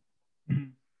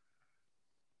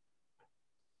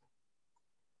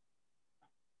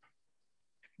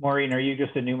 Maureen, are you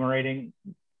just enumerating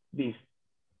these?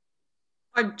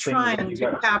 I'm trying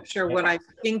to capture what I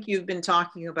think you've been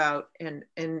talking about, and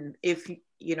if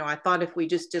you know, I thought if we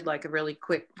just did like a really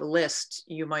quick list,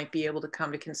 you might be able to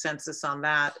come to consensus on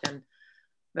that, and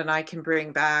then I can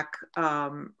bring back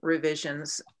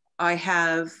revisions. I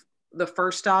have, the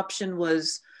first option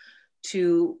was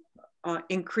to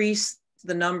increase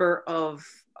the number of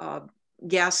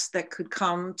guests that could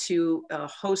come to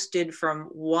hosted from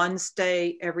 1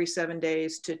 stay every 7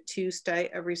 days to 2 stay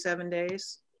every 7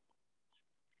 days.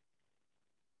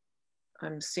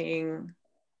 I'm seeing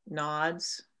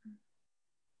nods.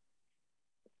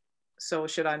 So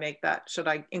should I make that, should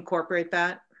I incorporate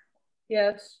that?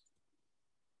 Yes.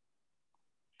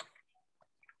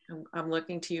 I'm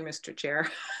looking to you, Mr. Chair.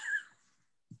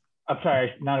 I'm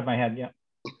sorry, I nodded my head, yeah.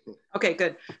 Okay,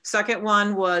 good. Second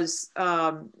one was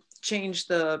change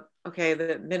the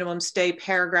minimum stay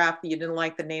paragraph. You didn't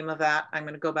like the name of that. I'm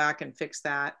going to go back and fix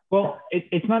that. Well,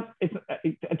 it's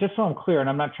just so I'm clear, and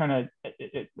I'm not trying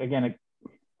to, again,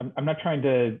 I'm not trying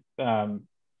to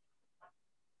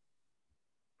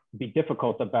be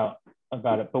difficult about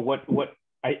it, but what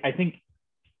I think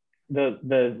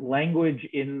the language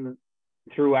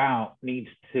throughout needs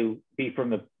to be from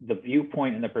the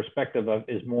viewpoint and the perspective of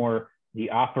is more the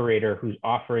operator who's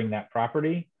offering that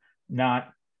property,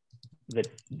 not the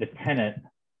tenant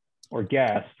or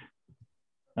guest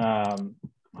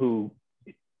who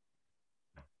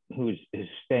is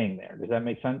staying there. Does that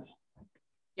make sense?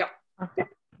 Yep.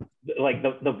 Like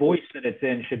the voice that it's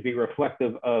in should be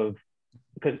reflective of,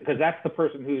 because that's the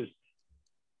person who is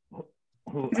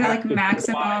it like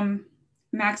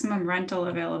maximum rental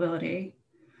availability?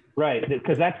 Right,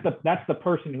 because that's the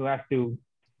person who has to,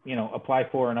 you know, apply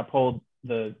for and uphold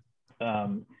the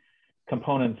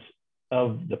components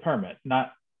of the permit.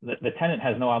 Not the tenant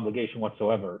has no obligation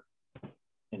whatsoever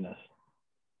in this.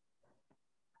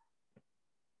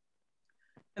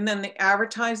 And then the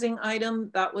advertising item,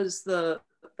 that was the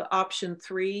option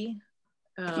 3.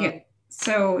 Yeah.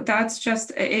 So that's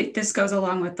just it. This goes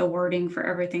along with the wording for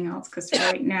everything else, because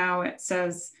right now it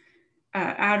says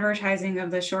advertising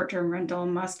of the short-term rental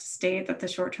must state that the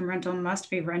short-term rental must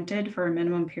be rented for a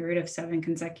minimum period of 7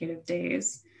 consecutive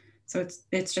days. So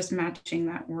it's just matching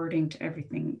that wording to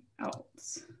everything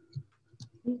else.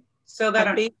 So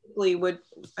that basically would,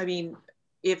 I mean,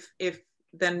 if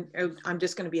then I'm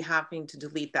just going to be having to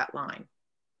delete that line.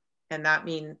 And that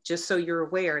means, just so you're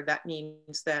aware, that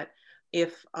means that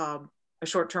if a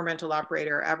short-term rental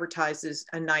operator advertises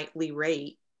a nightly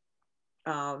rate,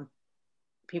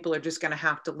 people are just going to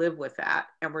have to live with that.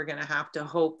 And we're going to have to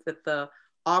hope that the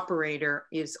operator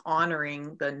is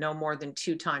honoring the no more than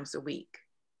 2 times a week.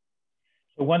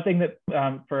 So one thing that,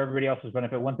 for everybody else's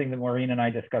benefit, one thing that Maureen and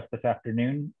I discussed this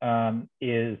afternoon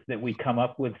is that we come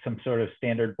up with some sort of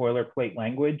standard boilerplate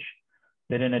language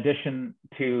that, in addition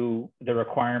to the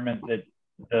requirement that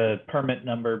the permit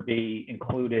number be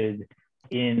included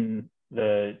in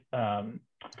the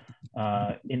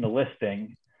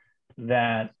listing,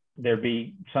 that there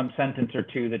be some sentence or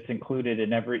two that's included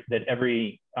in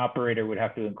every operator would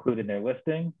have to include in their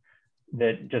listing,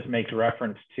 that just makes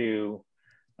reference to,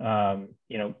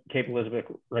 you know, Cape Elizabeth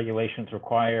regulations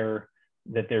require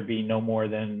that there be no more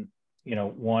than, you know,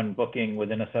 1 booking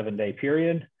within a 7-day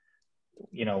period,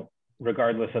 you know,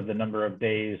 regardless of the number of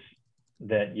days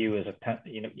that you as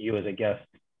a guest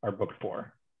are booked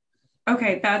for.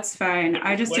 Okay, that's fine.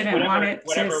 I just didn't want it to,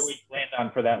 whatever we land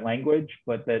on for that language,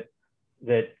 but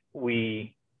that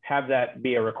we have that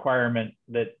be a requirement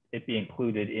that it be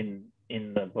included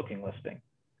in the booking listing.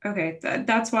 Okay,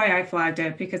 that's why I flagged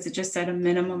it, because it just said a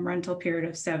minimum rental period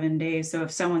of 7 days. So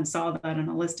if someone saw that in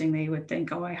a listing, they would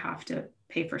think, oh, I have to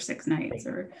pay for 6 nights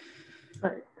or.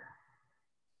 Right.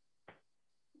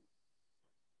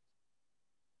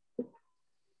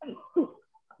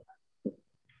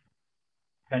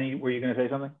 Penny, were you going to say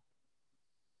something?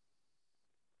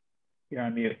 You're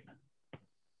on mute.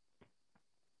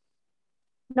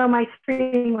 No, my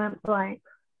screen went blank.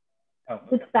 Oh,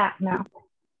 okay. It's back now.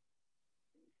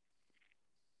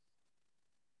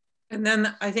 And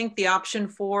then I think the option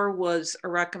 4 was a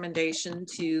recommendation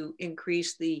to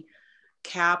increase the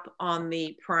cap on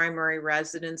the primary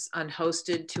residence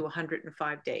unhosted to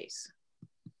 105 days.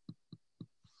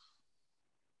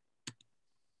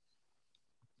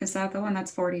 Is that the one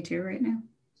that's 42 right now?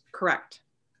 Correct.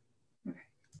 Okay.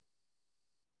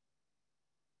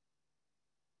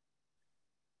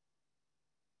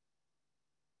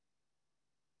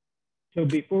 So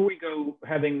before we go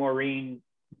having Maureen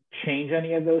change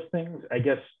any of those things, I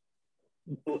guess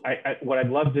what I'd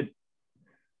love to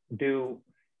do,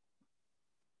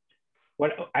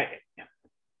 what I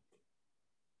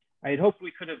had hoped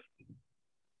we could have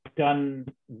done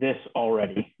this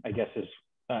already, I guess is,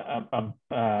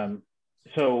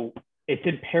 so it's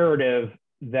imperative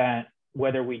that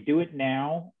whether we do it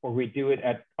now or we do it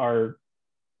at our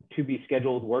to be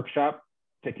scheduled workshop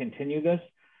to continue this,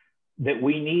 that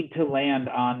we need to land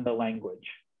on the language,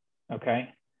 okay?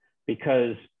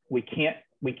 Because we can't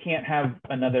have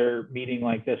another meeting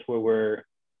like this where we're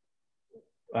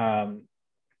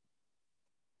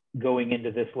going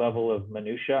into this level of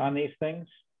minutia on these things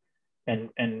and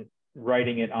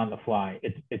writing it on the fly.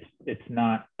 It's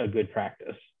not a good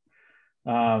practice.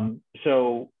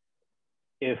 So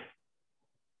if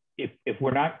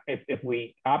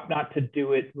we opt not to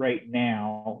do it right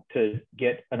now to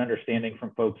get an understanding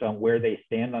from folks on where they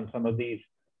stand on some of these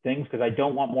things, because I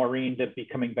don't want Maureen to be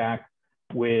coming back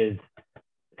with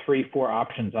 3-4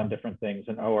 options on different things.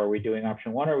 And, oh, are we doing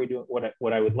option one? Or are we doing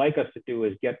what I would like us to do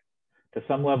is get to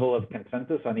some level of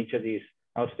consensus on each of these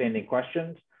outstanding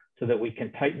questions so that we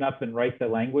can tighten up and write the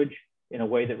language in a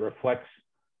way that reflects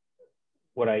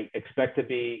what I expect to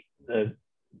be the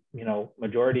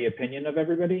majority opinion of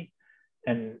everybody.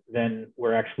 And then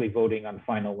we're actually voting on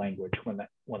final language when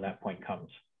that point comes.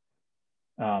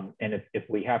 And if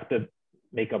we have to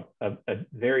make a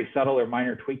very subtle or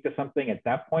minor tweak to something at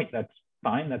that point, that's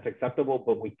fine, that's acceptable,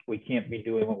 but we can't be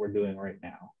doing what we're doing right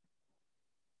now.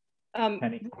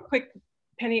 Penny? Quick,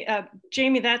 Penny,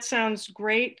 Jamie, that sounds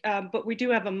great, but we do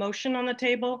have a motion on the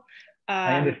table.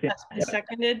 I understand. That's been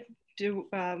seconded. Do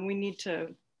we need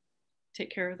to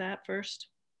take care of that first?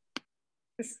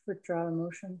 Just withdraw the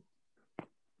motion.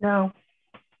 No,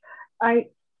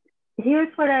 here's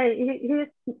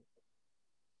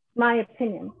my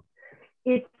opinion.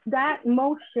 It's that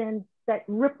motion that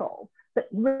ripples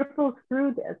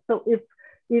through this. So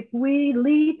if we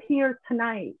leave here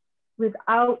tonight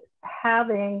without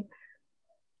having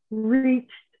reached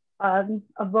a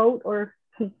vote or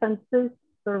consensus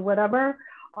or whatever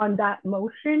on that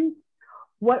motion,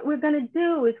 what we're going to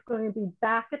do is going to be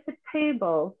back at the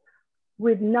table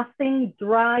with nothing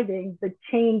driving the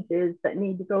changes that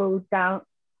need to go down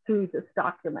through this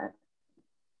document.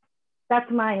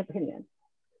 That's my opinion.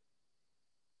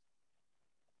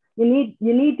 You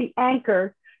need the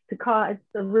anchor to cause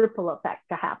the ripple effect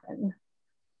to happen.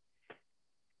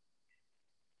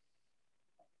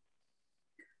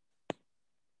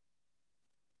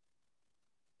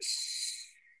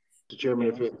 Mr. Chairman,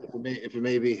 if it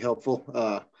may be helpful,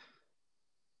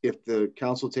 if the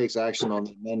council takes action on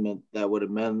the amendment, that would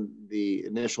amend the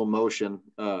initial motion,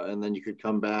 and then you could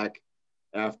come back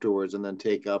afterwards and then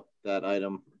take up that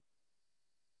item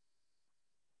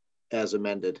as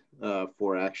amended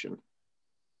for action.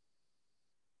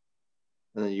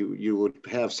 And then you would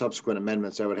have subsequent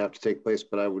amendments that would have to take place,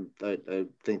 but I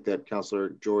think that Councillor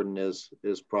Jordan is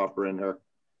proper in her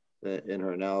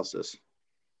analysis.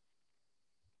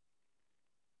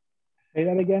 Say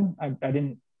that again. I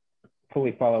didn't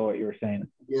fully follow what you were saying.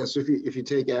 Yes, if you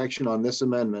take action on this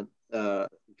amendment,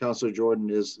 Councillor Jordan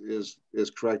is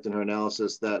correct in her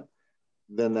analysis that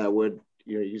then that would,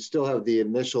 you still have the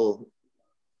initial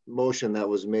motion that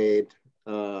was made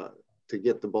to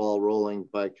get the ball rolling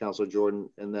by Councillor Jordan,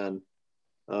 and then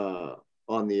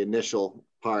on the initial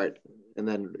part, and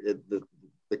then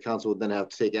the council would then have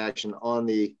to take action on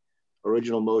the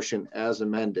original motion as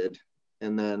amended,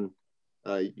 and then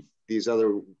these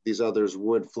others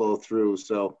would flow through.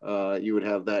 So you would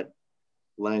have that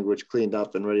language cleaned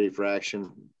up and ready for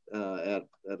action at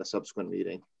a subsequent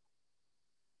meeting.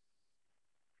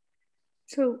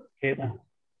 So Caitlin.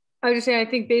 I was just saying, I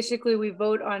think basically we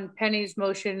vote on Penny's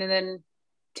motion and then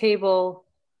table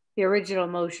the original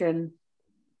motion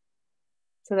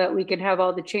so that we can have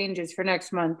all the changes for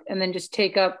next month, and then just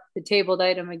take up the tabled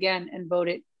item again and vote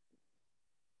it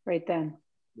right then.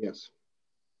 Yes.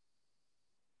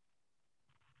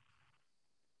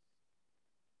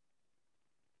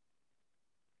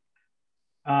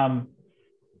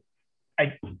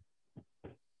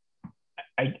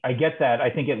 I get that. I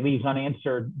think it leaves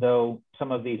unanswered, though,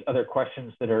 some of these other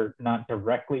questions that are not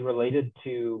directly related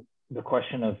to the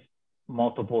question of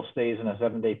multiple stays in a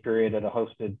 7-day period at a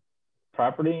hosted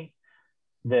property.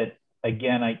 That,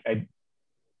 again,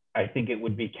 I think it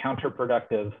would be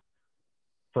counterproductive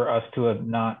for us to have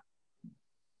not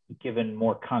given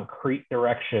more concrete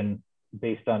direction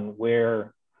based on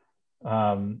where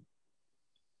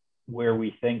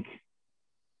we think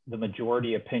the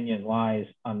majority opinion lies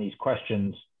on these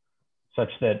questions, such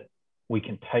that we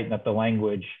can tighten up the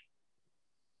language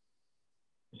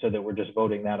so that we're just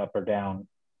voting that up or down.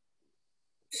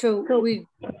 So we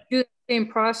do the same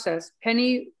process.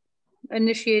 Penny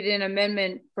initiated an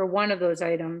amendment for one of those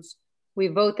items. We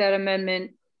vote that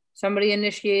amendment. Somebody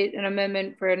initiate an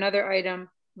amendment for another item,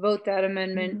 vote that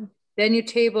amendment. Then you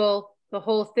table the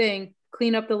whole thing,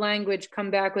 clean up the language,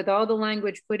 come back with all the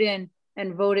language put in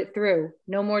and vote it through.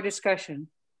 No more discussion.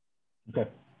 Okay.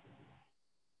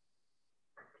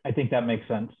 I think that makes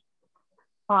sense.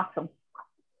 Awesome.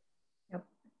 Yep.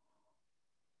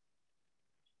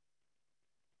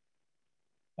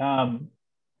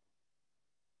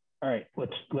 All right,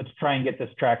 let's try and get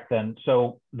this tracked then.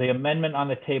 So the amendment on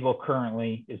the table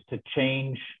currently is to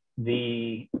change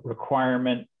the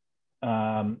requirement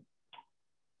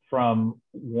from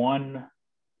 1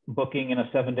 booking in a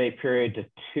 7-day period to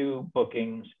 2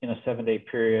 bookings in a 7-day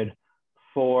period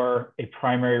for a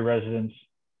primary residence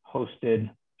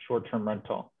hosted short-term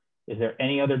rental. Is there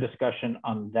any other discussion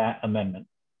on that amendment?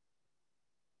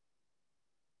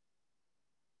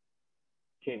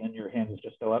 Caitlin, your hand is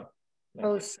just still up.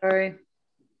 Oh, sorry.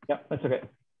 Yep, that's okay.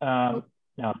 Now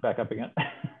it's back up again.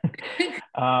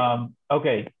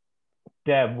 Okay,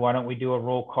 Deb, why don't we do a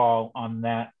roll call on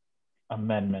that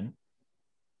amendment?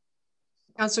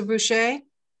 Councillor Boucher?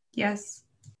 Yes.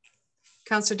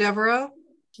 Councillor Devereaux?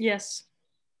 Yes.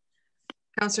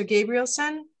 Councillor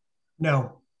Gabrielson?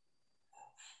 No.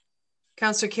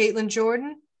 Councillor Caitlin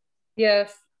Jordan?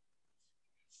 Yes.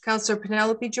 Councillor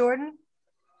Penelope Jordan?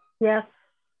 Yes.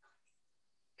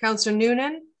 Councillor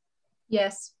Noonan?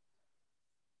 Yes.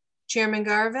 Chairman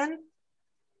Garvin?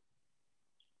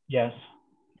 Yes.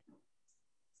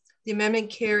 The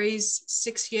amendment carries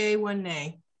 6 yay, 1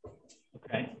 nay.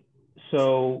 Okay,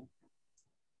 so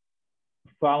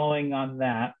following on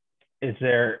that, is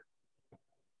there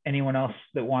anyone else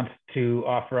that wants to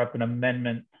offer up an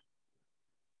amendment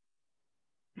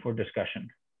for discussion?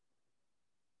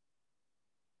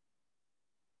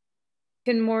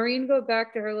 Can Maureen go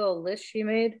back to her little list she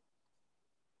made?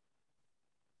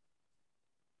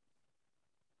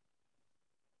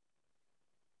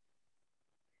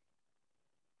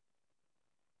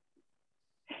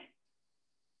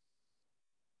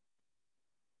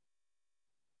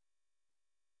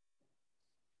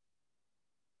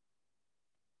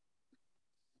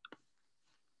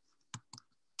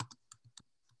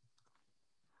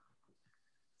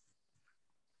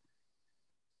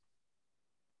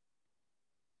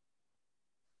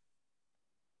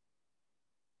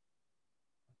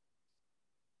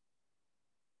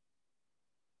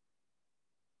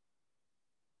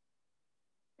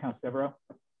 Councilor Devereaux?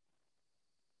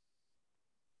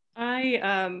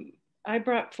 I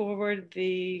brought forward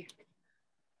the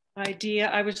idea.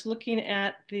 I was looking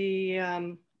at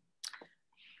the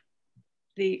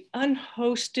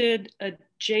unhosted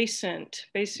adjacent,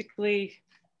 basically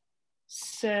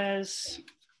says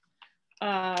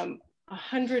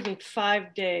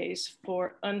 105 days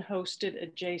for unhosted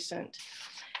adjacent.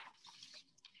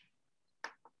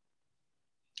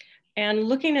 And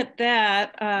looking at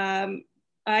that,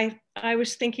 I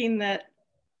was thinking that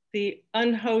the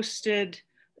unhosted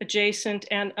adjacent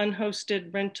and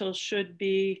unhosted rental should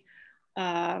be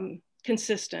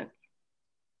consistent.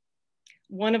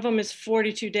 One of them is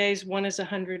 42 days, one is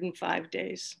 105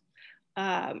 days.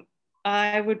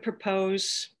 I would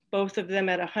propose both of them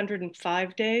at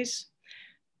 105 days,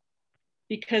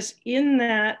 because in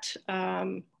that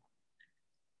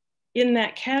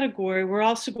category, we're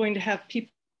also going to have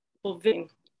people visiting.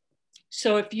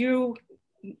 So if you,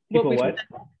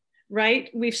 right,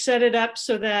 we've set it up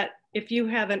so that if you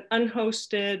have an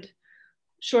unhosted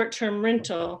short-term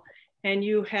rental and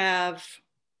you have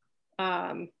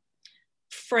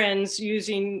friends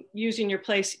using your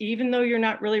place, even though you're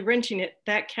not really renting it,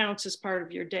 that counts as part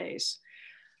of your days.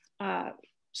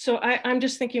 So I'm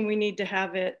just thinking we need to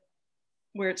have it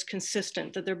where it's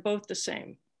consistent, that they're both the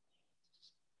same.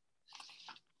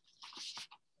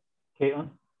 Caitlin?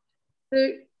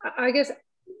 I guess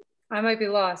I might be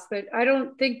lost, but I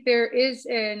don't think there is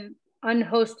an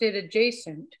unhosted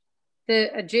adjacent.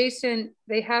 The adjacent,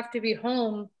 they have to be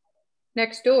home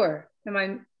next door. Am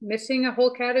I missing a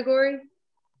whole category?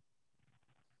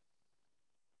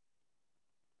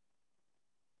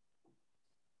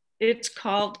 It's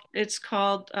called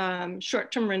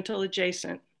short-term rental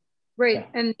adjacent. Right, yeah.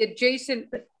 And the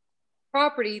adjacent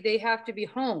property, they have to be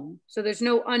home. So there's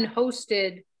no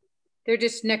unhosted They're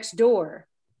just next door.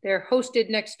 They're hosted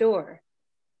next door.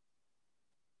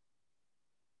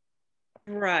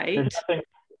 Right.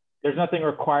 There's nothing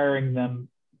requiring them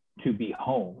to be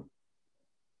home.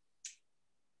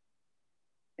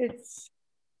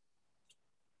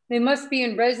 They must be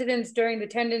in residence during the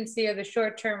tendency of the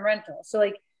short-term rental. So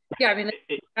like, yeah, I mean,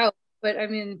 but I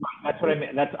mean. That's what I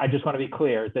mean. I just want to be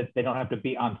clear that they don't have to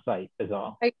be on site is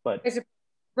all.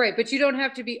 Right, but you don't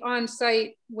have to be on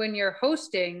site when you're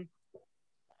hosting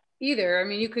either. I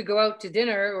mean, you could go out to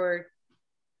dinner or.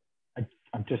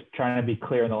 I'm just trying to be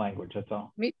clear in the language, that's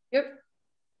all. Yep.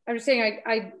 I'm just saying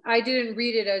I didn't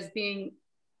read it as being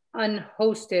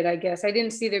unhosted, I guess. I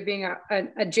didn't see there being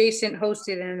an adjacent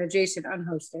hosted and an adjacent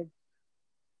unhosted.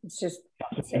 It's just.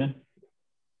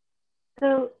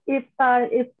 So if I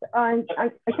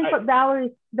think what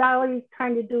Valerie's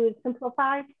trying to do is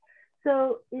simplify.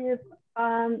 So if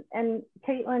and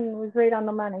Caitlin was right on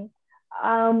the money,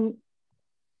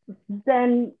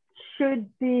 then should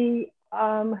the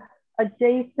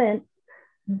adjacent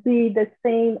be the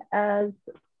same as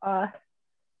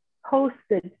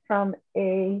hosted from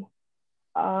a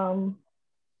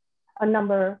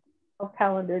number of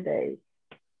calendar days?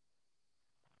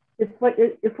 If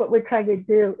what we're trying to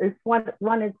do is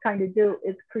one is trying to do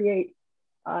is create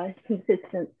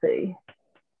consistency.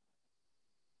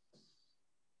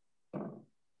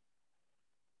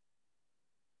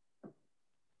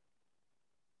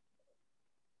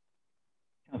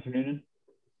 Councilor Noonan.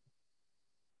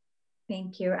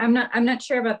 Thank you. I'm not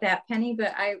sure about that, Penny,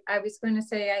 but I was going to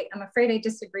say I'm afraid I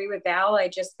disagree with Val. I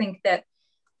just think that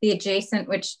the adjacent,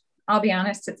 which I'll be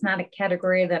honest, it's not a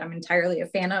category that I'm entirely a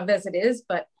fan of as it is,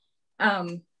 but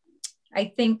I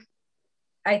think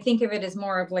of it as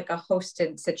more of like a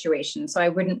hosted situation. So I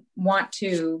wouldn't want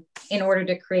to, in order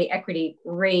to create equity,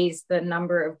 raise the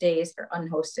number of days for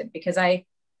unhosted, because I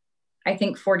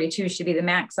think 42 should be the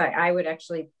max. I would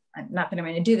actually, not that I'm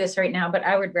going to do this right now, but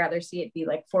I would rather see it be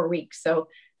like 4 weeks. So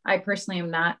I personally am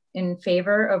not in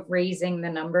favor of raising the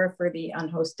number for the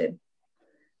unhosted.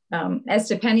 As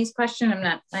to Penny's question,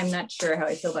 I'm not sure how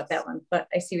I feel about that one, but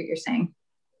I see what you're saying.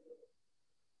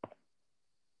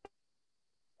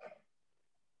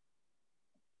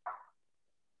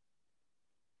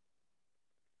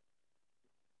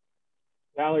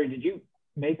 Valerie, did you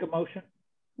make a motion?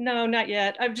 No, not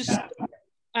yet.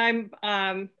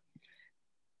 I'm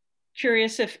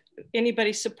curious if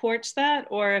anybody supports that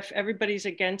or if everybody's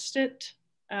against it.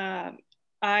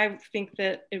 I think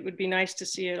that it would be nice to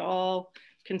see it all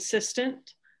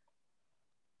consistent.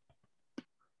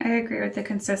 I agree with the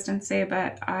consistency,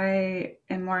 but I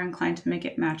am more inclined to make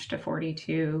it match to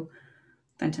 42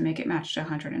 than to make it match to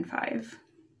 105.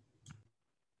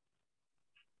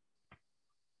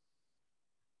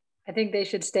 I think they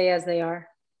should stay as they are.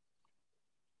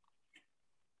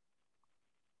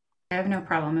 I have no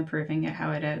problem approving it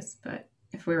how it is, but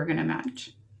if we were going to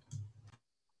match.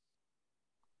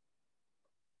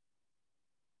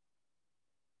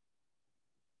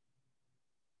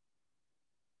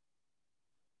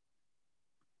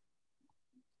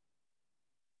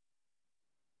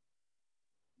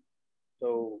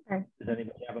 So does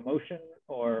anybody have a motion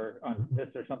or on this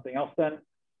or something else then?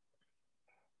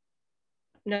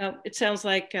 No, it sounds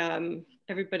like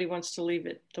everybody wants to leave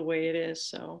it the way it is,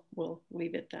 so we'll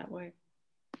leave it that way.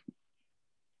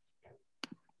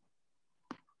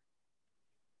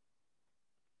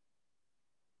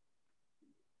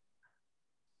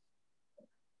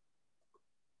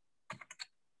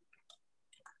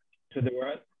 So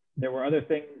there were other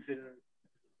things in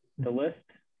the list.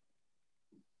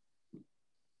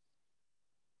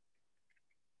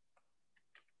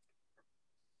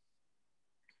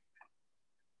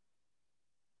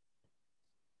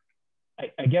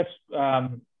 I guess what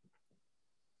I'm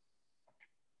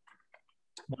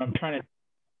trying to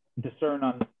discern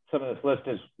on some of this list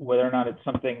is whether or not it's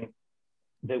something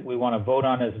that we want to vote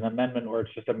on as an amendment, or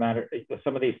it's just a matter,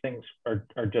 some of these things are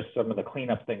just some of the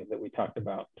cleanup things that we talked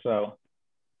about. So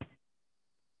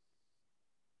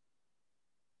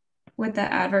would the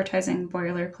advertising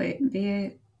boilerplate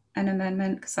be an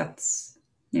amendment because that's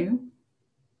new?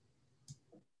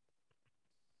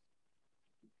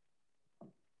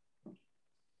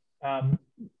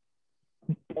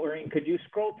 Maureen, could you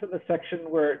scroll to the section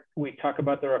where we talk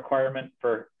about the requirement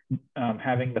for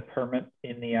having the permit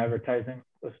in the advertising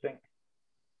listing?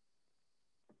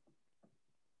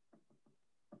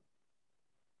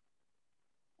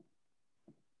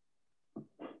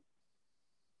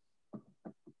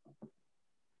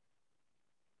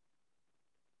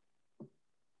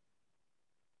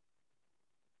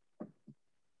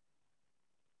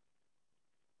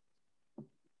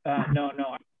 No,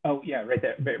 Oh yeah, right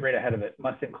there, right ahead of it.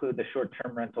 Must include the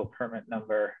short-term rental permit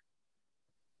number.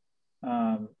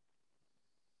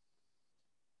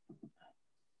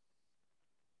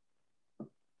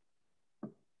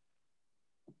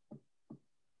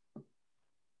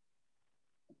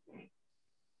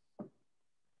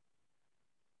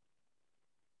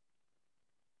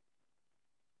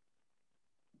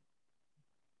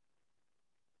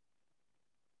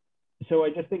 So I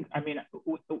just think, I mean,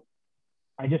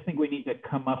 I just think we need to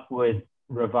come up with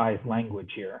revised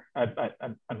language here. I'm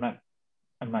not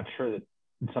sure that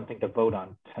it's something to vote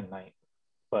on tonight,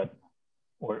 but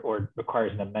or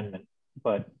requires an amendment.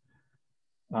 But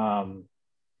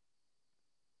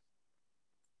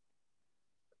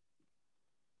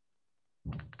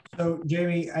so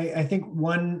Jamie, I think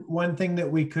one thing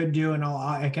that we could do, and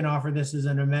I can offer this as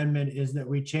an amendment, is that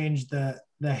we change the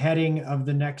heading of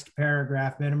the next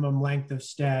paragraph, minimum length of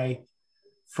stay,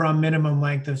 from minimum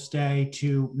length of stay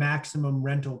to maximum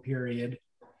rental period.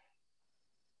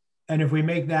 And if we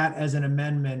make that as an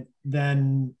amendment,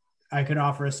 then I could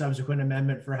offer a subsequent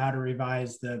amendment for how to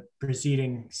revise the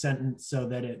preceding sentence so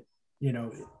that it,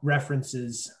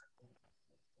 references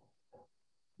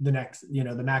the next,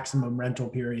 the maximum rental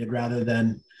period rather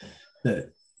than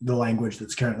the language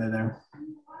that's currently there.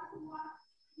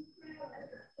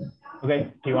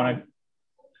 Okay, do you want to?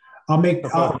 I'll make,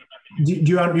 do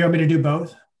you want me to do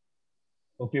both?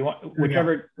 Well, if you want,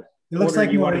 whichever. It looks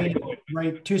like Maureen,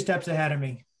 right, 2 steps ahead of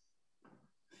me.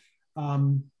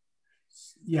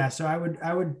 Yeah, so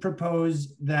I would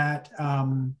propose that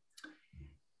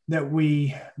that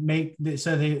we make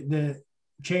the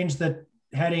change the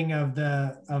heading of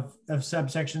of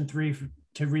subsection 3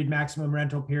 to read maximum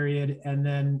rental period, and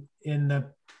then in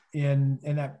that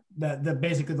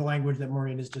basically the language that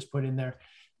Maureen has just put in there,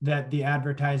 that the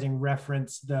advertising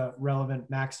reference the relevant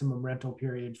maximum rental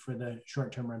period for the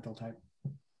short-term rental type.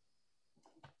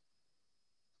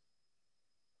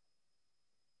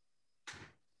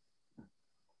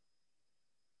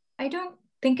 I don't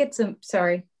think it's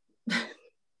sorry.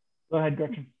 Go ahead,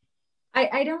 Gretchen.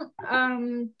 I don't,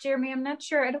 Jeremy, I'm not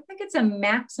sure. I don't think it's a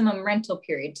maximum rental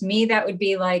period. To me, that would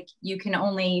be like, you can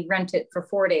only rent it for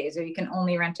 4 days or you can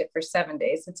only rent it for 7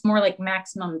 days. It's more like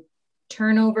maximum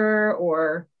turnover,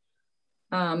 or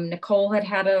Nicole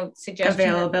had a suggestion.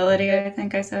 Availability, I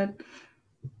think I said.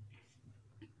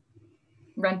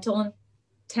 Rental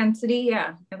intensity,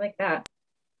 yeah, I like that.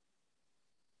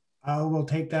 I will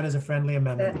take that as a friendly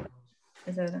amendment.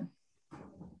 Is that a,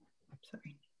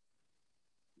 sorry.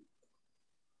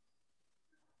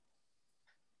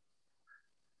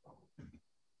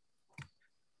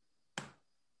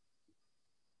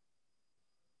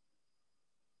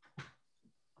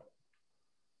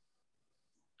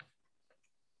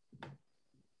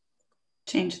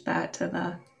 Change that to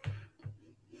the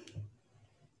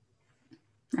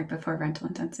right before rental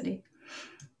intensity.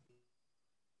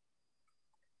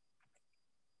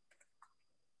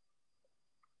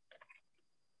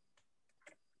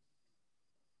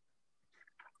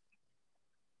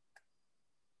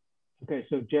 Okay,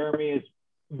 so Jeremy has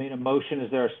made a motion.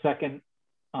 Is there a second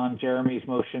on Jeremy's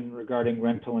motion regarding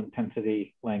rental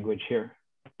intensity language here?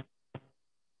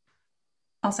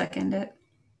 I'll second it.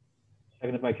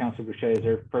 Seconded by Councilor Boucher. Is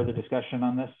there further discussion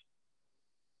on this?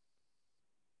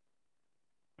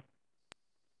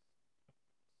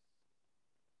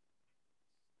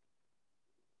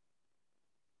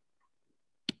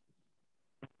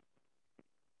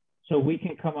 So we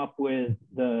can come up with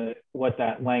what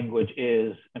that language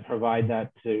is and provide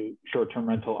that to short-term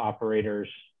rental operators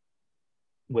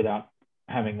without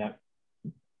having that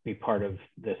be part of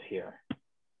this here.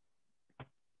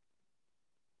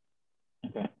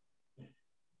 Okay.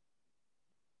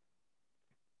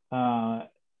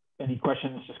 Any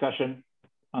questions, discussion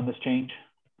on this change?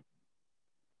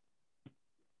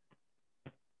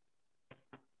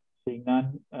 Seeing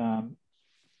none, can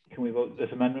we vote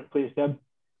this amendment, please, Deb?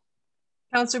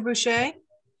 Councillor Boucher?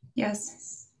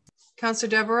 Yes. Councillor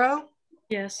Devereaux?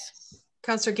 Yes.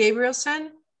 Councillor Gabrielson?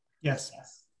 Yes.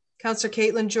 Councillor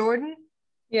Caitlin Jordan?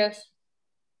 Yes.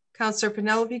 Councillor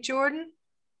Penelope Jordan?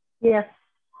 Yes.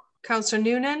 Councillor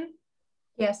Noonan?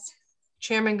 Yes.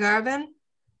 Chairman Garvin?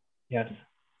 Yes.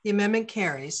 The amendment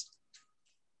carries.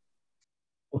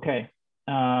 Okay.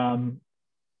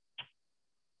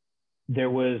 There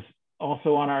was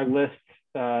also on our list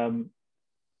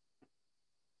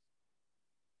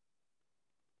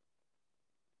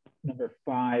number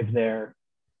 5 there.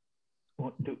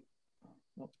 Go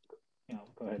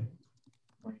ahead.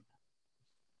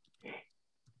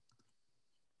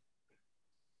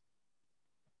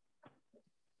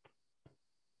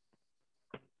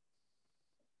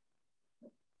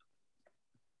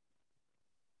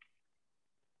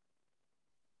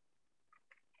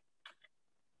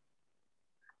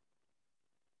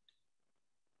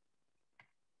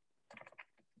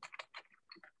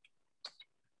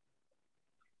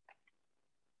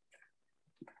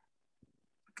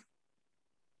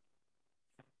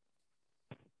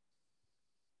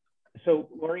 So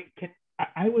Maureen,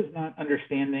 I was not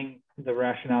understanding the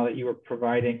rationale that you were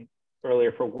providing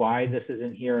earlier for why this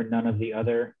isn't here and none of the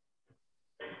other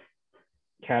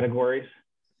categories.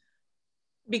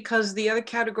 Because the other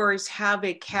categories have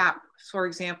a cap. For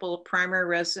example, primary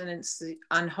residence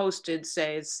unhosted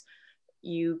says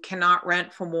you cannot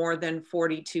rent for more than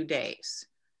 42 days.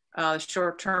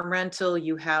 Short-term rental,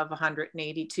 you have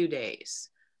 182 days.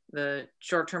 The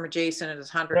short-term adjacent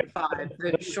is 105.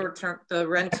 The short-term, the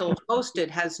rental hosted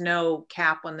has no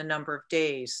cap on the number of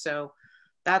days. So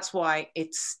that's why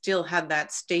it still had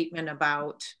that statement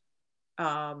about,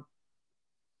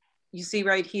 you see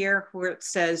right here where it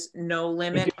says no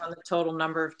limit on the total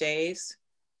number of days.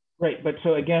 Right, but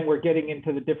so again, we're getting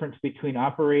into the difference between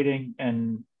operating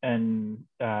and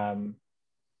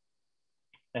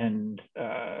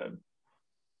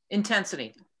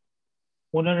intensity.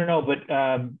 Well, no, but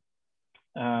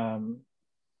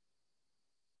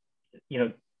you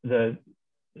know,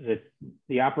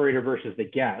 the operator versus the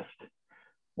guest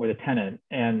or the tenant,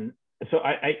 and so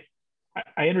I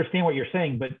understand what you're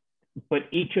saying, but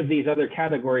each of these other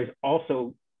categories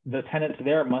also, the tenants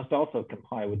there must also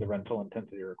comply with the rental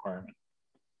intensity requirement.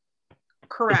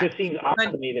 Correct. It just seems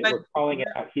odd to me that we're calling it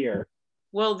out here.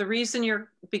 Well, the reason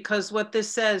because what this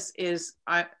says is,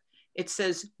 it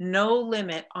says no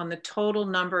limit on the total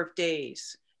number of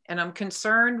days. And I'm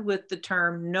concerned with the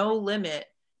term no limit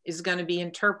is going to be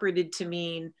interpreted to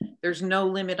mean there's no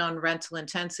limit on rental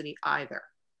intensity either.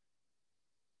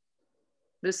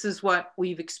 This is what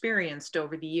we've experienced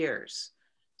over the years.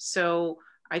 So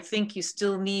I think you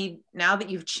still need, now that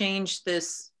you've changed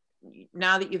this,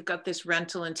 now that you've got this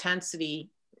rental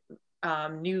intensity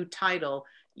new title,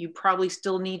 you probably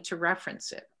still need to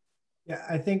reference it. Yeah,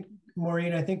 I think,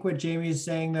 Maureen, I think what Jamie is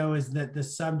saying though is that the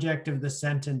subject of the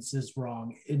sentence is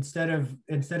wrong. Instead of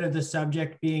the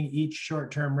subject being each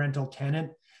short-term rental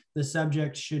tenant, the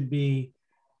subject should be,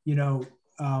 you know,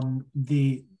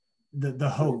 the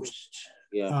host.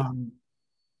 Yeah.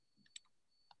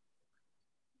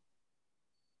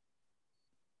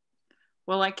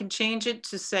 Well, I can change it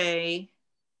to say,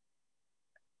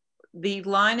 the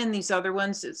line in these other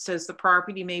ones, it says the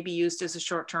property may be used as a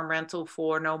short-term rental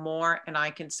for no more. And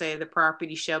I can say the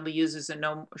property shall be used as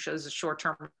a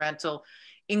short-term rental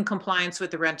in compliance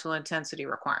with the rental intensity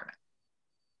requirement.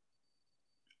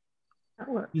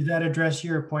 Does that address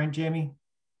your point, Jamie?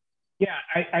 Yeah,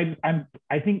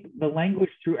 I think the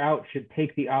language throughout should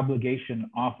take the obligation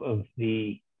off of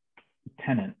the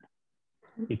tenant,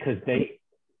 because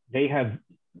they have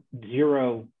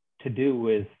zero to do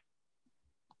with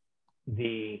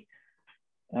the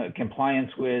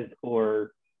compliance with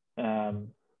or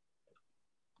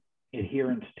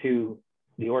adherence to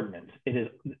the ordinance. It is,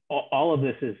 all of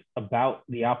this is about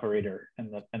the operator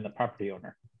and the property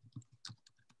owner.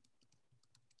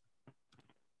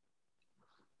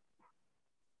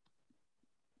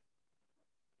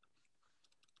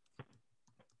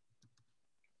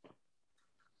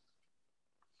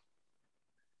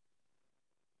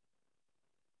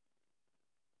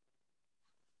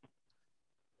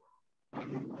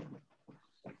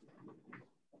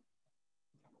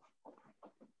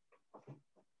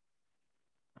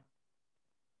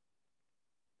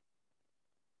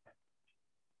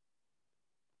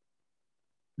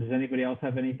 Does anybody else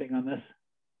have anything on this?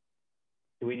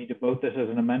 Do we need to vote this as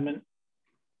an amendment?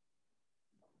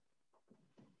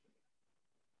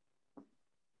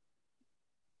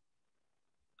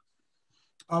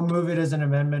 I'll move it as an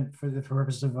amendment for the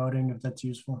purpose of voting, if that's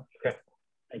useful. Okay,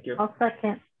 thank you. I'll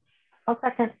second.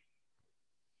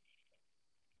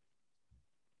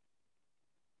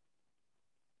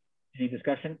 Any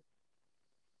discussion?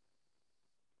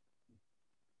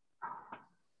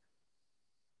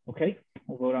 Okay,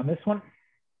 we'll vote on this one.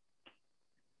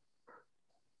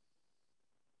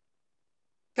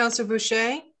 Councillor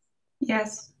Boucher?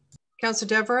 Yes. Councillor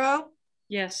Devereaux?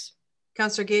 Yes.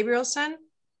 Councillor Gabrielson?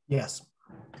 Yes.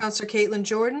 Councillor Caitlin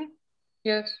Jordan?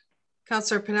 Yes.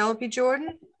 Councillor Penelope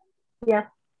Jordan? Yes.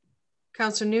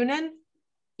 Councillor Noonan?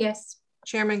 Yes.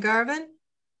 Chairman Garvin?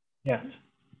 Yes.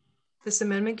 This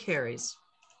amendment carries.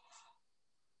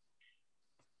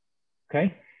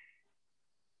 Okay.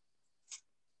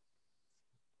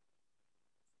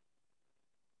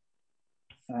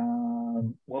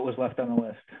 What was left on the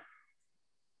list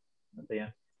at the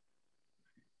end?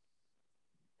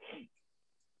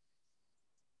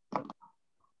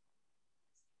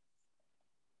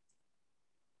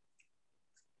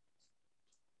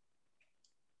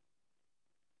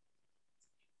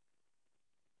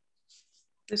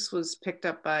 This was picked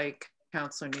up by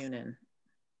Councillor Noonan.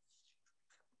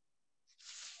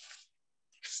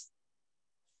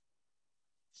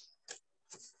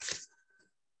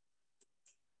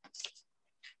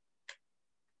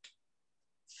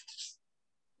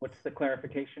 What's the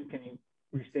clarification? Can you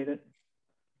restate it?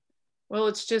 Well,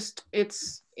 it's just,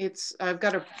 I've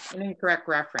got an incorrect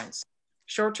reference.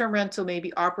 Short-term rental may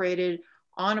be operated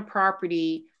on a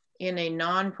property in a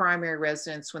non-primary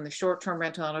residence when the short-term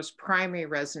rental owner's primary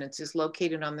residence is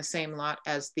located on the same lot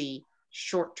as the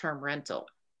short-term rental,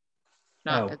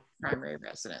 not a primary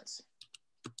residence.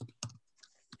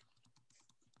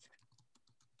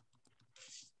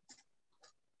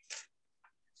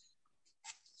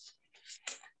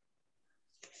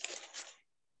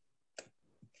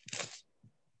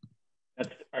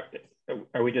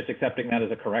 Are we just accepting that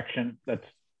as a correction?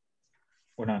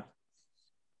 We're not.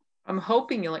 I'm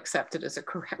hoping you'll accept it as a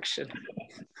correction.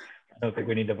 I don't think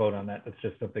we need to vote on that. That's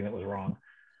just something that was wrong.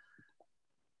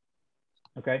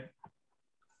 Okay.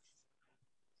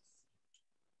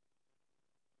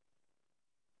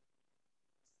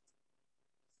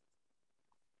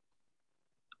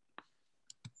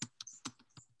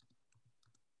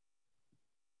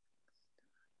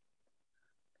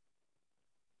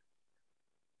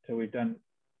 So we've done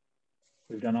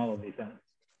all of these then.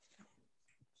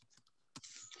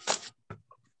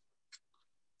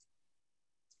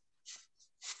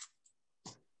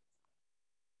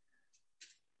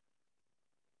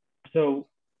 So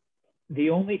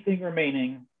the only thing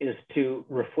remaining is to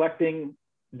reflecting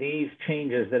these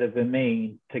changes that have been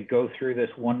made to go through this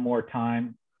one more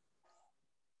time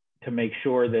to make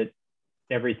sure that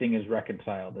everything is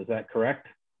reconciled. Is that correct?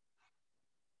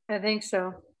 I think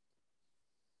so.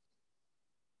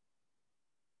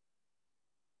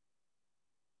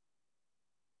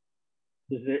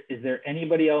 Is there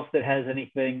anybody else that has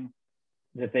anything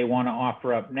that they want to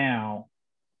offer up now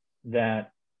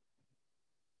that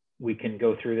we can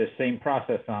go through this same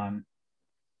process on?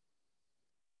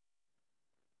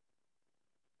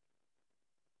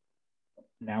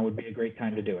 Now would be a great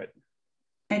time to do it.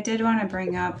 I did want to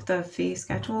bring up the fee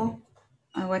schedule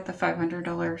with the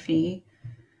 $500 fee,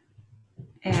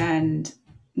 and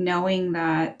knowing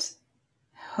that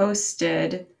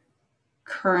hosted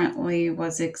currently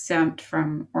was exempt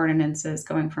from ordinances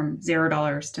going from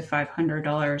 $0 to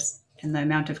 $500, and the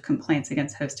amount of complaints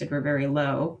against hosted were very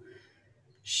low.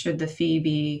 Should the fee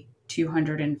be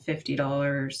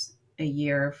 $250 a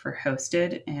year for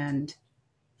hosted and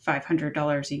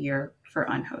 $500 a year for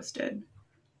unhosted?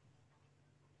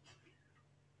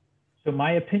 So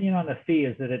my opinion on the fee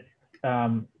is that it's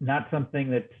not something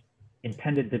that's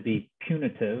intended to be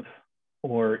punitive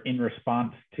or in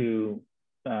response to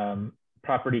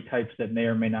property types that may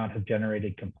or may not have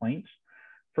generated complaints.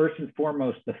 First and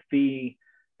foremost, the fee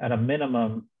at a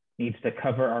minimum needs to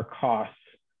cover our costs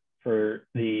for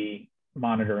the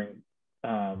monitoring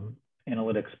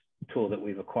analytics tool that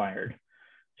we've acquired.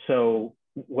 So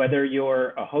whether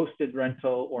you're a hosted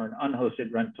rental or an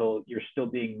unhosted rental, you're still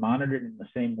being monitored in the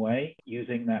same way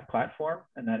using that platform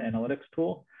and that analytics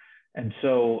tool. And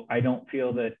so I don't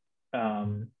feel that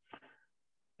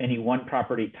any one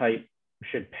property type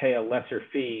should pay a lesser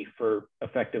fee for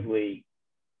effectively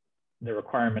the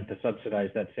requirement to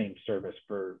subsidize that same service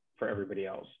for everybody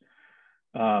else.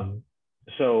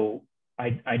 So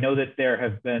I know that there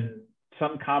have been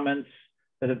some comments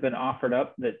that have been offered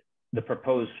up that the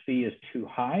proposed fee is too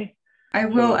high. I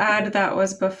will add that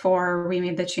was before we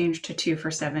made the change to 2 for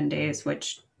 7 days,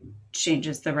 which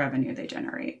changes the revenue they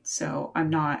generate. So I'm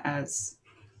not as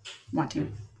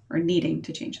wanting or needing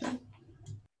to change that.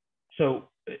 So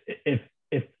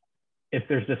if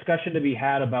there's discussion to be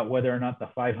had about whether or not the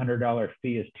 $500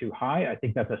 fee is too high, I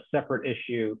think that's a separate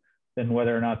issue than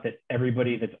whether or not that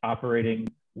everybody that's operating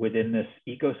within this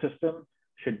ecosystem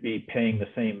should be paying the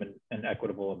same and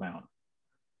equitable amount.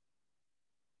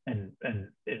 And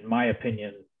in my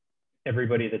opinion,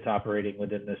 everybody that's operating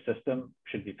within this system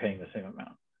should be paying the same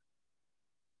amount.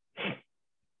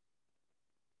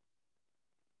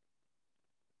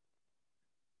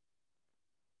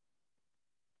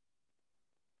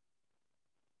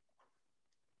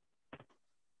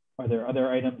 Are there other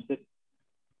items that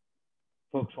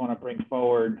folks want to bring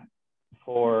forward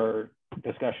for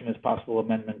discussion as possible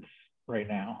amendments right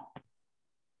now?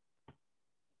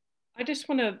 I just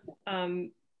want to,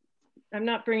 I'm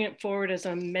not bringing it forward as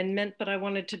an amendment, but I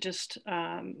wanted to just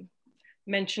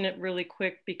mention it really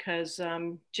quick because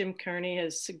Jim Kearney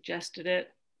has suggested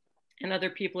it and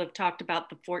other people have talked about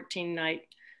the 14-night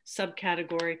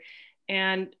subcategory.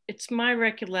 And it's my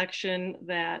recollection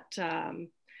that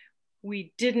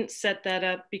we didn't set that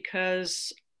up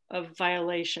because of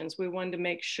violations. We wanted to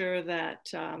make sure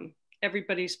that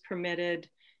everybody's permitted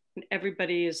and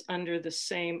everybody is under the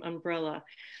same umbrella.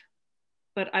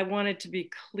 But I wanted to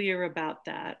be clear about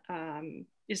that.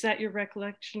 Is that your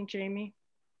recollection, Jamie?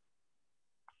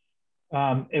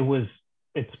 It was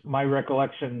it's my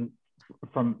recollection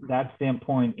from that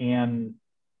standpoint, and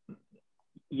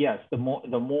yes, the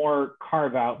more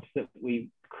carve outs that we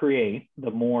create,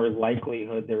 the more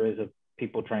likelihood there is of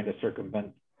people trying to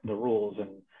circumvent the rules and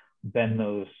bend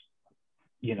those,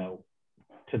 you know,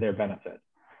 to their benefit.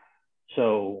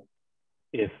 So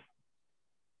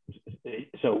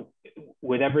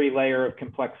with every layer of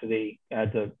complexity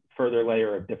adds a further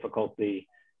layer of difficulty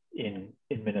in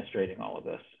administrating all of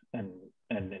this and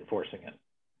enforcing it.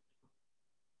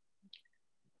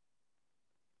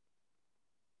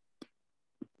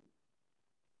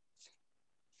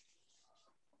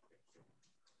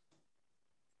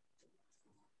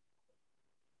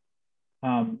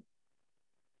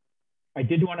 I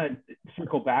did want to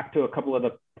circle back to a couple of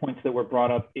the points that were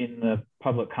brought up in the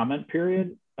public comment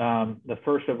period. The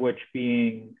first of which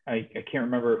being, I can't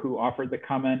remember who offered the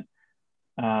comment,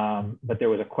 but there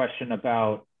was a question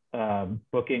about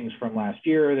bookings from last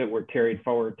year that were carried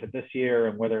forward to this year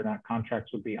and whether or not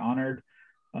contracts would be honored.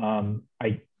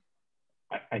 I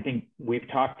think we've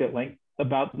talked at length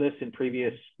about this in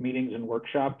previous meetings and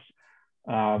workshops.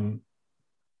 I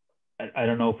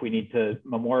don't know if we need to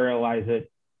memorialize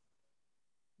it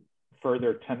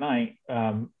further tonight.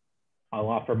 I'll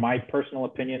offer my personal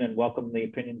opinion and welcome the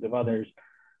opinions of others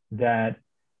that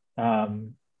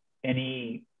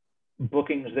any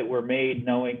bookings that were made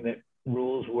knowing that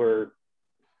rules were,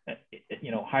 you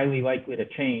know, highly likely to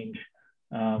change,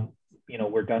 you know,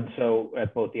 were done so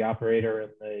at both the operator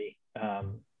and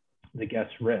the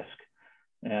guest risk.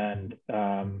 And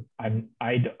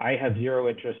I have zero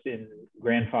interest in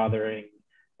grandfathering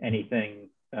anything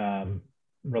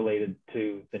related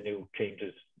to the new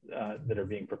changes that are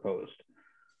being proposed.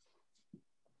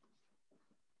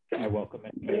 I welcome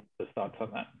any thoughts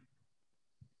on that.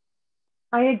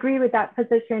 I agree with that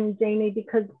position, Jamie,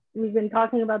 because we've been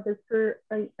talking about this for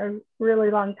a really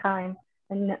long time.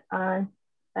 And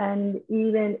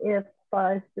even if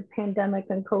the pandemic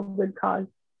and COVID caused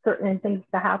certain things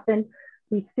to happen,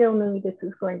 we still knew this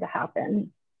was going to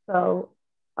happen. So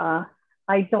I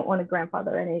don't want to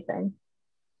grandfather anything.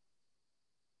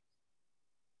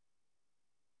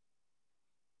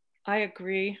 I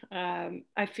agree.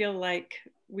 I feel like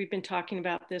we've been talking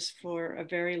about this for a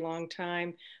very long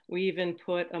time. We even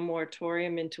put a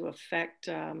moratorium into effect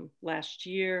last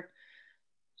year.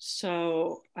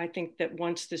 So I think that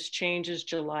once this changes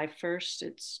July 1st,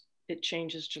 it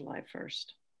changes July 1st.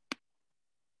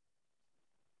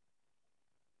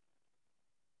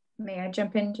 May I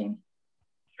jump in, Jamie?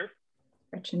 Sure.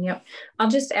 Gretchen, yep. I'll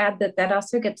just add that that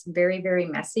also gets very, very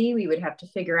messy. We would have to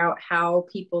figure out how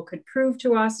people could prove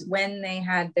to us when they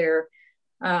had their,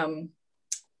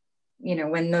 you know,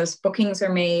 when those bookings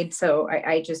are made. So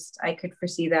I could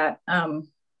foresee that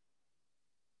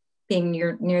being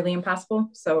nearly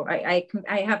impossible. So I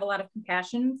have a lot of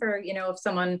compassion for, you know, if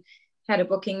someone had a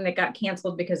booking that got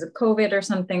canceled because of COVID or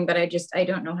something, but I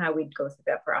don't know how we'd go through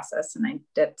that process. And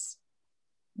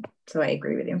so I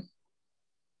agree with you.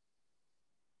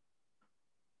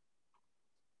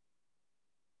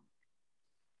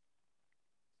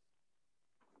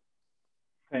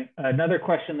 Okay. Another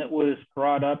question that was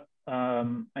brought up,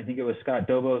 I think it was Scott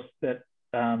Dobos that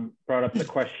brought up the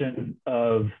question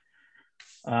of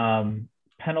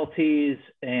penalties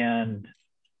and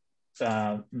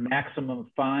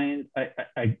maximum fines.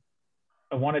 I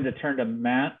wanted to turn to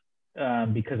Matt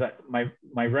because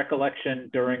my recollection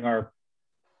during our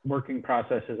working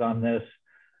processes on this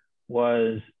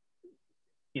was,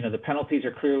 you know, the penalties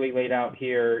are clearly laid out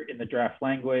here in the draft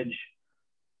language.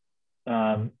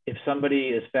 If somebody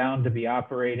is found to be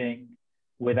operating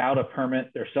without a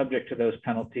permit, they're subject to those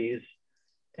penalties,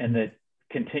 and that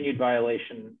continued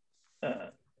violation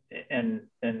and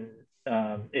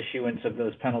issuance of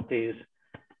those penalties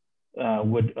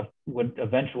would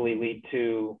eventually lead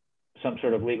to some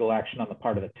sort of legal action on the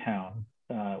part of the town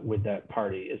with that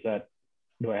party.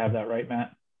 Do I have that right,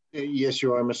 Matt? Yes,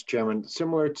 you are, Mr. Chairman.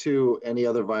 Similar to any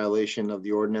other violation of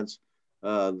the ordinance,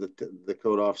 the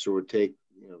code officer would take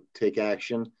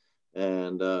action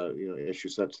and issue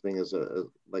such thing as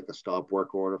like a stop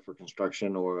work order for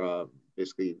construction, or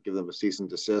basically give them a cease and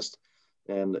desist,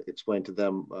 and explain to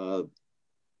them,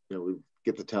 we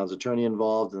get the town's attorney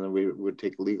involved, and then we would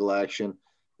take legal action,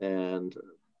 and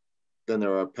then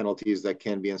there are penalties that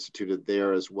can be instituted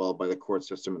there as well by the court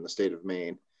system in the state of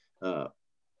Maine.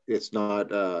 It's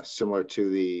not similar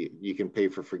to you can pay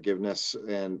for forgiveness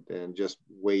and just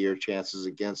weigh your chances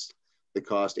against the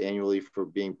cost annually for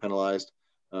being penalized.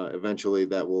 Eventually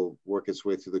that will work its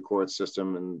way through the court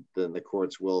system, and then the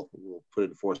courts will put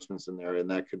enforcements in there, and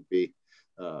that could be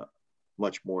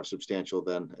much more substantial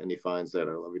than any fines that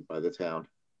are levied by the town.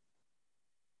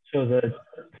 So the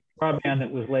broadband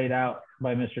that was laid out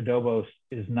by Mr. Dobos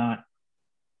is not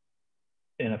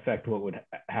in effect what would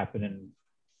happen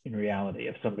in reality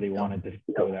if somebody wanted to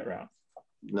go that route.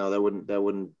 No, that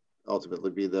wouldn't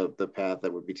ultimately be the path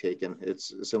that would be taken.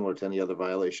 It's similar to any other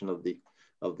violation of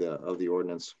the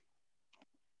ordinance.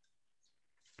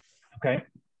 Okay.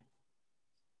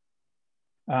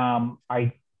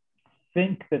 I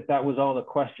think that was all the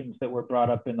questions that were brought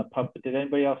up in the pub. Did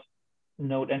anybody else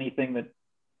note anything that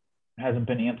hasn't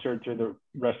been answered through the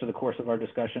rest of the course of our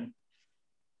discussion?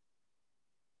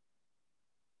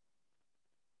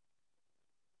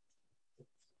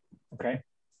 Okay.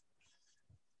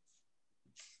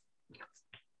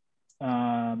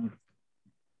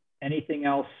 Anything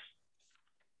else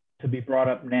to be brought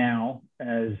up now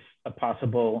as a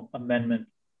possible amendment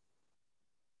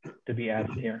to be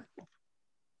added here?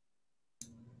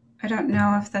 I don't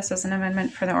know if this is an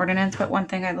amendment for the ordinance, but one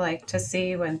thing I'd like to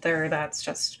see, whether that's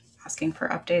just asking for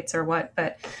updates or what,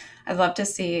 but I'd love to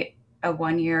see a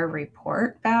 1-year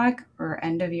report back or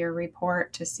end of year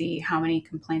report to see how many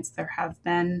complaints there have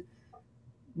been,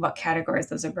 what categories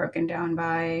those are broken down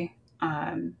by,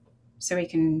 so we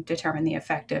can determine the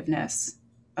effectiveness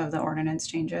of the ordinance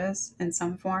changes in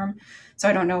some form. So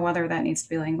I don't know whether that needs to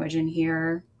be language in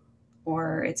here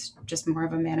or it's just more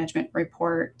of a management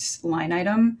report line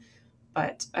item,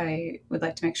 but I would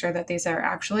like to make sure that these are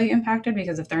actually impacted,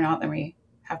 because if they're not, then we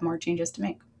have more changes to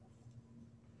make.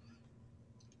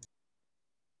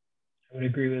 I would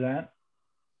agree with that.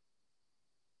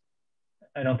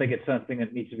 I don't think it's something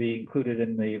that needs to be included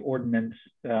in the ordinance.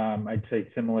 I'd say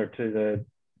similar to the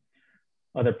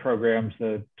other programs,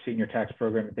 the senior tax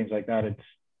program and things like that, it's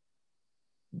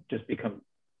just become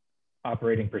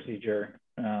operating procedure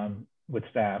with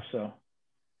staff, so.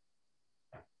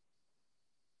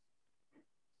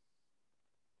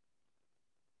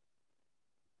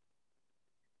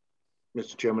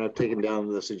 Mr. Chairman, I've taken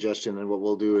down the suggestion, and what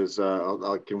we'll do is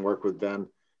I can work with Ben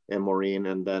and Maureen,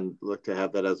 and then look to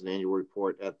have that as an annual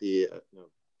report at the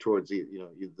towards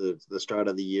the start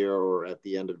of the year or at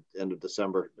the end of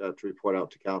December to report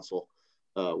out to council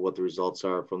what the results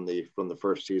are from the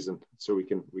first season, so we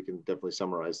can definitely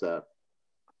summarize that.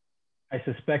 I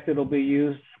suspect it'll be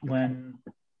used when,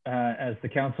 as the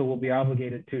council will be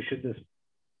obligated to, should this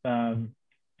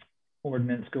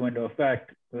ordinance go into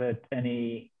effect, that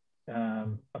any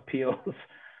appeals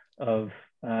of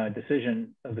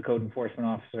decision of the code enforcement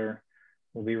officer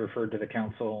will be referred to the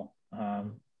council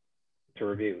to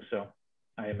review. So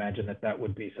I imagine that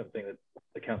would be something that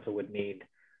the council would need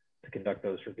to conduct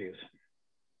those reviews.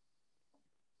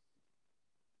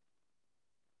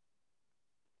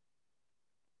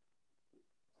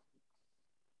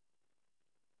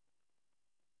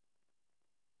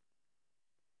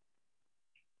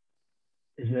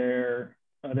 Is there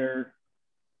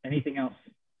anything else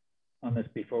on this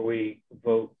before we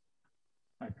vote?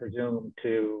 I presume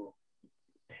to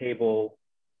table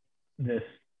this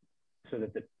so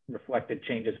that the reflected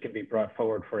changes can be brought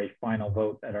forward for a final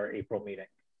vote at our April meeting.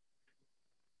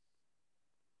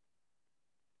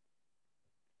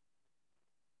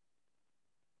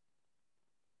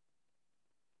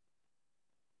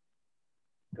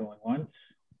 Going once.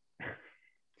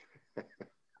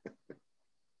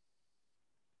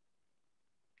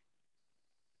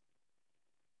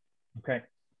 Okay,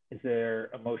 is there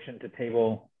a motion to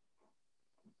table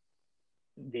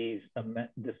the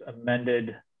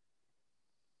amended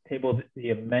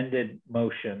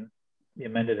motion, the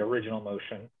amended original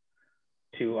motion,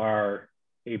 to our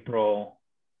April,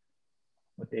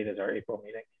 what date is our April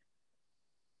meeting?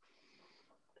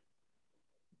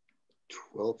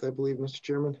 12th, I believe, Mr.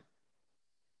 Chairman.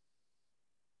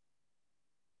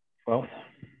 12th?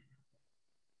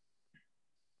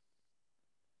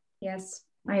 Yes,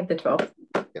 I have the 12th.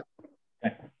 Yep.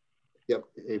 Okay. Yep,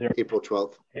 April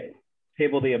 12th. Okay.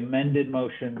 Table the amended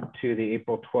motion to the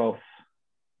April 12th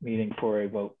meeting for a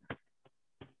vote.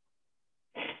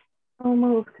 So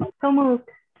moved. So moved.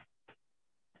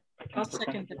 I'll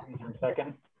second that.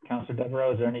 Second, Councilor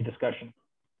Devereaux, is there any discussion?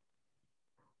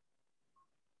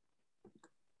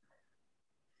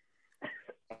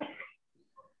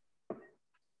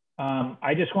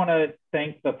 I just want to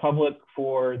thank the public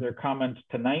for their comments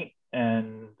tonight,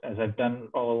 and as I've done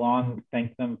all along,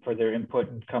 thank them for their input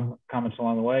and comments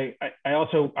along the way. I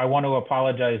want to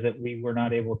apologize that we were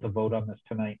not able to vote on this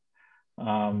tonight.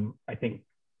 I think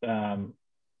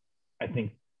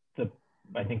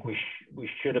we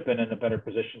should have been in a better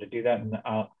position to do that, and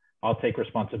I'll take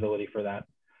responsibility for that.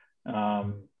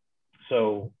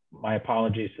 So my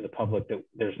apologies to the public that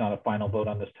there's not a final vote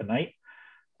on this tonight.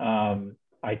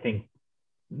 I think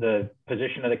the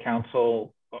position of the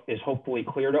council is hopefully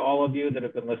clear to all of you that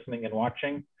have been listening and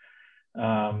watching,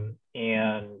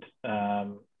 and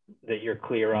that you're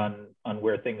clear on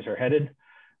where things are headed.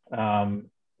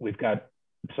 We've got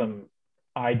some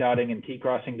I dotting and T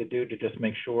crossing to do to just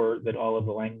make sure that all of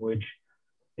the language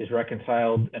is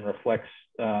reconciled and reflects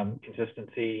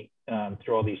consistency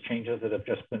through all these changes that have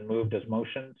just been moved as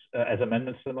motions, as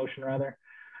amendments to the motion rather.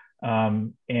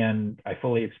 And I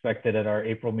fully expect that at our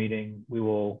April meeting, we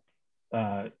will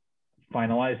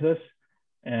finalize this,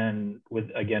 and with,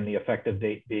 again, the effective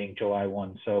date being July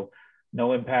 1. So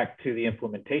no impact to the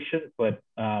implementation, but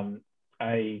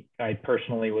I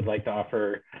personally would like to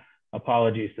offer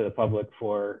apologies to the public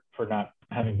for not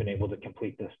having been able to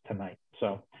complete this tonight.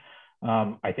 So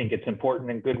I think it's important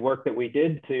and good work that we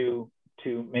did to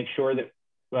make sure that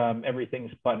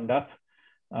everything's buttoned up.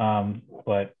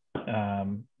 But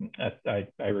I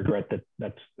regret that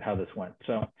that's how this went.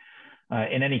 So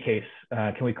in any case,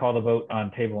 can we call the vote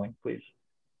on tabling, please?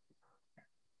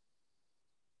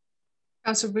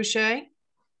 Councillor Boucher?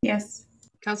 Yes.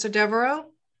 Councillor Devereaux?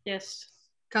 Yes.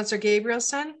 Councillor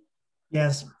Gabrielson?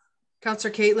 Yes.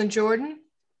 Councillor Caitlin Jordan?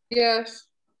 Yes.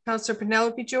 Councillor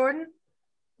Penelope Jordan?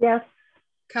 Yes.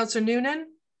 Councillor Noonan?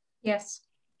 Yes.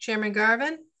 Chairman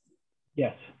Garvin?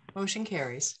 Yes. Motion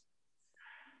carries.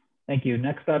 Thank you.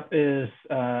 Next up is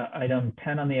item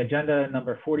 10 on the agenda,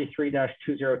 number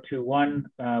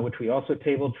 43-2021, which we also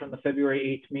tabled from the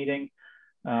February 8th meeting.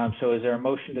 So is there a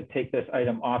motion to take this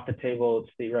item off the table? It's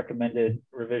the recommended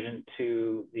revision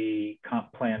to the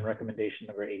comp plan recommendation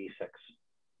number 86.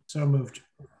 So moved.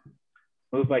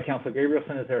 Moved by Councilor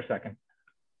Gabrielson. Is there a second?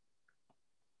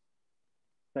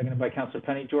 Seconded by Councilor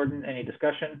Penny Jordan. Any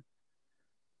discussion?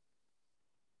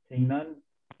 Seeing none.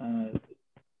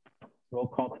 Roll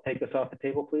call to take this off the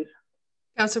table, please.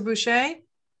 Councillor Boucher?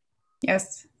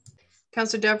 Yes.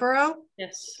 Councillor Devereaux?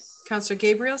 Yes. Councillor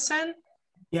Gabrielson?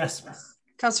 Yes.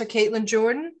 Councillor Caitlin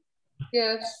Jordan?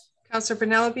 Yes. Councillor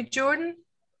Penelope Jordan?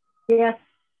 Yes.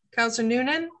 Councillor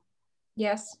Noonan?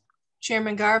 Yes.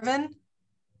 Chairman Garvin?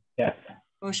 Yes.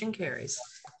 Motion carries.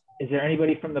 Is there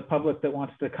anybody from the public that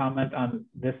wants to comment on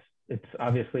this? It's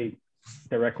obviously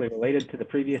directly related to the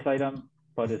previous item,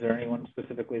 but is there anyone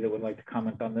specifically that would like to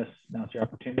comment on this? Now's your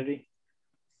opportunity.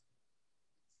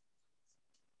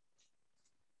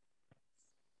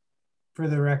 For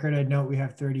the record, I'd note we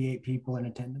have 38 people in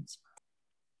attendance.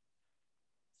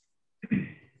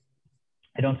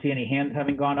 I don't see any hands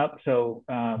having gone up. So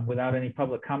without any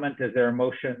public comment, is there a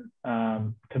motion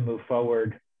to move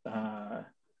forward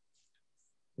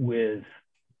with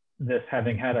this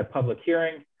having had a public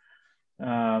hearing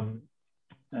at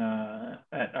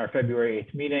our February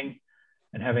 8th meeting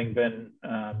and having been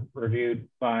reviewed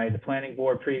by the planning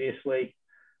board previously?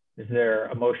 Is there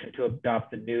a motion to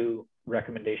adopt the new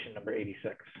recommendation number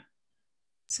 86?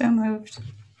 So moved.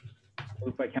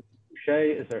 Moved by Councilor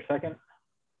Boucher. Is there a second?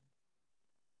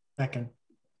 Second.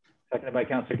 Seconded by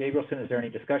Councilor Gabrielson. Is there any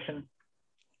discussion?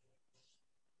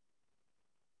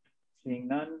 Seeing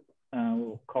none,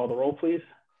 we'll call the roll, please.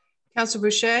 Councillor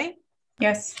Boucher?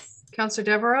 Yes. Councillor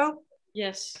Devereaux?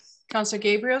 Yes. Councillor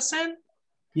Gabrielson?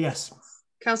 Yes.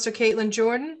 Councillor Caitlin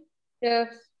Jordan? Yes.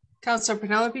 Councillor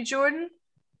Penelope Jordan?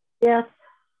 Yes.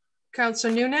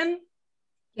 Councillor Noonan?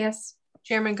 Yes.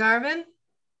 Chairman Garvin?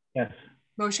 Yes.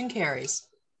 Motion carries.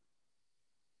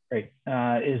 Great.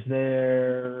 Is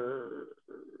there,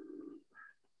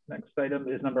 next item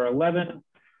is number 11,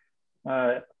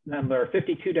 number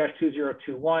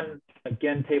 52-2021,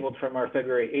 again tabled from our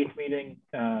February 8th meeting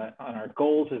on our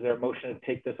goals. Is there a motion to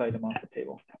take this item off the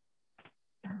table?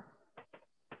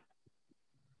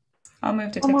 I'll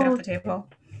move to take it off the table.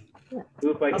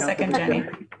 Moved by I'll Councilor second Jenny.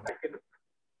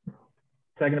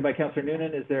 Seconded by Councilor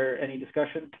Noonan. Is there any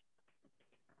discussion?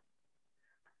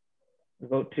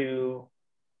 Vote to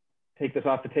take this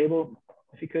off the table,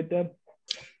 if you could, Deb.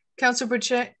 Councillor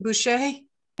Boucher?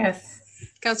 Yes.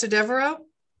 Councillor Devereaux?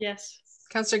 Yes.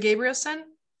 Councillor Gabrielson?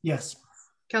 Yes.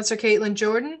 Councillor Caitlin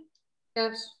Jordan?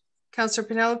 Yes. Councillor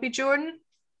Penelope Jordan?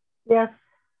 Yes.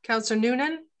 Councillor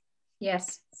Noonan?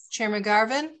 Yes. Chairman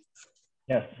Garvin?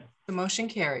 Yes. The motion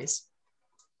carries.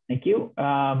 Thank you.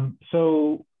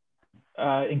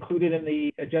 Included in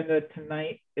the agenda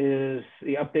tonight is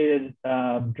the updated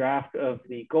draft of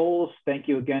the goals. Thank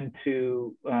you again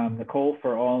to Nicole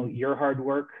for all your hard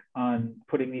work on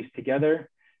putting these together.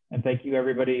 And thank you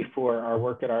everybody for our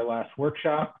work at our last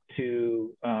workshop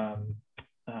to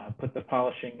put the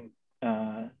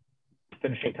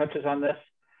finishing touches on this.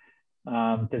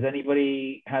 Does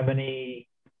anybody have anything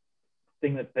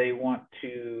that they want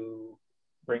to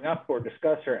bring up or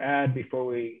discuss or add before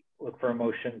we look for a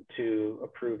motion to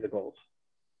approve the goals?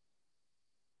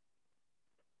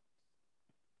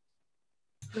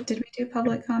 Did we do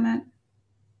public comment?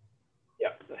 Yeah,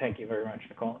 thank you very much,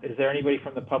 Nicole. Is there anybody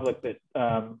from the public that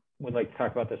would like to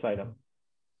talk about this item?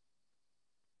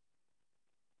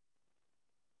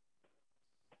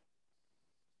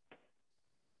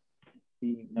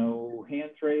 See no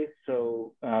hands raised.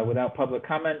 So without public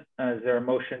comment, is there a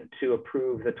motion to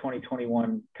approve the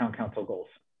 2021 Town Council goals?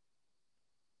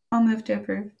 I'll move to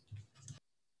approve.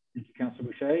 Thank you, Councilor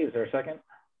Boucher. Is there a second?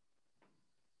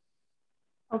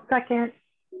 I'll second.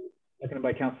 Seconded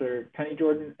by Councilor Penny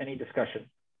Jordan. Any discussion?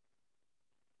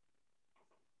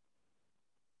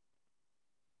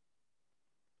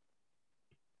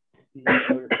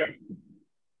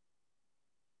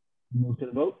 Move to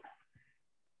the vote.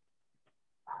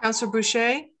 Councilor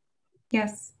Boucher?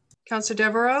 Yes. Councilor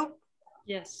Devereaux?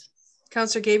 Yes.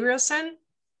 Councilor Gabrielson?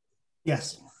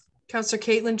 Yes. Councilor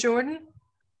Caitlin Jordan?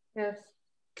 Yes.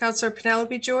 Councilor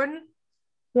Penelope Jordan?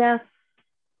 Yes.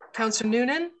 Councilor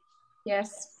Noonan?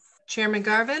 Yes. Chairman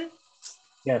Garvin?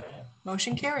 Yes.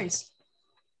 Motion carries.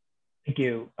 Thank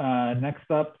you. Next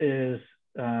up is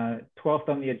 12th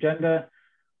on the agenda.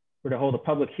 We're to hold a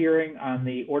public hearing on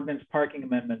the ordinance parking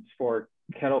amendments for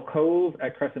Kettle Cove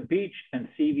at Crescent Beach and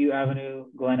Seaview Avenue,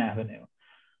 Glen Avenue.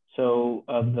 So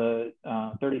of the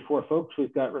 34 folks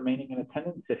we've got remaining in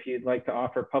attendance, if you'd like to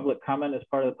offer public comment as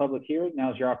part of the public hearing,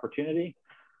 now's your opportunity.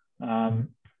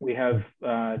 We have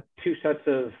two sets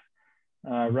of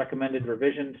recommended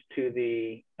revisions to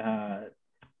the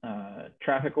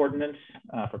traffic ordinance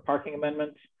for parking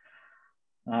amendments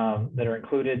that are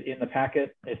included in the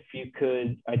packet. If you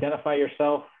could identify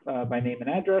yourself by name and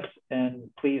address, and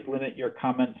please limit your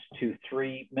comments to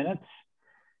 3 minutes.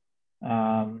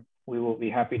 We will be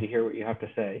happy to hear what you have to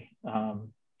say.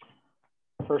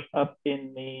 First up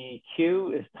in the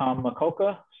queue is Tom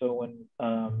Mikulka. So when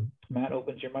Matt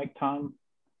opens your mic, Tom,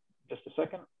 just a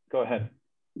second, go ahead.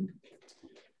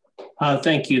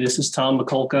 Thank you. This is Tom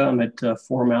Mikulka. I'm at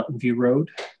 4 Mountain View Road.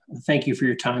 Thank you for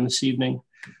your time this evening.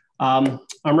 I'm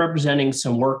representing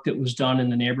some work that was done in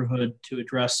the neighborhood to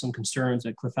address some concerns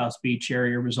at Cliff House Beach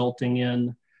area, resulting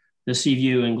in the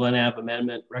Seaview and Glen Ave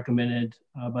amendment recommended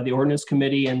by the Ordinance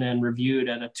Committee and then reviewed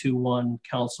at a 2-1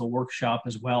 council workshop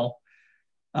as well.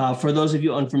 For those of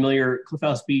you unfamiliar, Cliff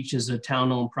House Beach is a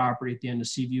town-owned property at the end of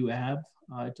Seaview Ave.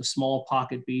 It's a small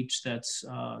pocket beach that's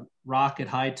rock at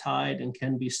high tide and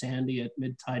can be sandy at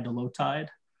mid-tide to low tide.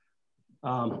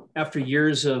 After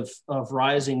years of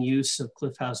rising use of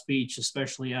Cliff House Beach,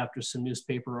 especially after some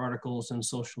newspaper articles and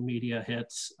social media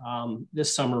hits,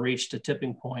 this summer reached a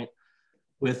tipping point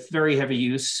with very heavy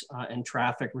use and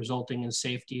traffic, resulting in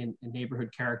safety and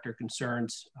neighborhood character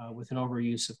concerns with an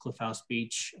overuse of Cliff House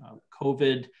Beach.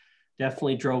 COVID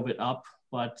definitely drove it up,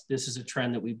 but this is a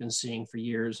trend that we've been seeing for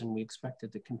years and we expect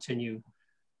it to continue.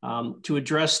 To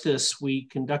address this, we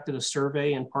conducted a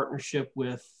survey in partnership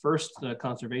with first the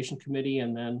Conservation Committee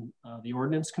and then the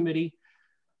Ordinance Committee.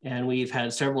 And we've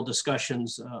had several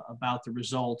discussions about the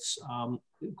results.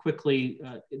 Quickly,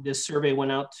 this survey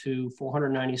went out to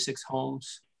 496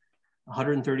 homes,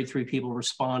 133 people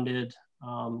responded,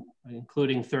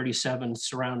 including 37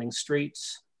 surrounding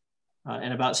streets,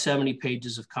 and about 70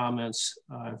 pages of comments,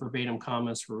 verbatim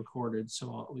comments were recorded.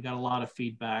 So we got a lot of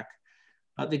feedback.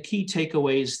 The key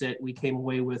takeaways that we came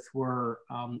away with were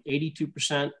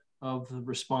 82% of the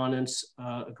respondents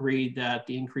agreed that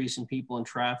the increase in people and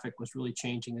traffic was really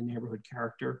changing the neighborhood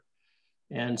character.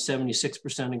 And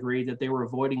 76% agreed that they were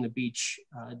avoiding the beach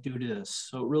due to this.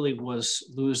 So it really was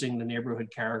losing the neighborhood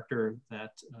character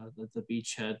that, that the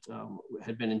beach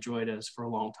had been enjoyed as for a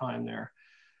long time there.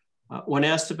 When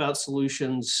asked about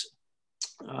solutions,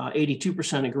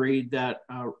 82% agreed that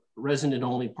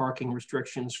resident-only parking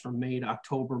restrictions from May to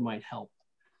October might help.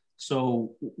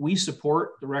 So we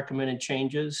support the recommended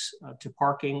changes to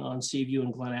parking on Seaview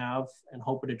and Glen Ave and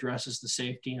hope it addresses the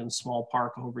safety and small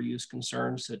park overuse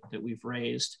concerns that we've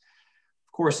raised.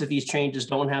 Of course, if these changes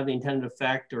don't have the intended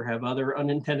effect or have other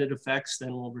unintended effects,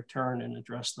 then we'll return and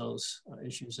address those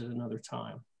issues at another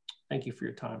time. Thank you for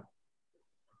your time.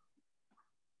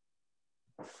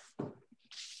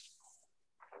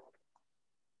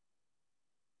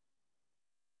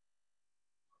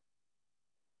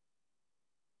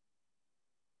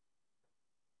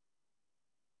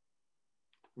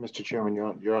 Mr. Chairman,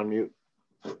 you're on mute.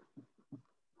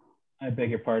 I beg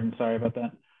your pardon. Sorry about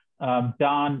that.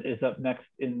 Don is up next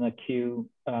in the queue.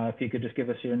 If you could just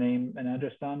give us your name and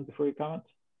address, Don, before you comment.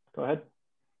 Go ahead.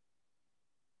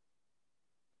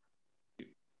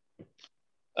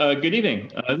 Good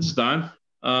evening. This is Don.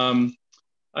 I'm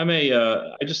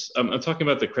talking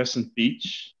about the Crescent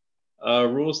Beach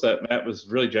rules that Matt was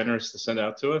really generous to send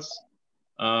out to us.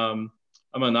 I'm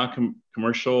a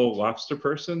non-commercial lobster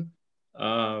person.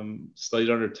 studied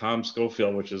under Tom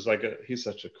Schofield, which is like he's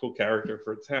such a cool character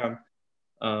for a town.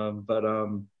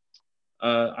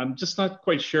 I'm just not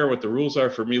quite sure what the rules are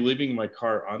for me leaving my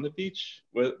car on the beach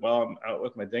while I'm out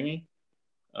with my dinghy.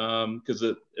 Because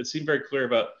it seemed very clear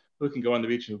about who can go on the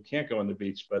beach and who can't go on the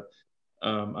beach. But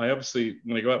I obviously,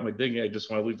 when I go out my dinghy, I just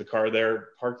want to leave the car there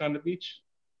parked on the beach,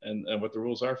 and what the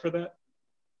rules are for that.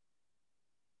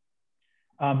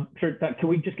 Sure. Can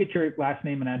we just get your last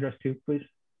name and address too, please?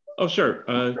 Oh, sure.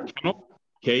 Kennel,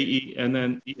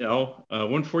 K-E-N-N-E-L,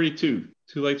 142,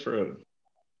 Two Lights Road.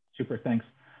 Super, thanks.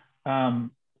 I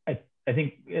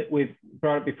think we've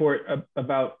brought it before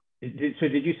about, so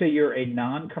did you say you're a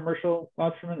non-commercial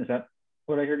lobsterman? Is that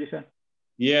what I heard you say?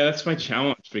 Yeah, that's my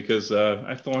challenge, because I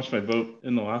have to launch my boat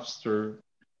in the lobster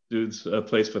dude's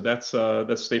place, but that's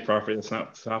state property. That's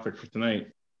not the topic for tonight.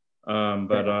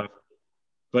 But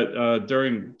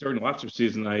during the lobster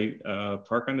season, I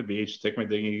park on the beach, take my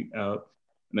dinghy out,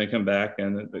 and then come back,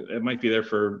 and it might be there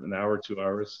for an hour, 2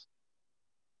 hours.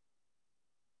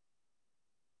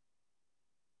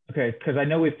 Okay, because I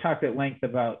know we've talked at length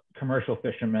about commercial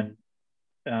fishermen.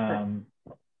 Yeah,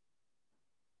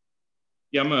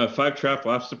 I'm a 5-trap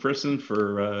lobster person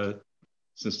for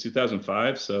since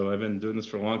 2005, so I've been doing this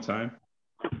for a long time.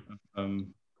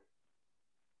 And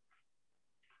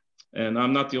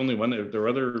I'm not the only one. There are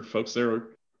other folks there.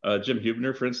 Jim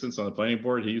Hubner, for instance, on the planning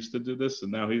board, he used to do this,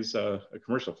 and now he's a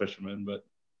commercial fisherman. But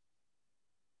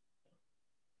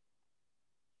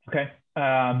okay,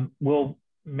 we'll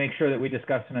make sure that we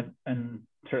discuss and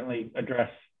certainly address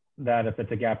that if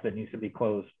it's a gap that needs to be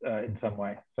closed in some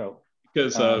way. So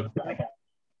because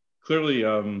clearly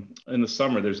in the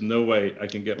summer, there's no way I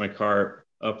can get my car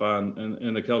up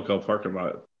in the Kelco parking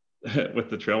lot with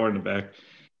the trailer in the back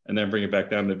and then bring it back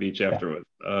down to the beach afterwards.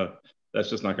 That's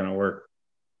just not going to work.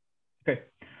 Okay.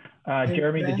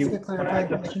 Jeremy, did you? Clarify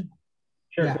question?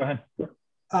 Sure, yeah. Go ahead.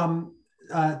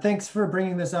 Thanks for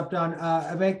bringing this up, Don.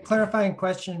 A clarifying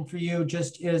question for you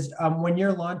just is, when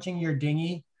you're launching your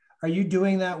dinghy, are you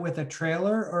doing that with a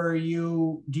trailer, or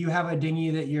do you have a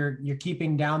dinghy that you're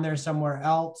keeping down there somewhere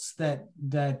else that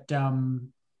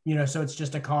you know, so it's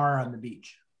just a car on the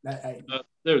beach?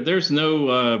 There's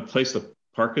no place to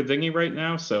park a dinghy right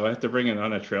now, so I have to bring it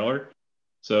on a trailer.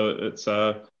 So it's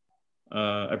I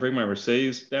bring my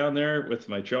Mercedes down there with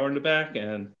my trailer in the back,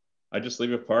 and I just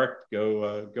leave it parked, go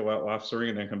out lobstering,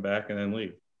 and then come back and then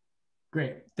leave.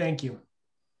 Great, thank you.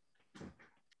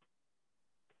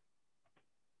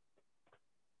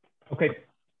 Okay.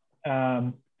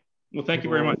 Well, thank you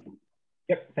very much.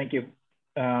 Yep, thank you.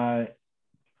 Next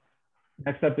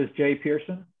up is Jay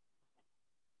Pearson.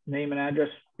 Name and address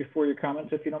before your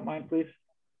comments, if you don't mind, please.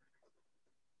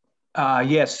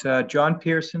 Yes, John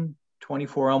Pearson,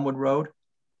 24 Elmwood Road.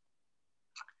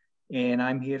 And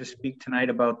I'm here to speak tonight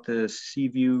about the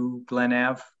Seaview Glen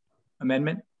Ave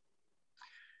amendment.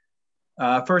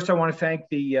 First, I want to thank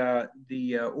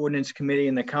the ordinance committee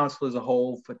and the council as a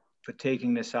whole for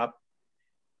taking this up.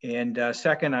 And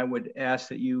second, I would ask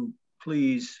that you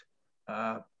please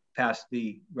pass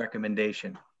the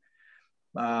recommendation.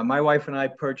 My wife and I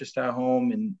purchased our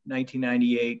home in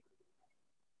 1998,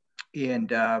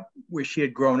 and where she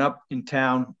had grown up in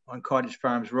town on Cottage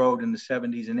Farms Road in the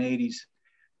 70s and 80s.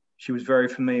 She was very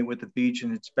familiar with the beach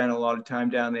and had spent a lot of time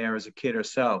down there as a kid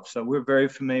herself. So we're very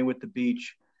familiar with the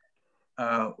beach.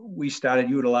 We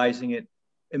started utilizing it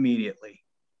immediately,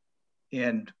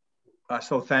 and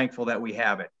so thankful that we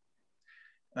have it.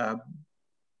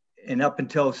 And up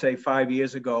until, say, 5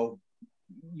 years ago,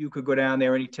 you could go down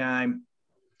there anytime,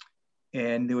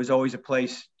 and there was always a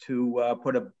place to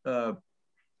put a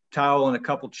towel and a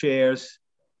couple chairs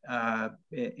and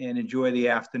enjoy the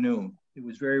afternoon. It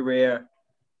was very rare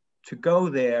to go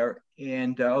there,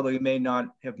 and although you may not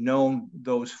have known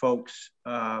those folks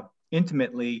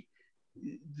intimately,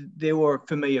 they were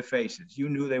familiar faces. You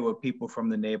knew they were people from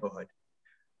the neighborhood.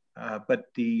 But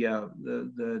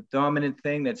the dominant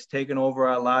thing that's taken over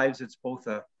our lives, it's both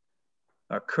a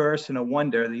curse and a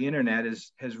wonder. The internet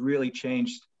has really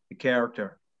changed the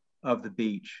character of the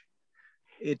beach.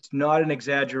 It's not an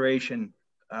exaggeration,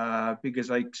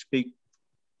 because I speak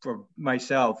for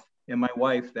myself and my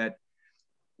wife that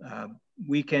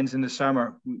weekends in the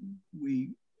summer,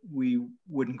 we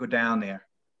wouldn't go down there.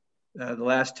 The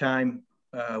last time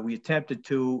we attempted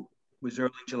to was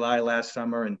early July last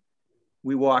summer, and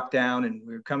we walked down, and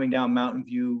we were coming down Mountain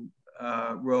View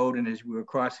Road, and as we were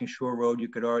crossing Shore Road, you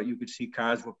could see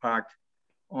cars were parked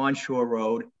on Shore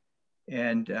Road,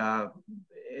 and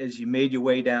as you made your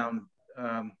way down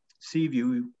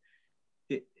Seaview,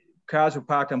 cars were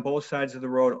parked on both sides of the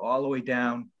road all the way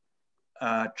down,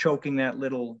 choking that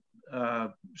little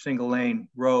single lane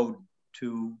road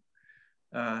to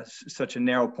such a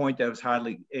narrow point that I was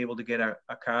hardly able to get a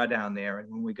car down there.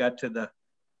 And when we got to the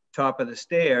top of the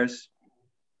stairs,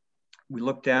 we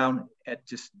looked down at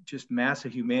just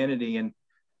massive humanity and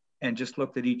just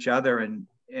looked at each other,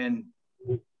 and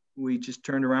we just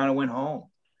turned around and went home.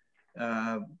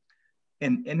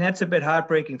 And that's a bit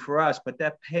heartbreaking for us, but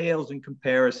that pales in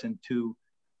comparison to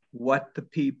what the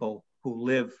people who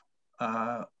live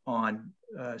on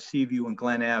Seaview and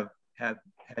Glen Ave have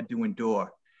had to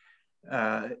endure.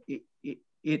 It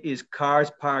is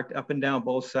cars parked up and down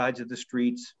both sides of the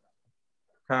streets,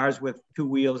 cars with two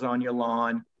wheels on your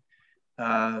lawn,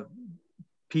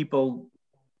 people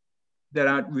that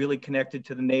aren't really connected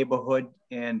to the neighborhood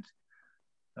and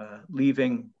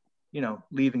leaving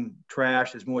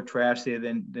trash. There's more trash there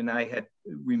than I had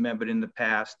remembered in the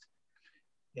past.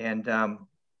 And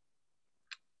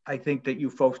I think that you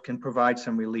folks can provide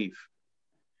some relief,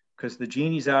 because the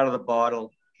genie's out of the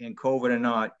bottle, and COVID or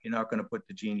not, you're not going to put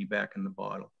the genie back in the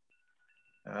bottle.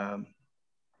 So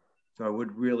I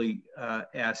would really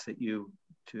ask that you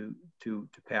to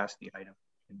pass the item,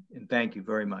 and thank you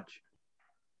very much.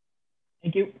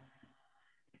 Thank you.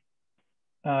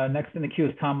 Next in the queue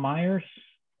is Tom Myers.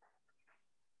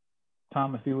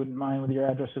 Tom, if you wouldn't mind with your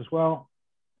address as well,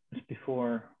 just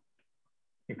before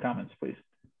your comments, please.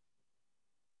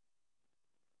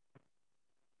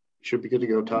 Should be good to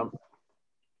go, Tom.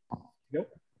 Yep.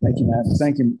 Thank you, Matt.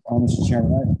 Thank you, Mr.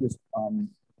 Chairman.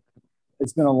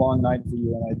 It's been a long night for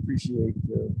you, and I appreciate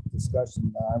the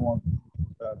discussion. I won't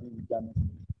be redundant.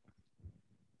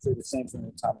 Say the same thing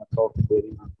that Tom McCullough did.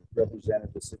 He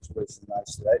represented the situation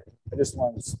nicely. I just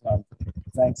want to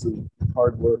thank the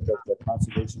hard work of the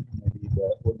Conservation Committee,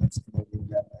 the Ordinance Committee, and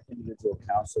the individual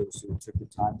councilors who took the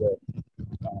time to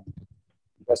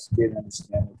investigate and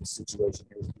understand what the situation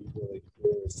here is, be really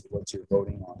clear as to what you're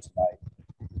voting on tonight.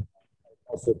 I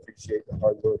also appreciate the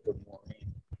hard work of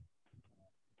Maureen,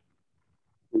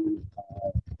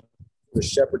 who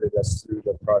shepherded us through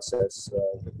the process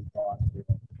that we've gone through.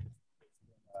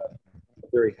 A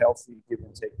very healthy give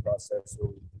and take process where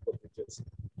we looked at just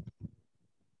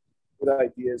good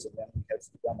ideas, and then we had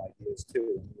some dumb ideas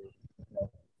too. And we were,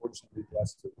 fortunately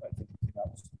blessed to, I think, came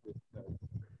out with a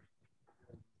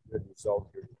good result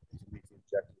here to meet the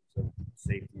objectives of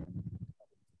safety and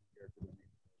care for the neighborhood.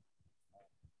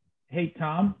 Hey,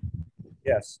 Tom.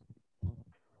 Yes.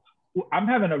 I'm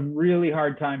having a really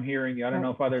hard time hearing you. I don't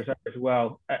know if others are as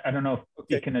well. I don't know if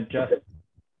you can adjust.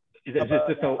 Is it just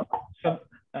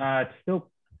it's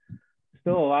still a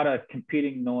lot of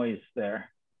competing noise there.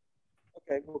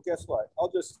 Okay, well, guess what? I'll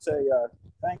just say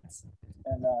thanks,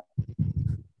 and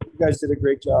you guys did a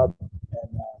great job,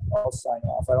 and I'll sign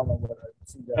off. I don't know what I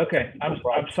see. Okay, I'm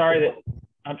sorry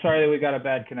that we got a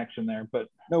bad connection there, but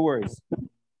no worries.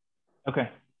 Okay.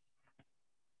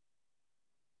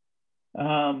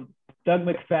 Doug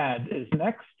McFadden is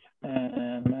next,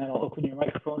 and Matt, I'll open your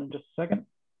microphone in just a second.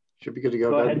 Should be good to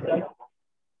go. Go ahead, Doug.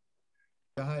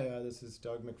 Hi, this is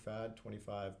Doug McFadden,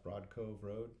 25 Broad Cove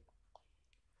Road.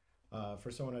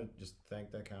 First, I want to just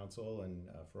thank the council and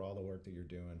for all the work that you're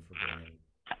doing for bringing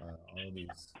all of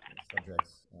these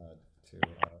subjects to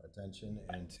our attention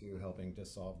and to helping to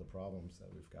solve the problems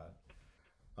that we've got.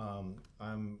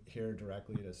 I'm here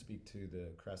directly to speak to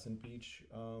the Crescent Beach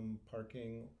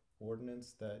parking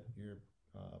ordinance that you're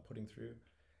putting through.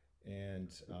 And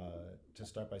to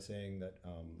start by saying that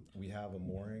we have a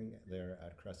mooring there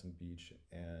at Crescent Beach,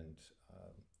 and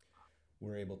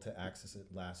we're able to access it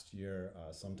last year.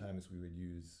 Sometimes we would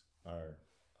use our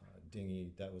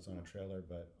dinghy that was on a trailer,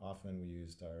 but often we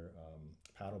used our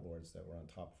paddle boards that were on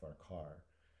top of our car.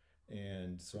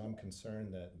 And so I'm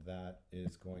concerned that that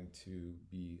is going to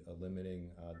be a limiting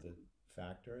the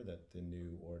factor, that the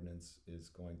new ordinance is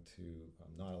going to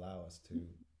not allow us to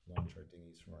launch our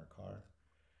dinghies from our car.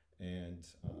 And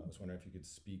I was wondering if you could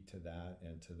speak to that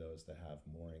and to those that have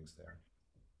moorings there.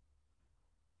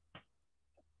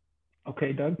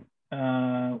 Okay, Doug,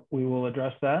 we will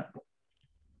address that.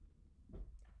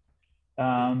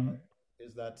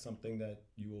 Is that something that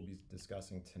you will be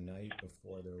discussing tonight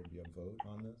before there will be a vote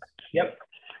on this? Yep.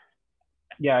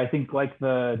 Yeah, I think like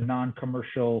the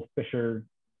non-commercial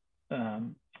fisherman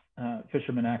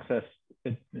access,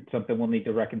 it's something we'll need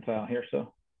to reconcile here.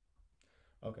 So.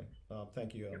 Okay,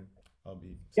 thank you. I'll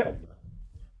be. Yep.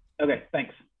 Okay,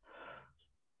 thanks.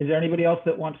 Is there anybody else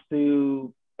that wants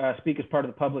to speak as part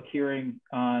of the public hearing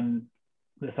on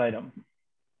this item?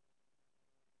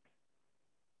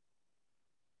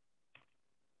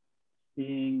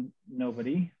 Seeing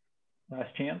nobody,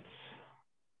 last chance.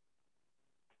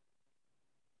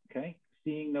 Okay,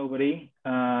 seeing nobody.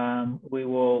 we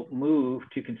will move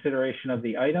to consideration of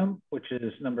the item, which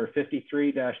is number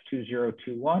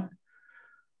 53-2021.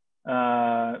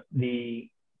 The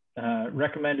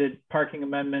recommended parking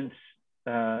amendments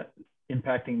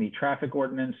impacting the traffic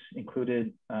ordinance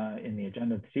included in the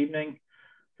agenda this evening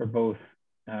for both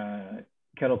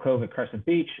Kettle Cove at Crescent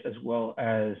Beach, as well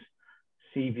as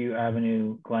Seaview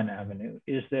Avenue, Glen Avenue.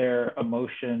 Is there a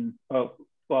motion? Oh,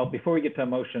 well, before we get to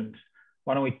motions,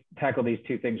 why don't we tackle these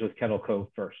two things with Kettle Cove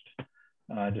first,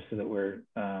 just so that we're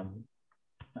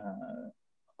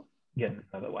getting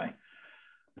out of the way.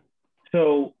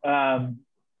 So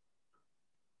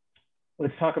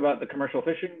let's talk about the commercial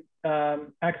fishing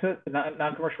access,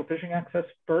 non-commercial fishing access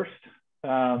first.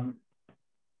 Anybody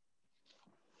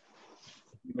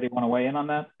want to weigh in on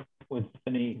that with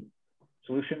any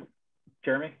solution?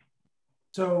 Jeremy?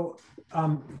 So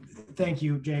thank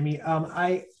you, Jamie.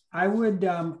 I would,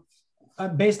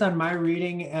 based on my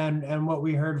reading and what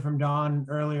we heard from Don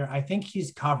earlier, I think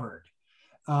he's covered.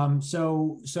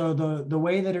 So the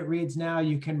way that it reads now,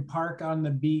 you can park on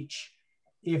the beach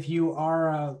if you are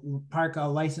a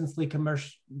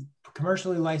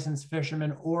commercially licensed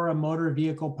fisherman or a motor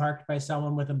vehicle parked by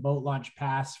someone with a boat launch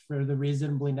pass for the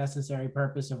reasonably necessary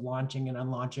purpose of launching and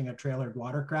unlaunching a trailered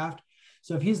watercraft.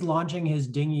 So if he's launching his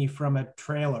dinghy from a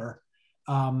trailer,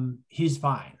 he's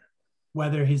fine,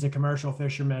 whether he's a commercial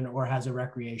fisherman or has a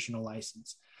recreational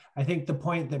license. I think the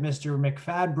point that Mr.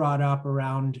 McFadden brought up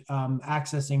around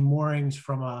accessing moorings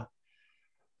from a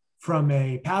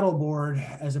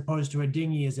paddleboard as opposed to a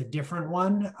dinghy is a different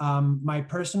one. My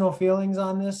personal feelings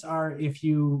on this are, if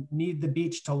you need the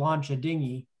beach to launch a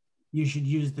dinghy, you should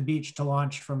use the beach to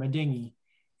launch from a dinghy.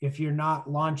 If you're not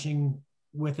launching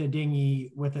with a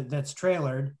dinghy that's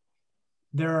trailered,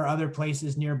 there are other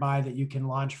places nearby that you can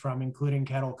launch from, including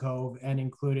Kettle Cove and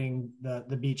including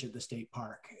the beach at the state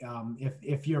park.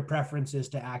 If your preference is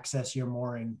to access your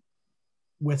mooring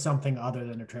with something other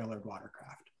than a trailered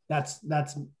watercraft. That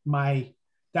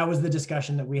was the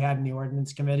discussion that we had in the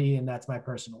ordinance committee, and that's my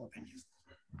personal opinion.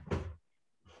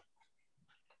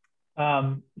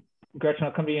 Gretchen,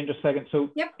 I'll come to you in just a second.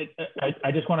 So yep.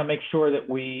 I just want to make sure that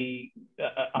we,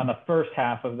 on the first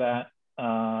half of that,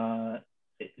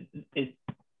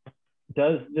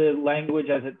 does the language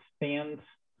as it stands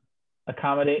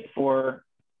accommodate for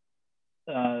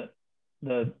the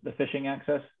fishing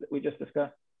access that we just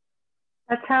discussed?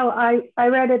 That's how I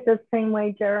read it the same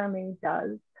way Jeremy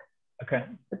does. Okay.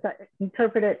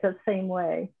 Interpret it the same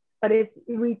way. But if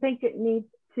we think it needs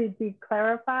to be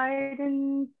clarified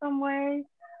in some way,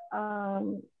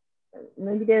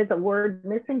 maybe there's a word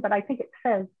missing, but I think it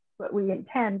says what we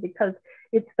intend, because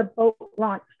it's the boat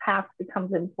launch path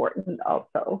becomes important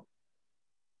also.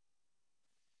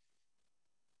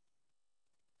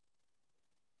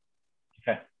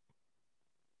 Okay.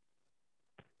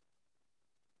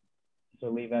 So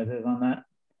leave as is on that.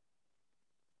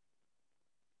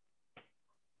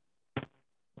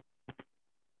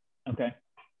 Okay.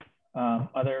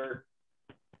 Other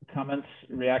comments,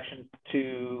 reaction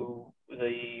to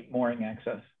the mooring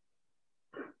access?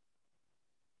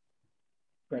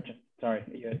 Gretchen, sorry,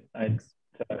 I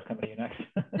said I was coming to you next.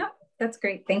 No, that's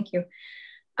great, thank you.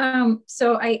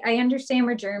 So I understand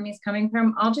where Jeremy's coming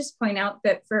from. I'll just point out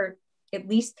that for at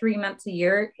least 3 months a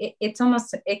year,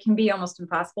 it can be almost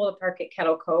impossible to park at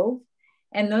Kettle Cove,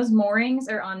 and those moorings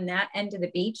are on that end of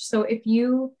the beach. So if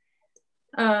you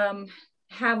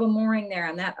have a mooring there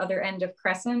on that other end of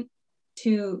Crescent,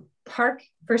 to park,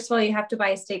 first of all, you have to buy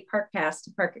a state park pass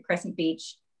to park at Crescent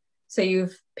Beach. So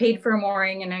you've paid for a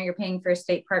mooring and now you're paying for a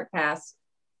state park pass.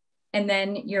 And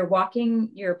then you're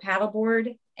walking your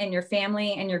paddleboard and your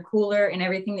family and your cooler and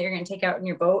everything that you're going to take out in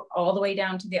your boat all the way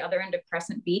down to the other end of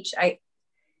Crescent Beach. I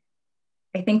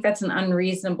think that's an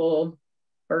unreasonable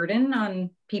burden on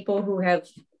people who have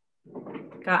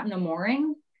gotten a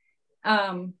mooring.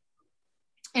 And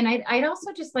I'd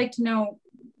also just like to know,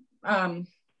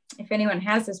 if anyone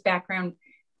has this background,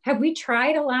 have we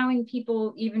tried allowing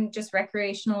people even just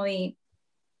recreationally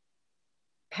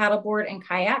paddleboard and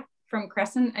kayak from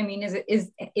Crescent? I mean,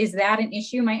 is that an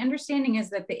issue? My understanding is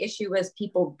that the issue was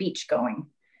people beach going.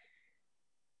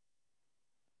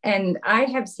 And I've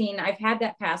had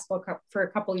that pass for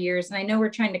a couple of years, and I know we're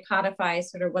trying to codify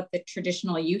sort of what the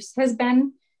traditional use has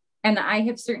been. And I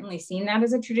have certainly seen that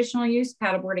as a traditional use,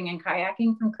 paddleboarding and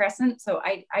kayaking from Crescent. So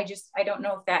I don't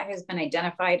know if that has been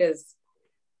identified as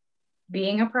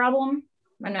being a problem.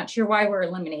 I'm not sure why we're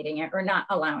eliminating it or not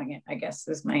allowing it, I guess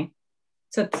is my,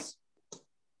 so it's,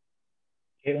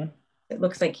 Caitlin? It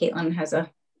looks like Caitlin has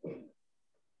a,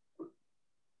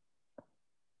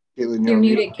 Caitlin, you're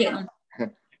muted, Caitlin.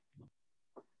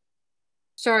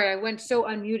 sorry, I went so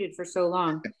unmuted for so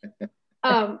long.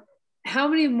 How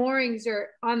many moorings are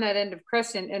on that end of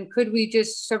Crescent? And could we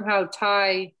just somehow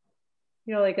tie,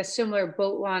 you know, like a similar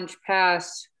boat launch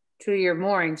pass to your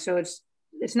mooring? So it's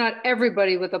not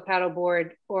everybody with a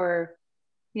paddleboard or,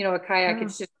 you know, a kayak.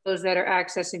 It's just those that are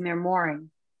accessing their mooring.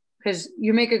 Because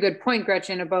you make a good point,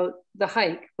 Gretchen, about the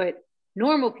hike, but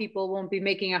normal people won't be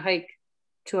making a hike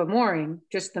to a mooring,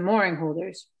 just the mooring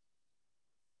holders.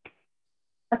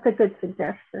 That's a good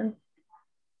suggestion.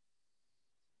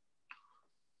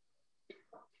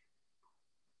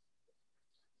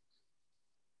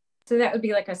 So that would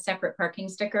be like a separate parking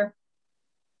sticker,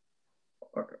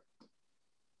 or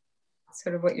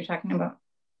sort of what you're talking about.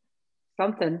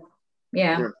 Something.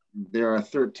 Yeah. There are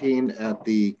 13 at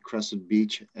the Crescent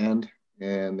Beach end,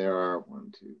 and there are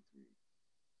 1, 2, 3,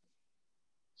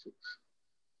 6.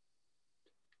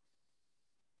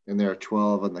 And there are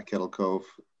 12 on the Kettle Cove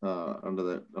under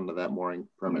that mooring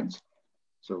permits.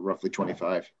 So roughly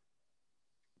 25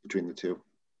 between the two.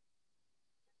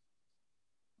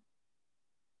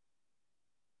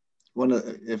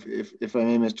 If I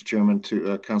may, Mr. Chairman,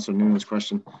 to Councilor Noonan's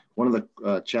question, one of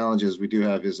the challenges we do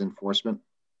have is enforcement,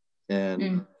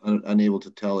 and unable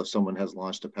to tell if someone has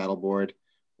launched a paddleboard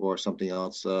or something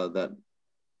else that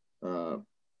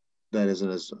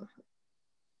isn't as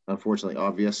unfortunately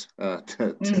obvious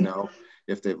to know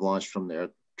if they've launched from there.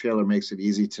 Trailer makes it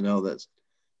easy to know that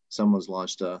someone's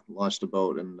launched a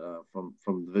boat, and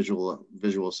from the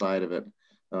visual side of it.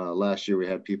 Last year we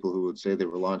had people who would say they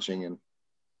were launching, and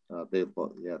they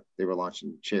were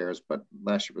launching chairs, but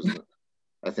last year was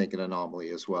I think an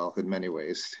anomaly as well in many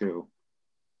ways too.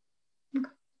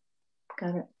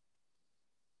 Got it.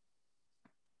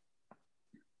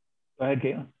 Go ahead,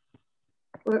 Caitlin.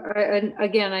 And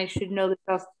again, I should know this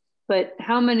stuff, but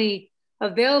how many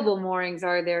available moorings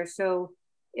are there? So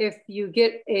if you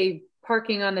get a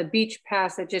parking on the beach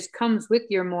pass that just comes with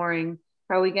your mooring,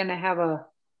 are we going to have a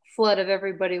flood of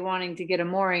everybody wanting to get a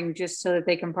mooring just so that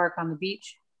they can park on the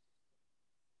beach?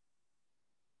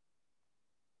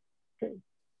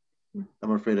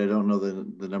 I'm afraid I don't know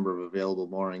the number of available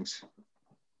moorings.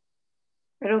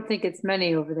 I don't think it's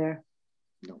many over there.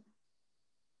 No.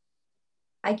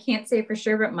 I can't say for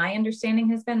sure, but my understanding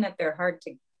has been that they're hard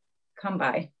to come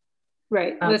by.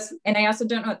 Right. And I also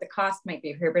don't know what the cost might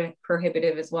be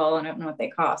prohibitive as well. I don't know what they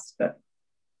cost, but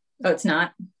it's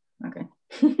not. Okay.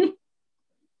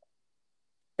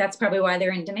 That's probably why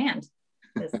they're in demand,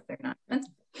 because they're not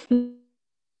expensive.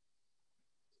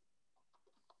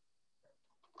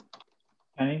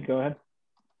 Penny, go ahead.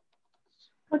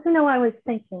 What do you know I was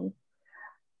thinking?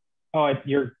 Oh,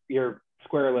 your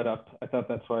square lit up. I thought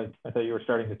that's why. I thought you were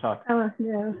starting to talk. Oh,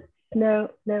 no.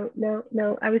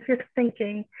 I was just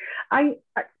thinking. I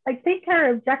think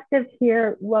our objective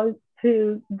here was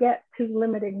to get to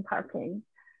limiting parking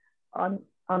on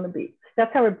the beach.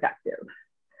 That's our objective.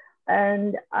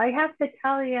 And I have to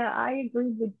tell you, I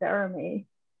agree with Jeremy.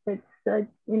 It's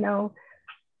you know,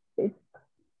 it's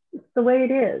the way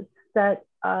it is. That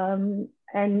and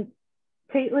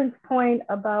Caitlin's point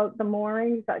about the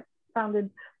moorings, that sounded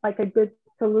like a good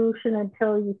solution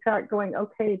until you start going,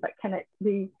 okay, but can it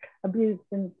be abused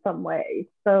in some way?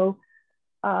 So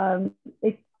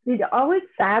it always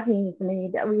saddens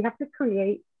me that we have to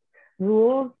create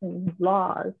rules and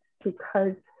laws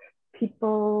because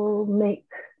people make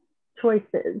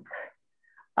choices.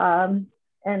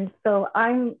 And so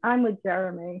I'm with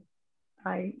Jeremy.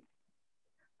 I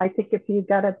think if you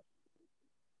got a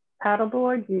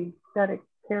paddleboard, you got to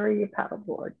carry your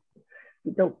paddleboard.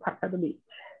 You don't park on the beach.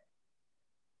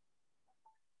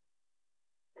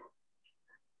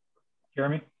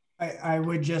 Jeremy? I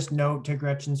would just note to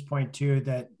Gretchen's point too,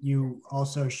 that you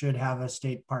also should have a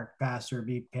state park pass or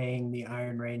be paying the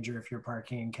Iron Ranger if you're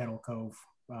parking in Kettle Cove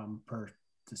per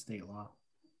the state law.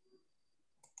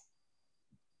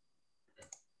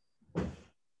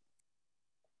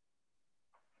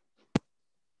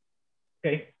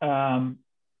 Okay,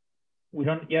 we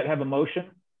don't yet have a motion.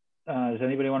 Does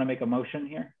anybody want to make a motion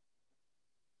here?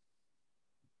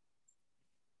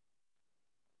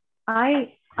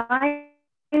 I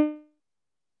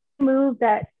move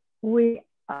that we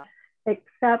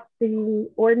accept the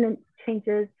ordinance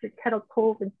changes to Kettle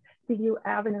Cove and CU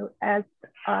Avenue as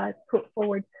put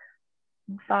forward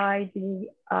by the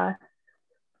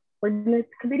ordinance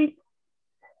committee.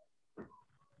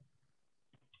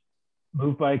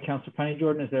 Moved by Councilor Penny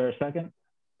Jordan. Is there a second?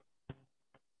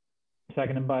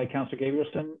 Seconded by Councilor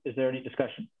Gabrielson. Is there any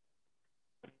discussion?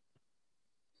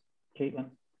 Caitlin?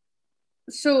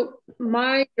 So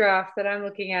my draft that I'm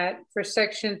looking at for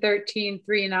section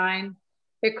 13.39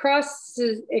 it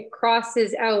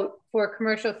crosses out for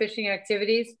commercial fishing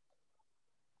activities.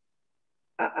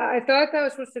 I thought that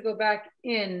was supposed to go back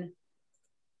in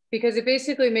because it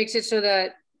basically makes it so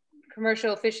that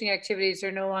commercial fishing activities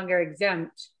are no longer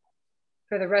exempt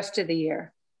for the rest of the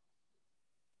year.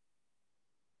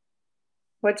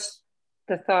 What's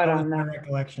the thought on that? My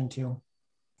recollection too.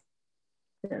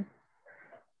 Yeah.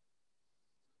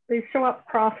 They show up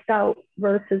crossed out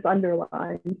versus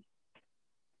underlined.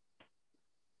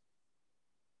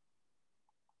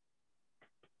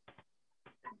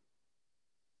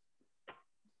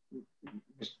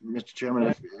 Mr.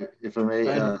 Chairman, if I may,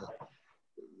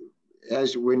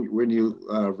 when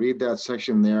you read that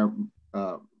section there,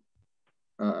 I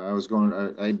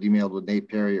emailed with Nate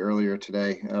Perry earlier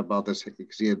today about this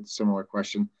because he had a similar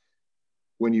question.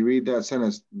 When you read that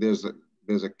sentence, there's a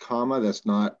comma that's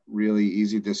not really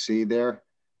easy to see there.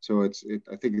 So I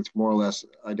think it's more or less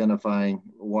identifying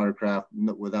a watercraft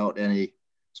without any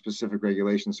specific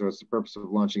regulation. So it's the purpose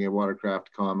of launching a watercraft,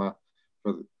 comma,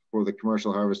 for the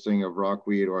commercial harvesting of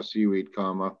rockweed or seaweed,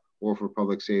 comma, or for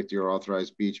public safety or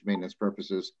authorized beach maintenance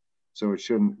purposes. So it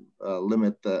shouldn't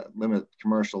limit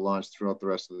commercial launch throughout the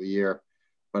rest of the year.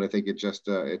 But I think it just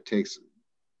it takes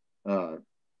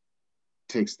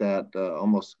that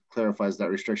almost clarifies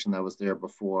that restriction that was there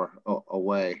before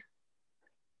away.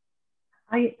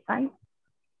 Can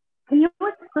you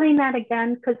explain that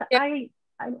again? Because I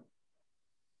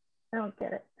don't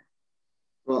get it.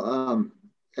 Well,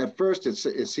 at first it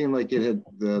seemed like it had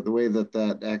the way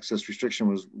that access restriction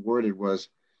was worded was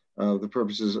the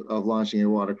purposes of launching a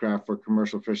watercraft for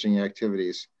commercial fishing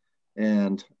activities.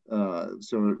 And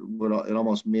so it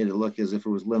almost made it look as if it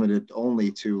was limited only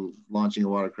to launching a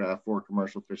watercraft for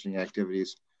commercial fishing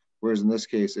activities. Whereas in this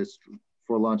case, it's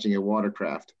for launching a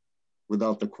watercraft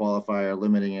without the qualifier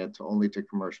limiting it only to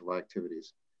commercial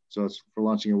activities. So it's for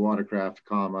launching a watercraft,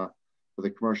 comma, for the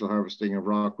commercial harvesting of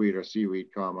rockweed or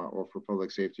seaweed, comma, or for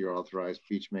public safety or authorized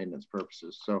beach maintenance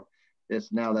purposes. So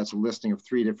that's a listing of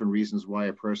 3 different reasons why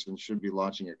a person should be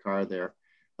launching a car there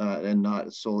and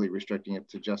not solely restricting it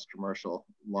to just commercial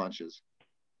launches.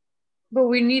 But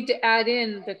we need to add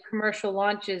in the commercial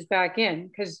launches back in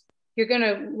because you're going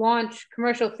to launch,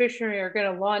 commercial fishery are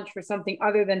going to launch for something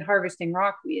other than harvesting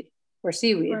rockweed or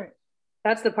seaweed. Right.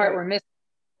 That's the part we're missing.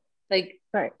 Like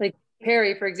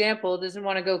Perry, for example, doesn't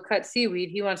want to go cut seaweed.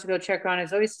 He wants to go check on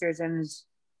his oysters and his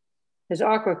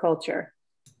aquaculture.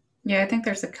 Yeah, I think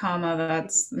there's a comma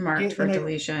that's marked for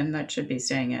deletion that should be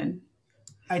staying in.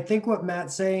 I think what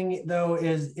Matt's saying though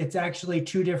is it's actually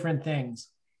 2 different things.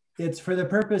 It's for the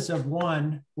purpose of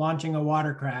 1, launching a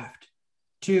watercraft,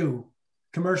 2,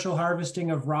 commercial harvesting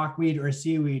of rockweed or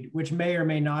seaweed, which may or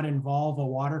may not involve a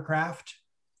watercraft,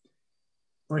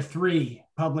 or 3,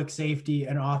 public safety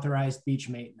and authorized beach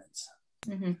maintenance.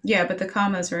 Mm-hmm. Yeah, but the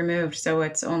comma's removed, so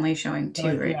it's only showing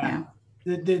 2 right now.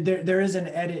 There is an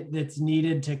edit that's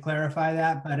needed to clarify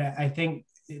that, but I think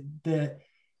the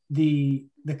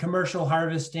commercial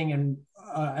harvesting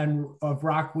and of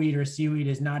rockweed or seaweed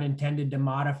is not intended to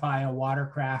modify a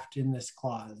watercraft in this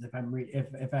clause.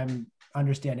 If I'm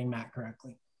understanding Matt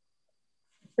correctly.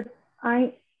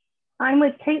 I'm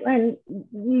with Caitlin.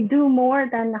 You do more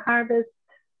than harvest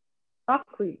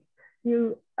rockweed.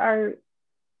 You're a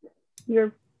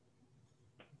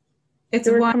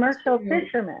commercial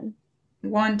fisherman.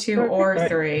 1, 2, or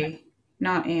 3,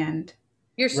 not and.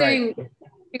 You're saying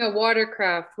a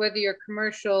watercraft, whether you're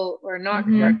commercial or not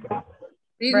commercial,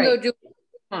 you can go do what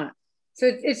you want. So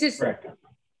it's just,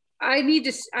 I need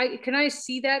to, can I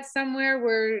see that somewhere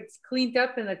where it's cleaned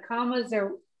up and the commas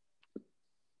are,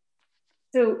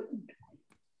 so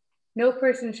no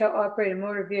person shall operate a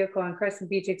motor vehicle on Crescent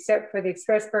Beach except for the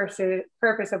express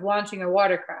purpose of launching a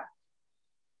watercraft.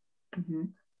 Mm-hmm.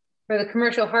 For the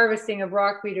commercial harvesting of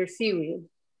rockweed or seaweed,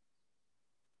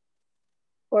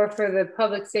 or for the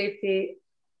public safety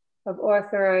of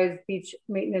authorized beach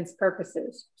maintenance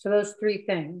purposes. So those 3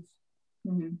 things.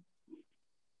 Mm-hmm.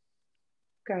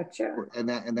 Gotcha. And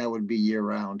that would be year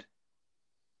round.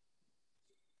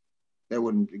 That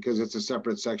wouldn't, because it's a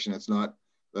separate section. It's not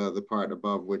the part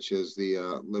above, which is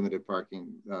the limited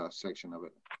parking section of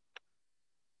it.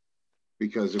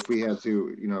 Because if we had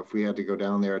to, go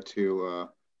down there to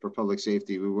for public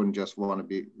safety, we wouldn't want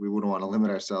to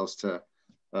limit ourselves to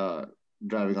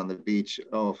driving on the beach.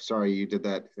 Oh, sorry, you did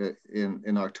that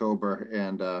in October,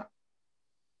 and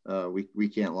we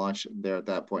can't launch there at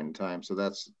that point in time. So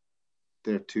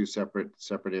they're 2 separate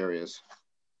areas.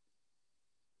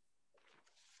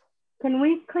 Can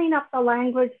we clean up the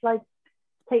language like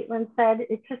Caitlin said?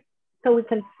 It's just so we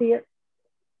can see it.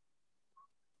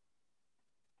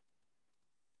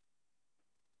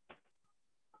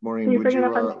 Maureen, Can you would bring you, it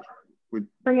up on,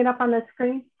 bring it up on the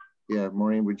screen? yeah,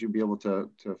 Maureen, would you be able to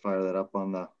fire that up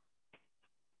on the?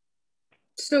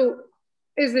 So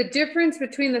is the difference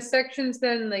between the sections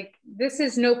then, like, this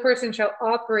is no person shall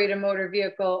operate a motor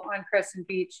vehicle on Crescent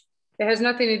Beach. It has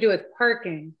nothing to do with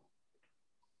parking.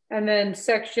 And then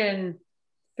section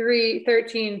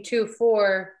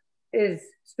 13.2.4 is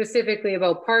specifically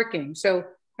about parking. So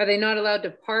are they not allowed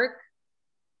to park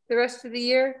the rest of the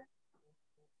year?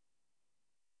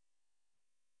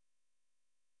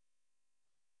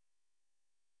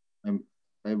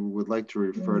 I would like to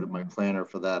refer to my planner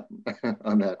for that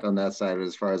on that side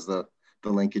as far as the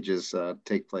linkages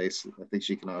take place. I think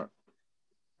she can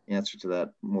answer to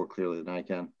that more clearly than I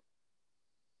can.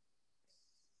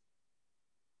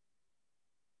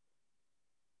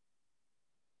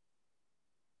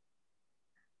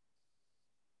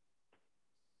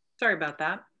 Sorry about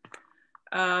that.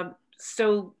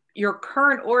 So your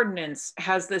current ordinance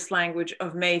has this language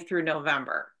of May through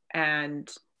November, and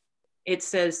it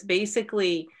says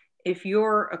basically if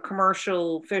you're a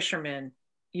commercial fisherman,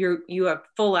 you have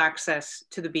full access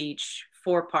to the beach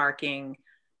for parking,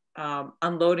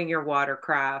 unloading your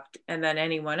watercraft, and then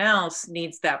anyone else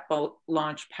needs that boat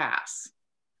launch pass.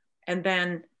 And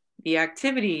then the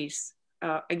activities,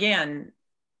 again,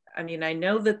 I mean, I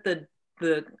know that the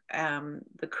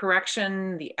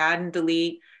correction, the add and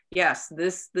delete, yes,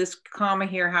 this comma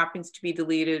here happens to be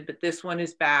deleted, but this one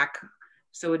is back.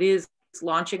 So it is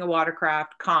launching a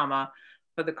watercraft, comma,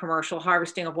 for the commercial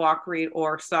harvesting of walkweed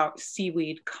or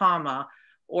seaweed, comma,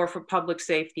 or for public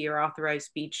safety or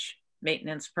authorized beach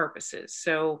maintenance purposes.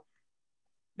 So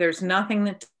there's nothing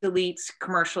that deletes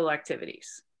commercial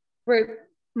activities. Right.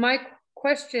 My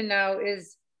question now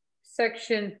is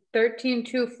section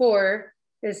 13.2.4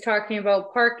 is talking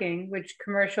about parking, which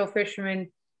commercial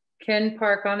fishermen can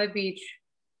park on the beach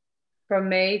from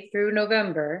May through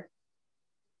November,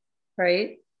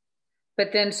 right?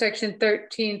 But then section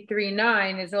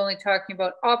 13.3.9 is only talking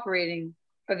about operating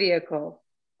a vehicle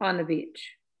on the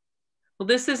beach. Well,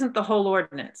 this isn't the whole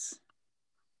ordinance.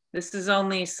 This is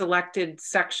only selected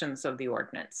sections of the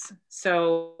ordinance.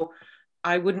 So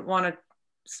I wouldn't want to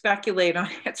speculate on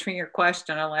answering your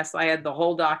question unless I had the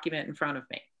whole document in front of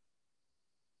me.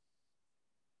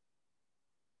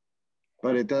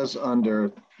 But it does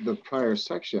under the prior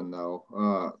section though,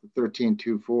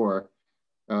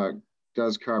 13.2.4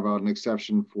 does carve out an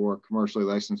exception for commercially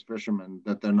licensed fishermen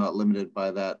that they're not limited by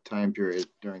that time period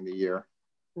during the year.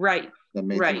 Right, that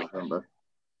May right. through November.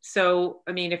 So,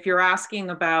 I mean, if you're asking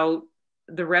about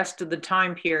the rest of the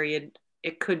time period,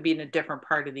 it could be in a different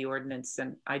part of the ordinance,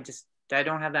 and I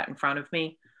don't have that in front of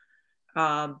me.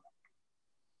 But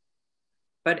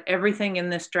everything in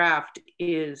this draft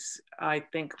is, I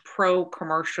think,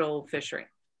 pro-commercial fishery.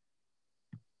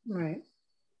 Right.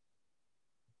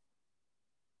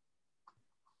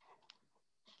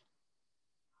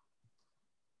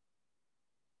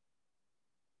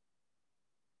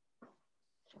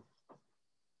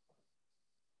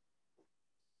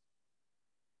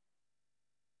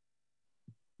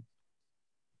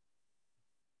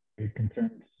 Your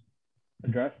concerns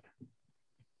addressed?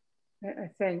 I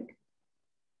think.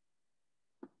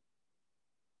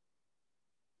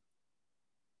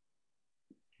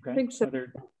 Okay. I think so.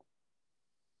 Other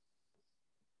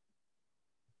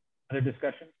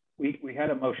discussion? We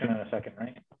had a motion and a second,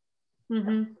 right?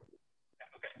 Mm-hmm. Okay.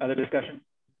 Other discussion?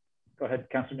 Go ahead,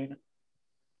 Councilor Nina.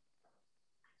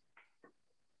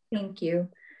 Thank you.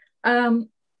 I'm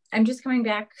just coming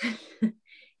back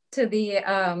to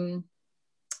the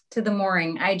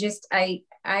mooring. I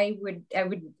would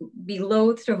be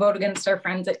loath to vote against our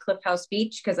friends at Cliff House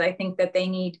Beach because I think that they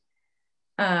need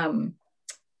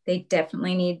they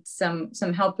definitely need some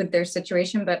help with their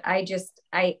situation, but I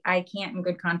can't in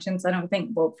good conscience, I don't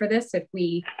think, vote for this if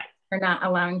we are not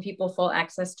allowing people full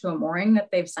access to a mooring that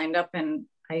they've signed up and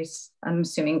I'm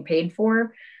assuming paid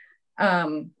for.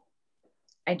 I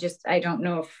don't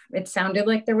know if it sounded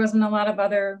like there wasn't a lot of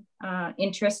other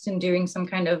interest in doing some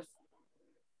kind of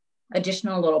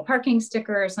additional little parking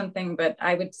sticker or something, but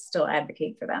I would still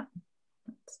advocate for that.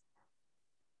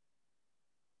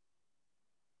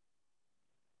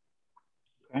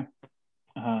 Okay.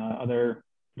 Other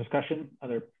discussion,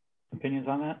 other opinions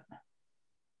on that?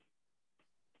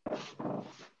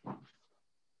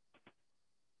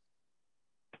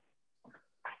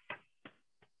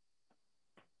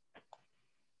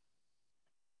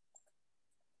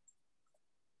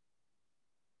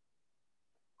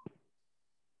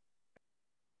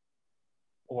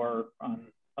 Or on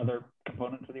other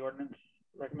components of the ordinance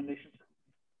recommendations?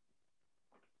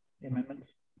 The amendments? .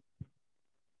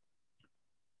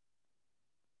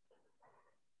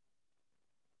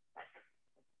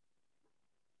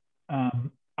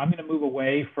 I'm going to move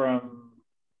away from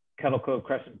Kettle Cove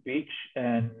Crescent Beach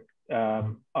and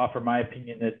offer my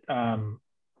opinion that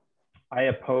I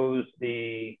oppose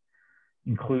the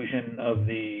inclusion of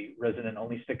the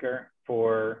resident-only sticker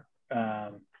for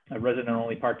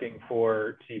resident-only parking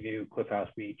for Seaview Cliff House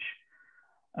Beach.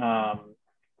 I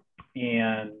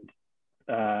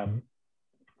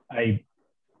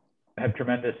have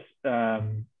tremendous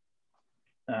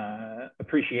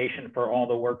appreciation for all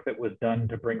the work that was done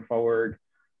to bring forward,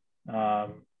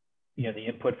 the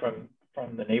input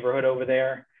from the neighborhood over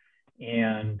there,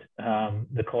 and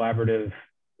the collaborative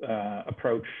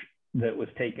approach that was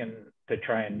taken to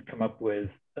try and come up with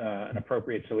an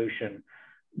appropriate solution.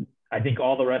 I think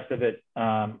all the rest of it,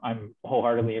 I'm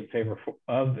wholeheartedly in favor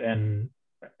of, and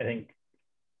I think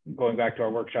going back to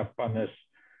our workshop on this,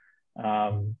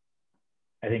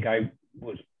 I think I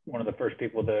was one of the first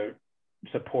people to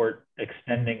support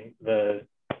extending the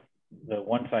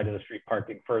one side of the street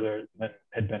parking further than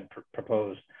had been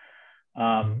proposed.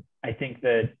 I think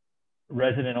that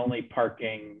resident-only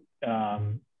parking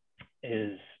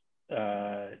is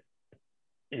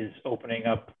opening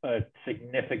up a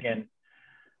significant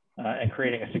and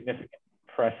creating a significant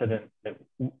precedent that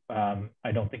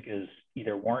I don't think is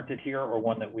either warranted here or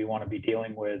one that we want to be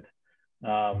dealing with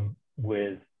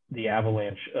the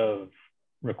avalanche of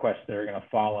requests that are going to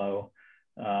follow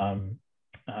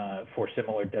for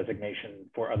similar designation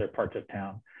for other parts of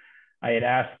town. I had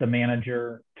asked the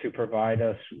manager to provide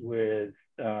us with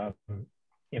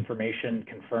information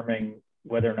confirming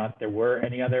whether or not there were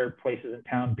any other places in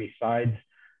town besides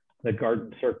the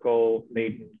Garden Circle,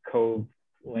 Maiden Cove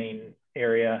Lane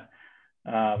area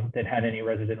that had any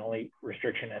resident-only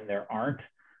restriction, and there aren't.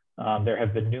 There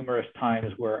have been numerous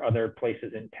times where other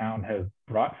places in town have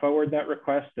brought forward that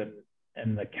request,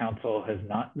 and the council has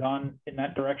not gone in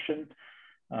that direction.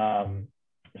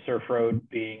 Surf Road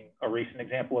being a recent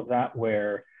example of that,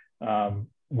 where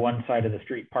one side of the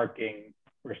street parking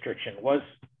restriction was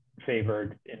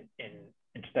favored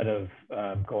instead of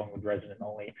going with resident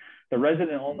only. The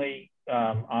resident only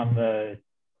on the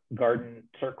Garden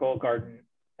Circle,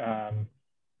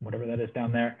 whatever that is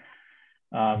down there,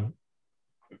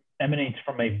 emanates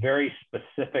from a very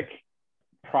specific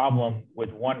problem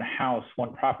with one house,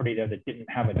 one property there that didn't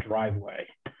have a driveway.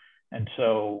 And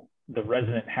so the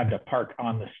resident had to park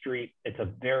on the street. It's a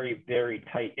very, very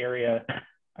tight area.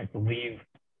 I believe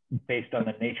based on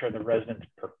the nature of the resident's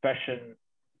profession,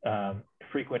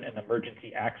 frequent and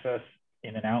emergency access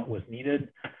in and out was needed.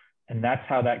 And that's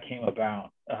how that came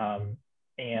about.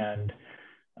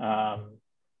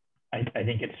 I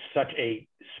think it's such a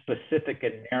specific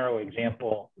and narrow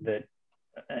example that,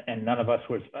 and none of us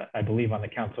was, I believe, on the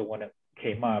council when it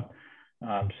came up.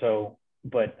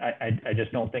 But I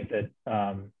just don't think that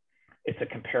it's a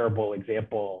comparable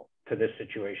example to this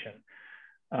situation.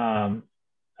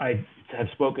 I have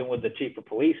spoken with the chief of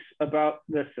police about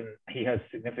this, and he has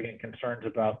significant concerns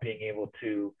about being able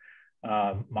to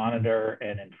monitor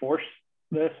and enforce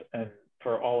this. And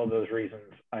for all of those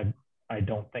reasons, I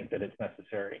don't think that it's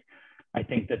necessary. I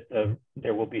think that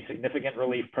there will be significant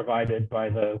relief provided by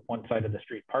the one side of the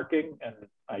street parking, and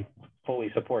I fully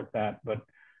support that, but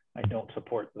I don't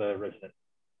support the resident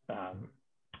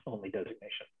only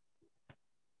designation.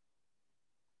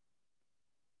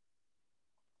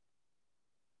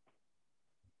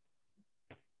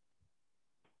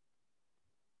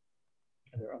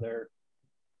 Are there other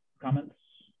comments,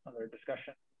 other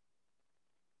discussion?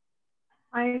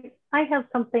 I have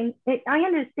something. I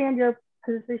understand your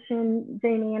position,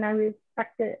 Jamie, and I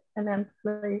respect it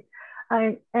immensely.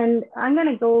 And I'm going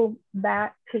to go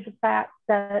back to the fact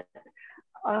that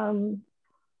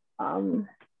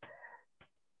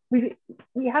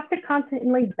we have to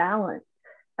constantly balance.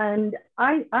 And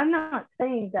I'm not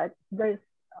saying that this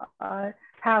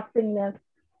passing this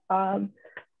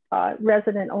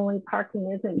resident-only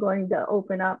parking isn't going to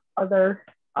open up other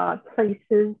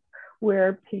places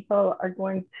where people are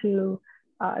going to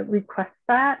request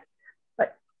that.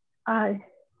 But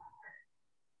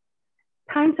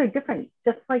times are different,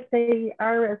 just like they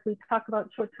are as we talk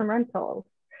about short-term rentals.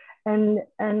 And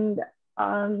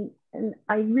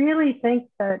I really think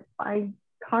that I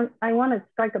want to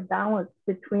strike a balance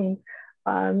between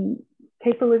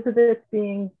Cape Elizabeth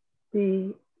being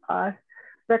the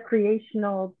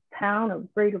recreational town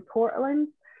of Greater Portland,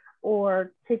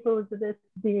 or Cape Elizabeth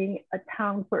being a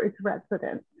town for its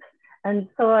residents. And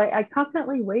so I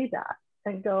constantly weigh that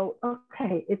and go,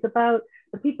 okay, it's about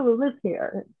the people who live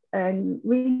here. And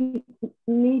we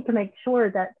need to make sure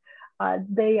that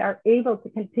they are able to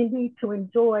continue to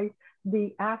enjoy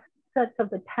the assets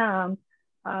of the town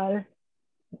that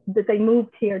they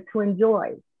moved here to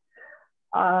enjoy.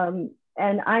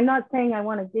 And I'm not saying I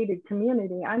want a gated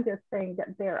community. I'm just saying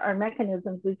that there are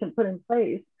mechanisms we can put in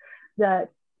place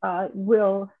that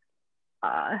will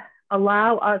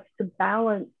allow us to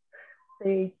balance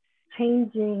the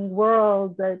changing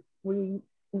world that we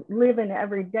live in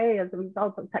every day as a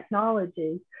result of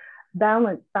technology,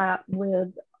 balance that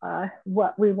with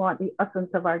what we want the essence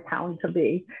of our town to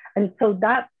be. And so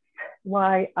that's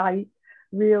why I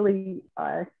really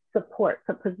support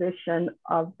the position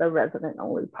of the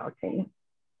resident-only parking.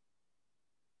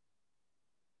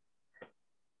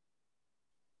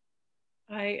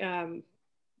 I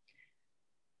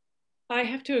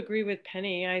have to agree with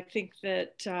Penny. I think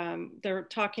that they're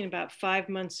talking about 5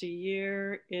 months a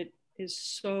year. It is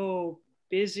so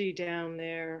busy down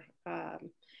there.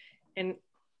 And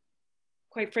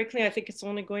quite frankly, I think it's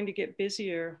only going to get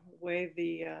busier the way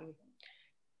the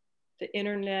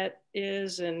internet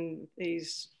is, and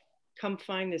these come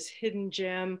find this hidden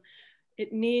gem.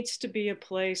 It needs to be a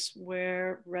place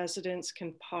where residents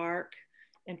can park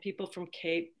and people from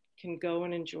Cape can go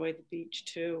and enjoy the beach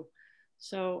too.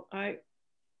 So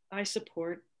I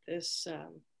support this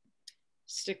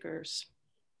stickers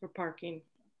for parking.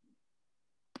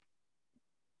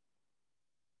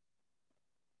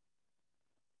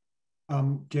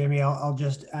 Jamie, I'll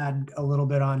just add a little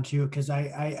bit on too, because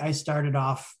I started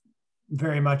off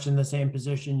very much in the same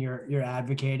position you're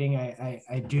advocating.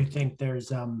 I do think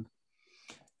there's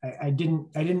I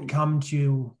didn't come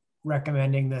to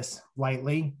recommending this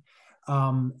lightly,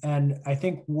 and I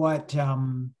think what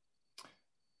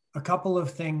a couple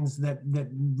of things that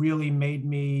really made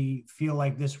me feel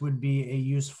like this would be a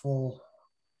useful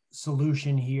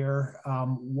solution here.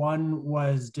 One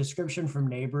was description from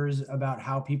neighbors about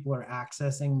how people are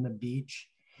accessing the beach,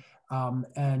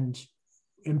 and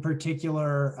in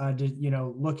particular,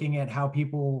 looking at how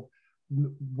people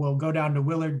will go down to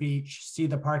Willard Beach, see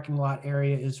the parking lot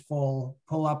area is full,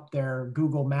 pull up their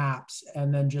Google Maps,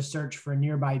 and then just search for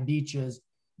nearby beaches.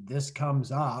 This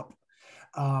comes up,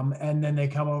 and then they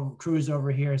come over, cruise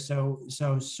over here. So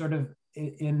sort of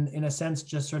in a sense,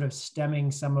 just sort of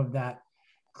stemming some of that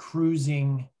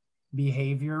cruising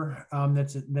behavior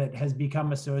that has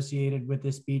become associated with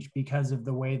this beach because of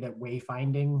the way that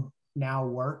wayfinding now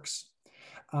works.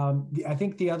 I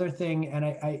think the other thing, and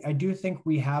I do think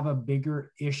we have a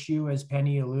bigger issue, as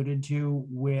Penny alluded to,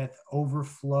 with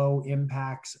overflow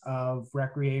impacts of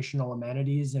recreational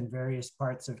amenities in various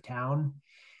parts of town.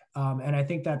 And I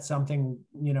think that's something,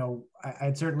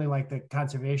 I'd certainly like the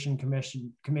Conservation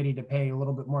Committee to pay a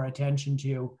little bit more attention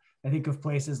to. I think of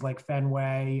places like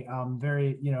Fenway,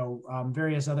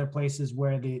 various other places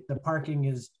where the parking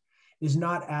is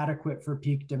not adequate for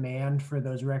peak demand for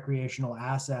those recreational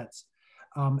assets.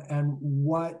 And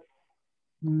what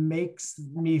makes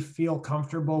me feel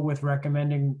comfortable with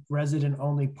recommending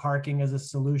resident-only parking as a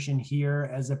solution here,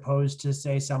 as opposed to,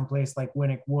 say, someplace like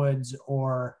Winnick Woods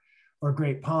or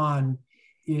Great Pond,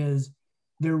 is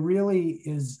there really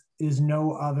is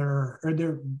no other, or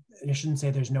there, I shouldn't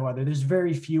say there's no other, there's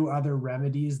very few other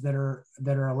remedies that are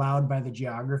allowed by the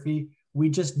geography. We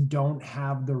just don't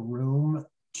have the room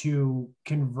to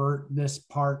convert this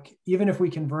park. Even if we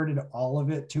converted all of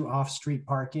it to off-street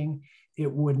parking, it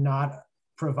would not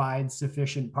provide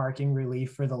sufficient parking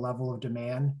relief for the level of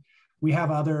demand. We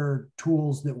have other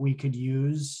tools that we could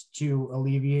use to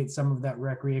alleviate some of that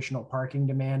recreational parking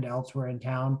demand elsewhere in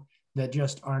town that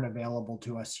just aren't available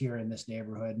to us here in this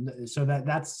neighborhood. So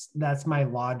that's my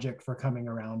logic for coming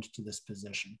around to this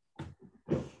position.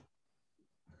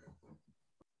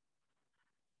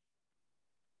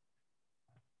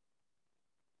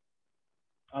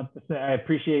 I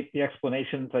appreciate the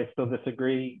explanations. I still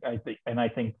disagree. I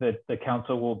think that the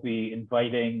council will be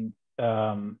inviting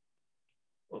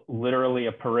literally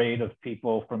a parade of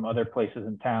people from other places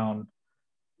in town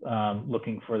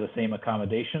looking for the same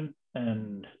accommodation.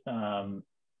 And I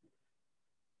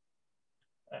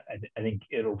think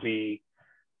it'll be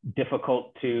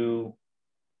difficult to,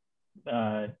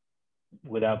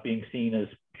 without being seen as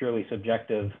purely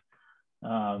subjective,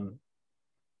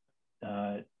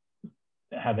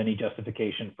 have any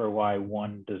justification for why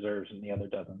one deserves and the other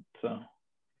doesn't. So.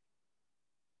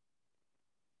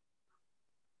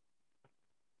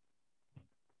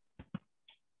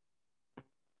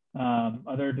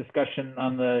 Other discussion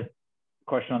on the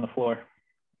question on the floor?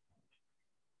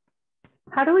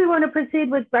 How do we want to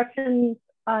proceed with Gretchen's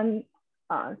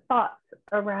thoughts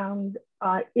around,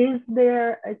 is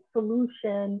there a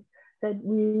solution that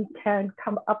we can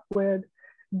come up with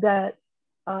that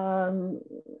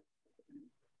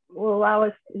will allow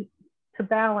us to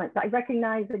balance? I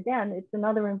recognize, again, it's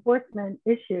another enforcement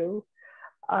issue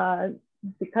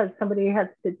because somebody has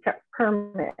to check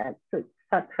permits, et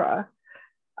etc.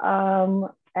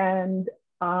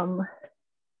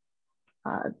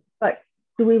 But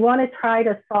do we want to try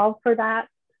to solve for that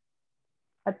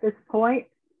at this point?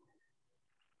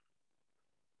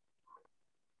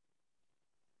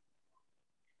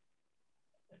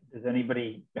 Does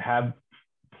anybody have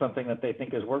something that they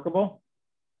think is workable?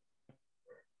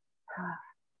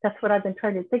 That's what I've been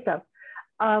trying to think of.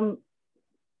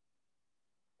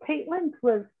 Caitlin's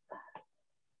was,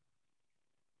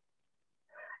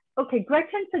 okay,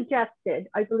 Gretchen suggested,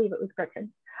 I believe it was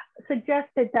Gretchen,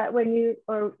 suggested that when you,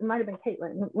 or it might have been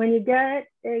Caitlin, when you get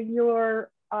your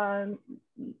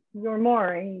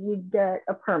mooring, you get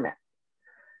a permit.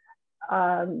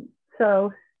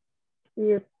 So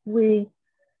if we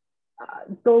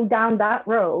go down that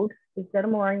road, you get a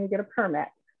mooring, you get a permit.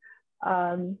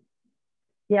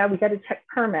 Yeah, we got to check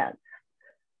permits.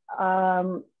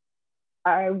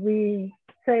 We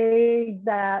say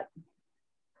that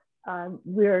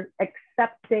we're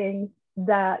accepting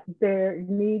that there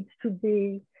needs to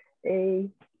be a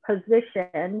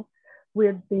position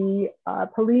with the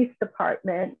police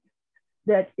department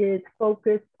that is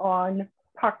focused on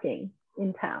parking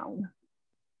in town,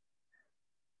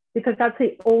 because that's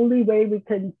the only way we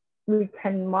can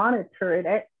monitor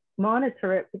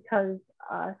it because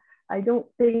I don't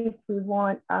think we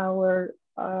want all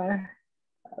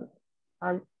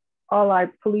our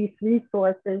police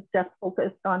resources just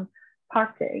focused on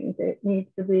parking. It needs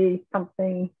to be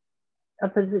something, a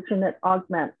position that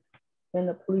augments in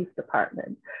the police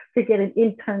department. To get an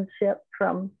internship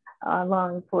from law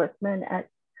enforcement at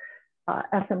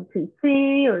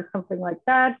SMTC or something like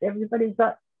that. Everybody's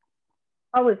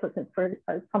always looking for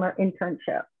a summer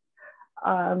internship.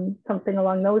 Something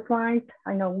along those lines.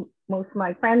 I know most of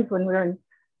my friends, when we were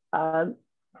in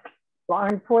law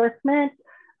enforcement,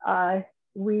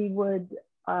 we would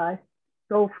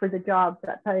go for the jobs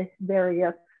at the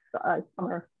various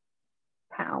summer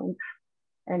towns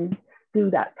and do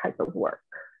that type of work.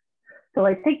 So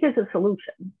I think there's a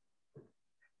solution,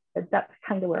 but that's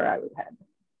kind of where I would head.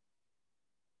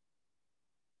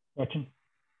 Gretchen?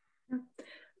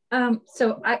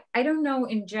 So I don't know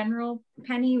in general,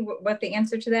 Penny, what the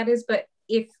answer to that is, but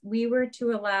if we were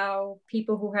to allow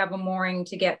people who have a mooring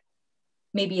to get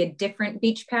maybe a different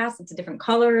beach pass, it's a different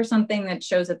color or something that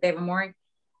shows that they have a mooring,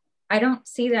 I don't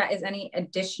see that as any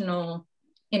additional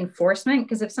enforcement,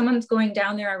 because if someone's going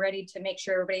down there already to make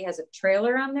sure everybody has a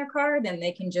trailer on their car, then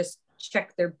they can just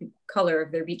check their color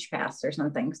of their beach pass or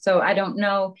something. So I don't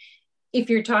know if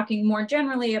you're talking more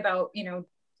generally about, you know,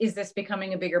 is this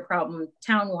becoming a bigger problem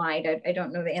townwide? I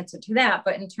don't know the answer to that,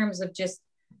 but in terms of just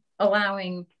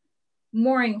allowing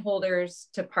mooring holders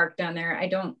to park down there,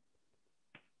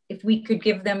 if we could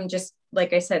give them just,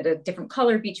 like I said, a different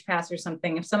color beach pass or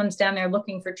something, if someone's down there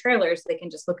looking for trailers, they can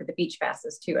just look at the beach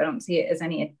passes too. I don't see it as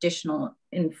any additional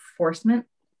enforcement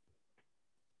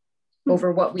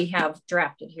over what we have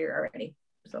drafted here already.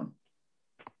 So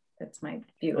that's my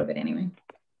view of it anyway.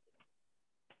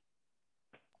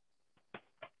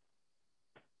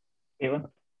 Caitlin?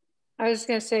 I was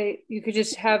going to say, you could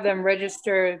just have them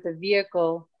register the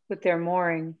vehicle with their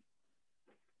mooring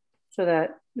so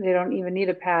that they don't even need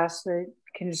a pass. They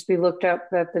can just be looked up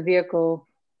that the vehicle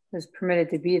is permitted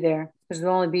to be there. Because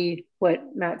there'll only be,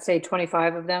 what, Matt, say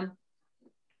 25 of them?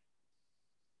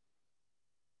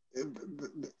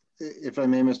 If I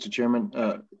may, Mr. Chairman,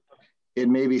 it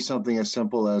may be something as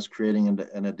simple as creating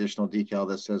an additional decal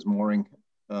that says mooring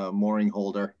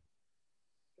holder,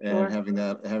 and Sure. having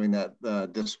that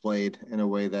displayed in a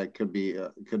way that could be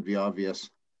obvious,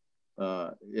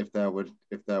 if that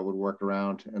would work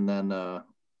around. And then I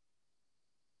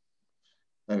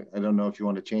don't know if you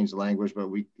want to change the language, but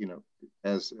we, you know,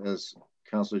 as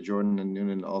Councilor Jordan and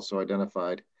Noonan also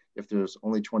identified, if there's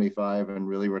only 25 and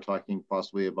really we're talking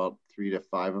possibly about 3 to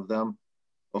 5 of them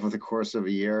over the course of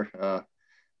a year,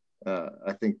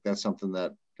 I think that's something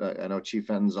that I know Chief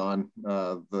Fenton's on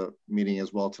the meeting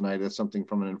as well tonight. It's something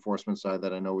from an enforcement side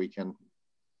that I know we can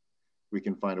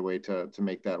find a way to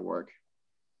make that work.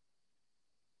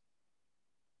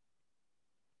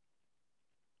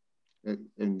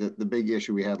 And the big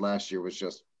issue we had last year was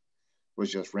just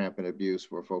rampant abuse,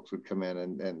 where folks would come in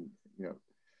and you know,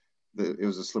 it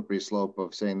was a slippery slope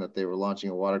of saying that they were launching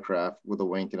a watercraft with a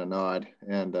wink and a nod,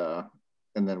 and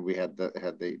then we had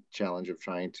the challenge of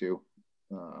trying to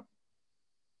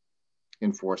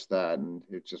enforce that, and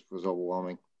it just was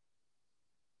overwhelming.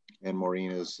 And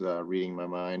Maureen is reading my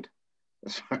mind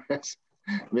as far as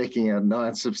making a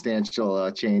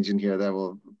non-substantial change in here that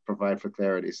will provide for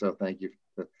clarity. So thank you.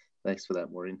 Thanks for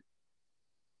that, Maureen.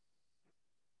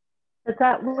 Does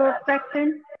that work,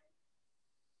 Gretchen?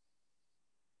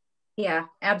 Yeah,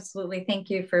 absolutely. Thank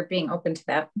you for being open to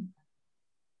that.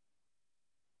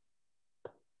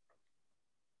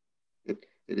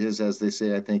 It is, as they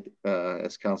say, I think,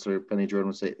 as Councillor Penny Jordan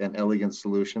would say, an elegant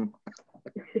solution.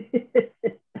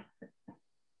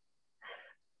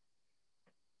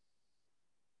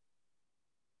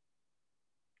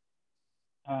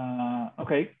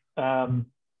 Okay.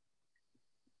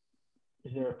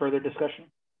 Is there a further discussion?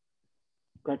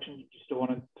 Gretchen, you still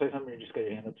want to say something, or you just got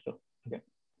your hand up still? Okay.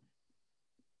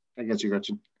 I got you,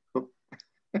 Gretchen. Oh.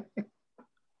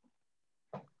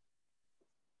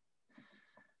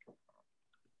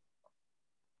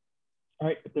 All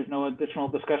right, if there's no additional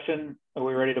discussion, are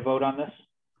we ready to vote on this?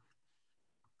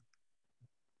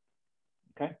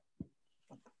 Okay.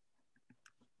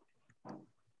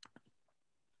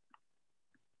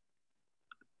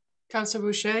 Councillor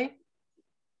Boucher?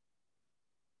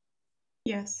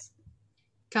 Yes.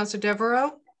 Councillor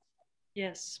Devereaux?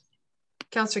 Yes.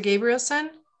 Councillor Gabrielson?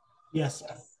 Yes.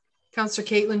 Councillor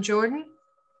Caitlin Jordan?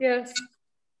 Yes.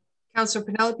 Councillor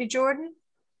Penelope Jordan?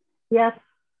 Yes.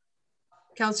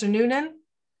 Councillor Noonan?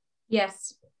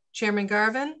 Yes. Chairman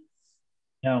Garvin?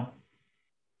 No.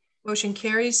 Motion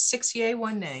carries 6 yea,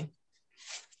 1 nay.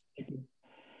 Thank you.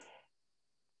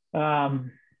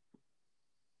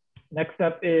 Next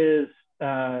up is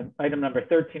item number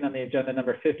 13 on the agenda,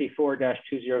 number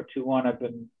 54-2021. I've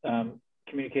been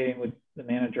communicating with the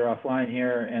manager offline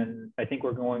here, and I think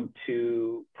we're going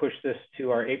to push this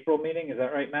to our April meeting. Is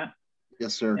that right, Matt?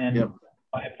 Yes, sir. And yep.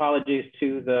 my apologies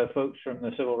to the folks from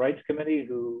the Civil Rights Committee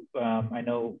who I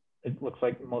know it looks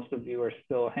like most of you are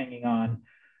still hanging on.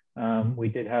 We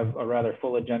did have a rather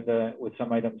full agenda with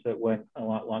some items that went a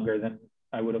lot longer than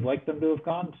I would have liked them to have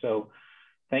gone. So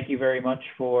thank you very much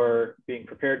for being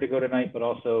prepared to go tonight, but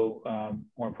also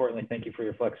more importantly, thank you for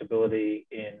your flexibility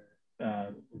in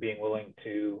being willing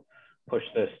to push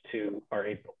this to our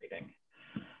April meeting.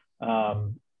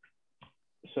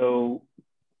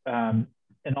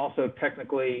 And also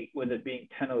technically, with it being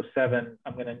 10:07,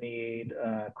 I'm going to need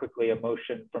quickly a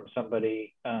motion from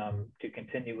somebody to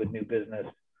continue with new business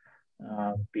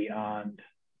beyond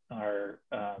our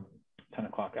 10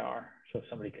 o'clock hour. So if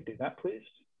somebody could do that, please.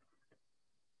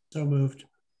 So moved.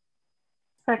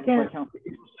 Second.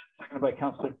 Seconded by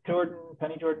Councillor Jordan,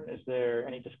 Penny Jordan. Is there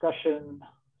any discussion?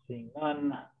 Seeing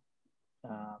none.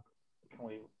 Can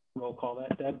we roll call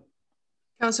that, Deb?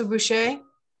 Councillor Boucher?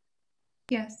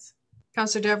 Yes.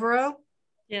 Councillor Devereaux?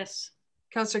 Yes.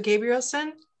 Councillor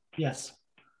Gabrielson? Yes.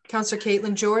 Councillor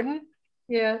Caitlin Jordan?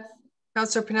 Yes.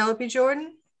 Councillor Penelope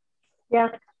Jordan?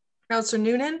 Yes. Councillor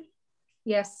Noonan?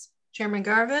 Yes. Chairman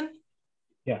Garvin?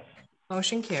 Yes.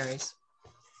 Motion carries.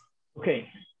 Okay,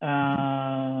 where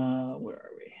are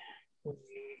we? We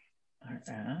are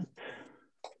at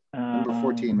number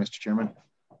 14, Mr. Chairman.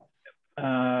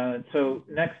 So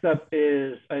next up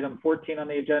is item 14 on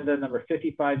the agenda, number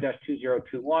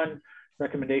 55-2021,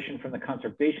 recommendation from the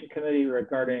Conservation Committee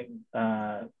regarding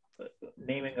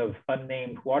naming of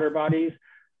unnamed water bodies.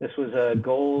 This was a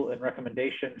goal and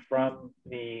recommendation from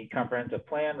the comprehensive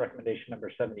plan, recommendation number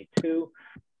 72.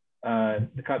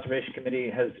 The Conservation Committee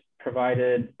has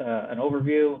provided an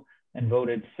overview and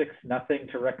voted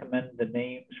 6-0 to recommend the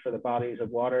names for the bodies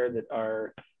of water that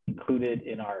are included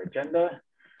in our agenda.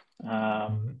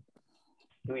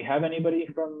 Do we have anybody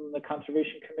from the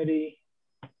Conservation Committee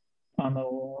on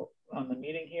the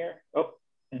meeting here? Oh,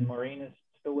 and Maureen is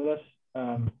still with us.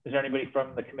 Is there anybody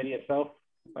from the committee itself?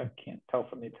 I can't tell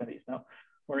from the attendees. No.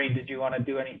 Maureen, did you want to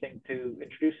do anything to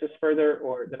introduce this further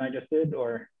or than I just did,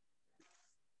 or?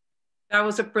 That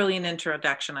was a brilliant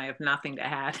introduction. I have nothing to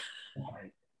add.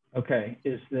 Okay,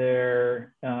 is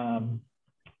there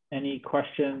any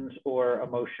questions or a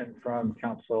motion from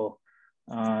council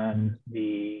on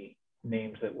the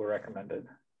names that were recommended?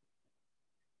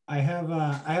 I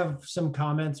have some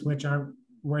comments which aren't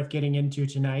worth getting into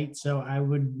tonight, so I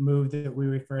would move that we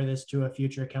refer this to a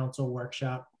future council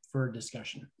workshop for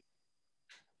discussion.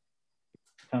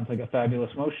 Sounds like a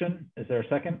fabulous motion. Is there a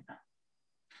second?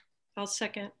 I'll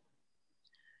second.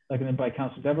 Seconded by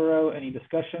Councilor Devereaux. Any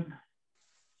discussion?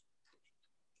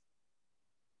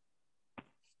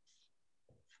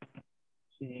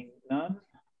 Seeing none.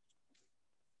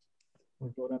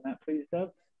 We'll vote on that, please,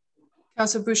 Deb.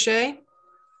 Councillor Boucher?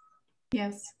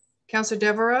 Yes. Councillor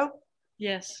Devereaux?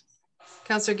 Yes.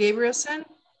 Councillor Gabrielson?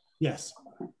 Yes.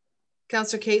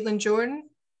 Councillor Caitlin Jordan?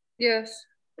 Yes.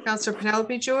 Councillor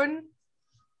Penelope Jordan?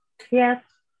 Yes.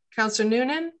 Councillor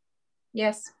Noonan?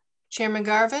 Yes. Chairman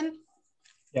Garvin?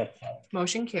 Yes.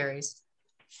 Motion carries.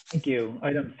 Thank you.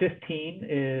 Item 15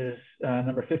 is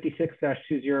number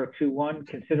 56-2021,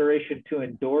 consideration to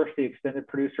endorse the extended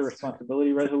producer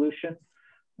responsibility resolution.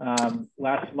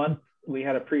 Last month, we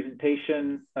had a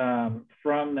presentation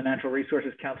from the Natural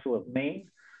Resources Council of Maine,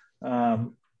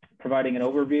 providing an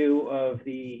overview of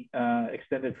the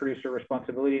Extended Producer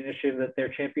Responsibility Initiative that they're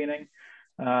championing.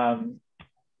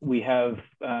 We have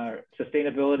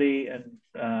sustainability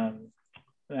and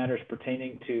matters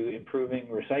pertaining to improving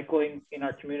recycling in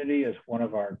our community as one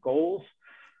of our goals,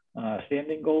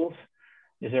 standing goals.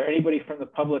 Is there anybody from the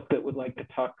public that would like to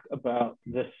talk about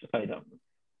this item?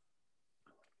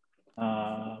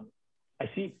 I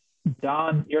see,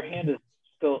 Don, your hand is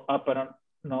still up. I don't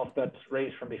know if that's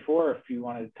raised from before or if you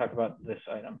wanted to talk about this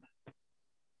item.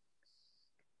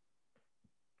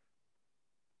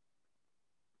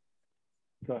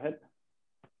 Go ahead.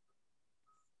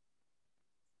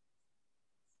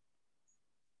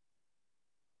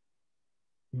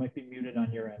 You might be muted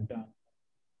on your end, Don.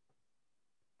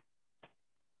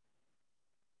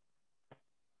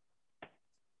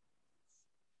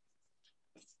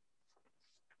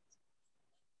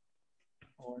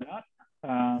 Or not.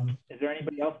 Is there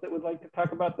anybody else that would like to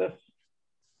talk about this?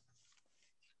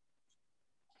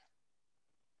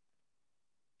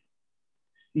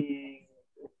 Seeing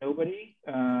nobody,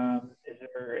 is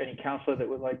there any counselor that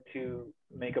would like to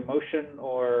make a motion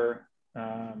or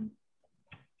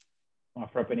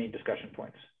offer up any discussion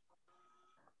points?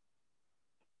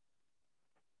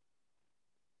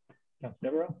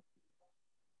 Councilor Devereaux?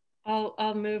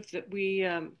 I'll move that we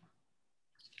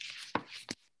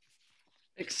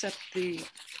accept the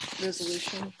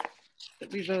resolution,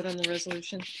 that we vote on the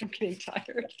resolution. I'm getting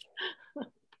tired.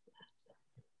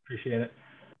 Appreciate it.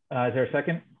 Is there a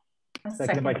second?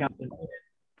 Seconded by Councilor.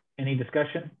 Any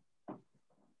discussion?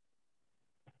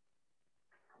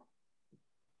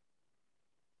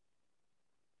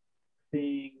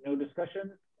 Seeing no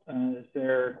discussion, is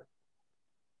there,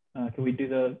 can we do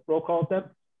the roll call,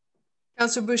 Deb?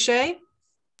 Councilor Boucher?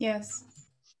 Yes.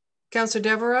 Councilor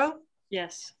Devereaux?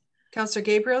 Yes. Councilor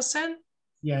Gabrielson?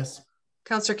 Yes.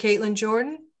 Councilor Caitlin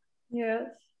Jordan? Yes.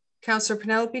 Councilor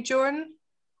Penelope Jordan?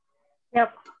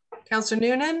 Yep. Councilor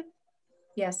Noonan?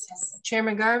 Yes.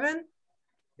 Chairman Garvin?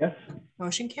 Yes.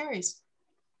 Motion carries.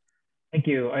 Thank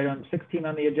you. Item 16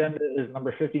 on the agenda is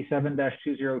number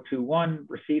 57-2021,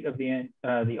 receipt of the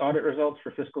audit results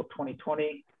for fiscal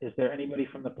 2020. Is there anybody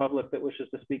from the public that wishes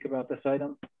to speak about this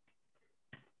item?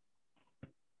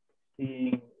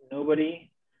 Seeing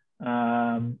nobody.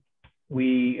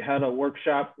 We had a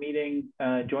workshop meeting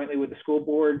jointly with the school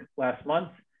board last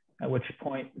month, at which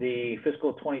point the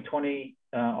fiscal 2020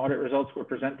 audit results were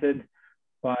presented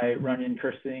by Runyon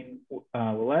Kirsten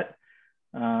Willette.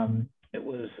 It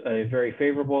was a very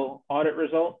favorable audit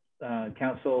result.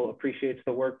 Council appreciates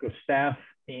the work of staff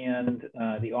and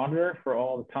the auditor for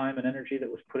all the time and energy that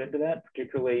was put into that,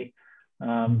 particularly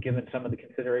given some of the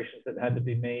considerations that had to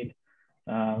be made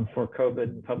for COVID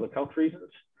and public health reasons.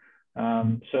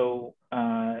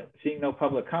 Seeing no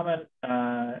public comment,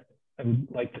 I would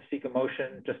like to seek a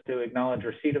motion just to acknowledge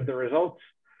receipt of the results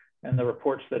and the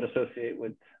reports that associate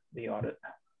with the audit.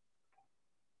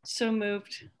 So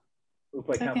moved. Moved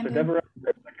by Councilor Devereaux.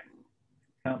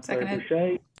 Councilor Seconded.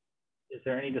 Boucher. Is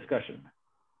there any discussion?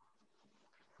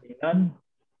 Seeing none.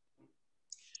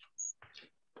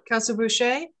 Councilor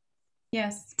Boucher?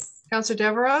 Yes. Councilor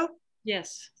Devereaux?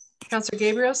 Yes. Councilor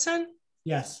Gabrielson?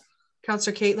 Yes.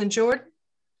 Councilor Caitlin Jordan?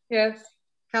 Yes.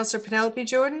 Councilor Penelope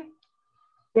Jordan?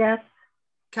 Yes.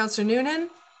 Councilor Noonan?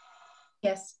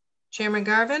 Yes. Chairman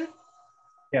Garvin?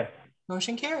 Yes.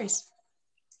 Motion carries.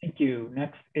 Thank you.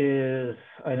 Next is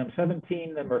item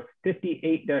 17, number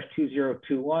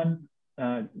 58-2021,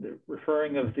 the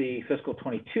referring of the fiscal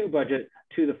 22 budget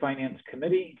to the Finance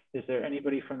Committee. Is there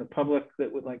anybody from the public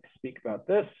that would like to speak about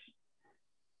this?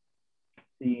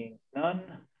 Seeing none.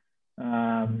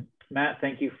 Matt,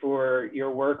 thank you for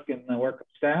your work and the work of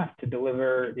staff to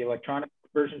deliver the electronic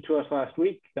version to us last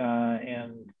week,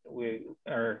 and we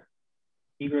are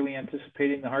eagerly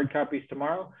anticipating the hard copies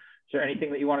tomorrow. Is there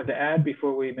anything that you wanted to add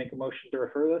before we make a motion to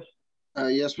refer this?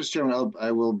 Yes, Mr. Chairman,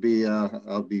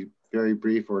 I'll be very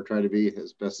brief, or try to be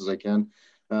as best as I can.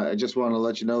 I just want to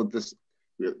let you know this,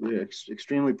 we're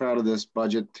extremely proud of this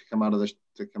budget to come out of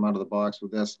the box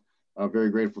with this. Very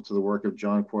grateful to the work of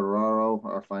John Quartararo,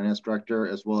 our finance director,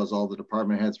 as well as all the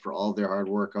department heads for all of their hard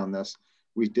work on this.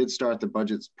 We did start the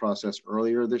budget process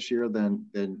earlier this year than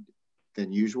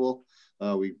usual.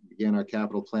 We began our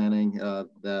capital planning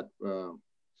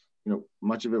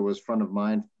much of it was front of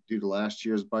mind due to last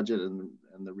year's budget and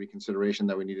the reconsideration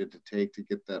that we needed to take to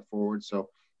get that forward. So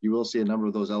you will see a number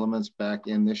of those elements back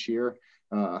in this year.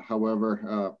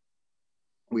 However,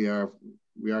 we are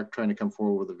trying to come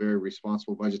forward with a very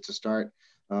responsible budget to start.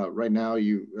 Right now,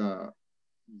 you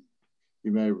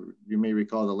You may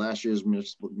recall that last year's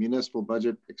municipal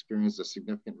budget experienced a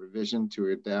significant revision to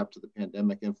adapt to the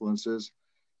pandemic influences.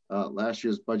 Last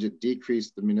year's budget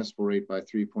decreased the municipal rate by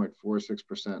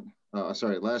 3.46%.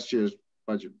 Last year's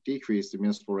budget decreased the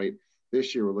municipal rate.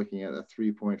 This year, we're looking at a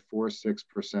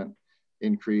 3.46%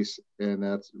 increase, and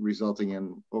that's resulting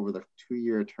in, over the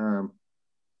 2-year term,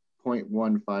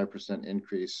 0.15%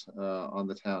 increase on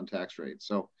the town tax rate.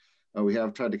 So we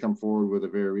have tried to come forward with a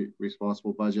very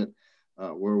responsible budget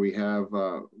where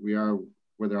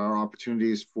there are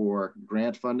opportunities for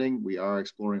grant funding. We are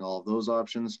exploring all of those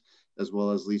options, as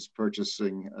well as lease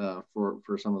purchasing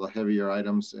for some of the heavier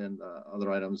items and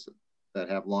other items that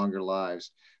have longer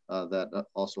lives that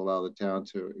also allow the town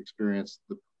to experience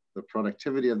the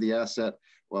productivity of the asset,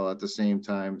 while at the same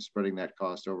time spreading that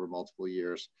cost over multiple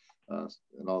years,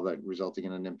 and all that resulting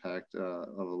in an impact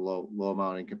of a low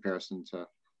amount in comparison to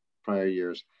prior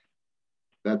years.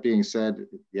 That being said,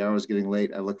 the hour is getting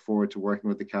late. I look forward to working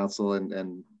with the council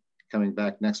and coming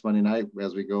back next Monday night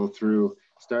as we go through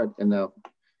And now,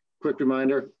 quick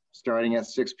reminder, starting at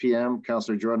 6 p.m.,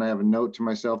 Councilor Jordan, I have a note to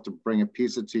myself to bring a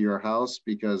pizza to your house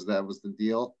because that was the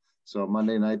deal. So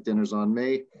Monday night dinner's on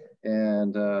me,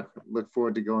 and look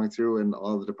forward to going through, and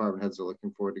all the department heads are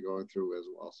looking forward to going through as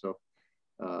well. So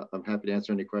I'm happy to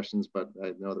answer any questions, but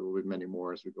I know there will be many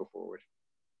more as we go forward.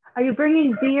 Are you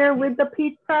bringing beer with the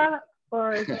pizza,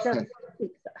 or is it just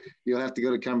pizza? You'll have to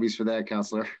go to Cumbies for that,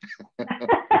 Councilor.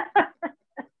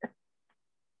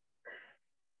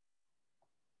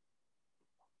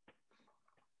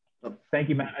 Thank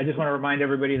you, Matt. I just want to remind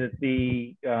everybody that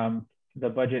the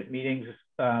budget meetings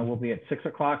will be at 6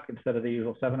 o'clock instead of the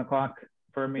usual 7 o'clock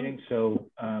for a meeting. So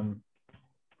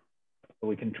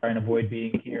we can try and avoid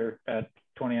being here at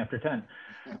 20 after 10.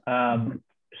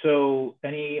 So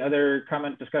any other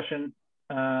comment, discussion?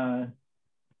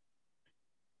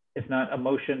 If not, a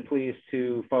motion, please,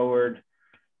 to forward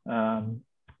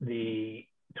the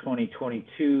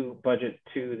 2022 budget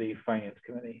to the Finance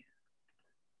Committee.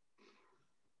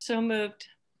 So moved.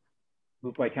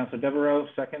 Moved by Councilor Devereaux,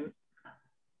 second.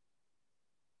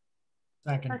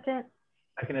 Second.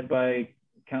 Seconded by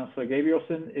Councilor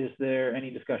Gabrielson. Is there any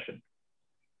discussion?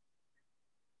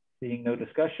 Seeing no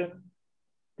discussion.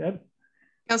 Deb?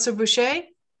 Councilor Boucher?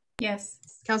 Yes.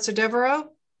 Councilor Devereaux?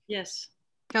 Yes.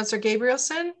 Councilor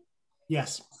Gabrielson?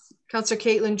 Yes. Councilor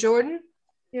Caitlin Jordan?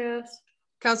 Yes.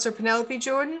 Councilor Penelope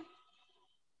Jordan?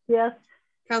 Yes.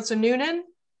 Councilor Noonan?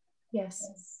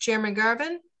 Yes. Chairman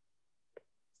Garvin?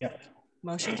 Yes.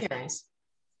 Motion carries.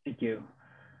 Thank you.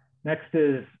 Next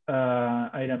is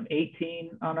item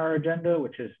 18 on our agenda,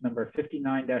 which is number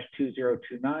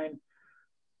 59-2029,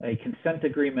 a consent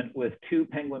agreement with Two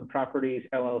Penguin Properties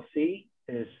LLC.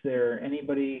 Is there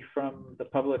anybody from the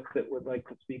public that would like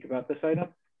to speak about this item?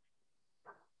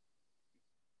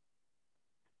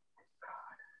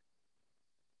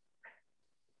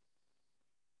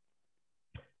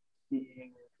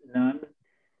 Seeing none.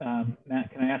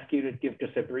 Matt, can I ask you to give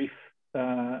just a brief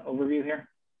overview here?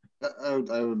 I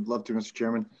would love to, Mr.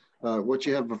 Chairman. What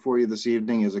you have before you this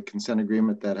evening is a consent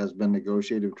agreement that has been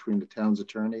negotiated between the town's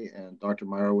attorney and Dr.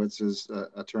 Meyerowitz's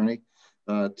attorney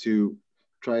to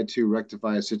try to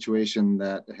rectify a situation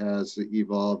that has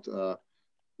evolved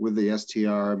with the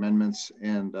STR amendments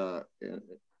and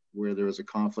where there was a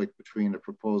conflict between a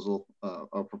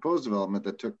proposed development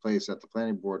that took place at the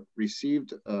planning board,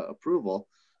 received approval,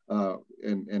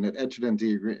 and it entered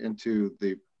into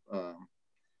the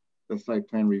site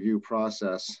plan review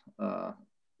process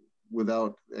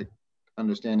without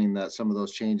understanding that some of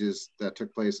those changes that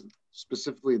took place,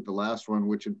 specifically the last one,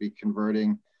 which would be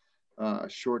converting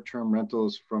short-term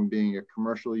rentals from being a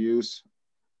commercial use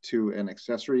to an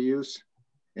accessory use,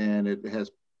 and it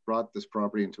has brought this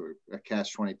property into a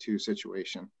catch-22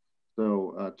 situation.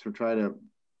 So to try to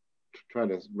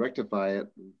rectify it,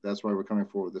 that's why we're coming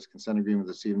forward with this consent agreement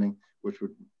this evening, which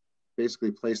would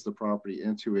basically place the property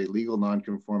into a legal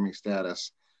non-conforming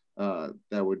status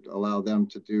that would allow them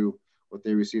to do what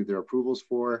they received their approvals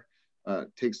for,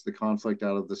 takes the conflict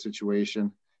out of the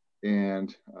situation,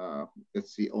 and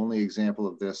it's the only example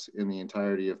of this in the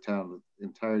entirety of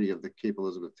the Cape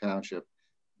Elizabeth Township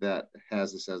that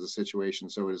has this as a situation.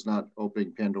 So it is not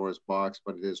opening Pandora's box,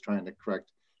 but it is trying to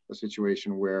correct a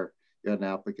situation where you had an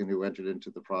applicant who entered into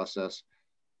the process,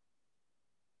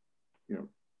 you know,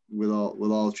 with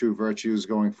all true virtues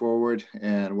going forward,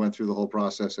 and went through the whole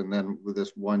process, and then with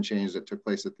this one change that took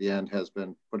place at the end has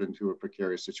been put into a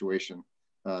precarious situation,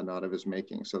 not of his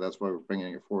making. So that's why we're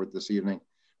bringing it forward this evening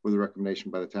with a recommendation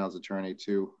by the town's attorney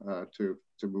to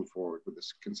move forward with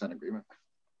this consent agreement.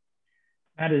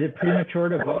 Matt, is it premature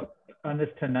to vote on this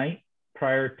tonight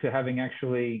prior to having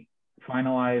actually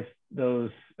finalized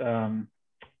those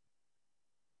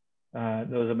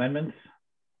amendments?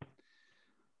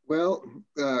 Well,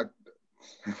 I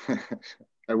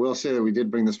will say that we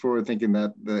did bring this forward thinking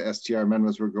that the STR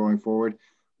amendments were going forward.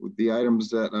 With the items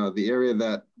that, the area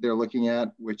that they're looking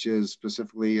at, which is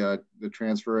specifically the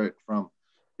transfer it from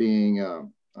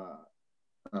being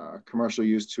commercial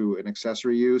use to an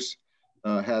accessory use,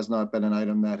 has not been an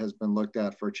item that has been looked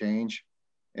at for change.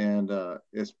 And that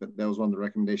was one of the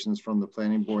recommendations from the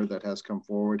planning board that has come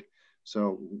forward.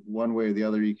 So one way or the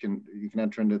other, you can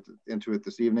enter into it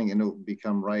this evening, and it'll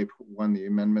become ripe when the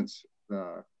amendments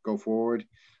go forward.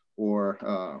 Or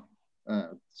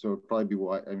so it'd probably be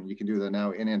why. I mean, you can do that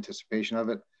now in anticipation of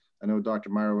it. I know Dr.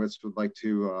 Meyerowitz would like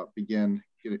to begin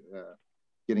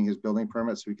getting his building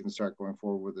permit so we can start going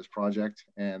forward with this project,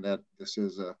 and that this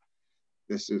is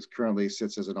currently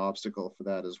sits as an obstacle for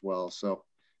that as well. So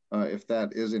if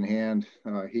that is in hand,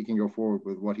 he can go forward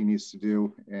with what he needs to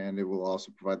do, and it will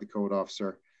also provide the code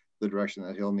officer the direction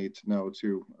that he'll need to know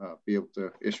to be able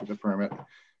to issue the permit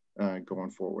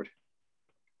going forward.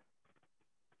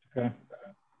 Okay.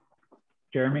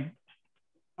 Jeremy?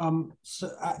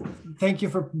 Thank you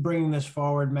for bringing this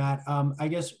forward, Matt. I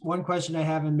guess one question I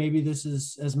have, and maybe this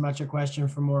is as much a question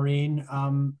for Maureen,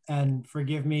 and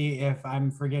forgive me if I'm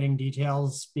forgetting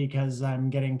details because I'm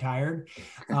getting tired.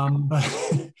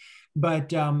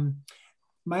 But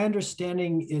my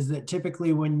understanding is that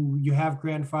typically when you have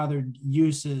grandfathered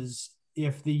uses,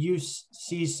 if the use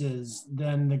ceases,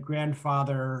 then the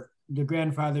grandfathered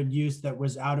use that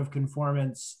was out of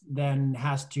conformance then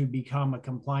has to become a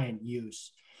compliant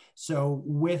use. So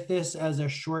with this as a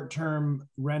short-term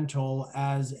rental,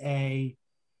 as a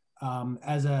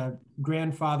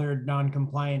grandfathered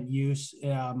non-compliant use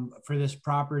for this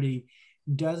property,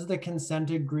 does the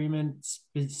consent agreement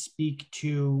speak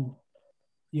to,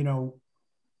 you know,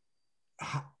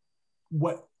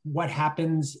 what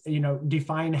happens, you know,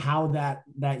 define how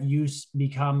that use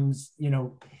becomes, you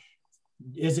know,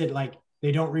 is it like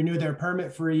they don't renew their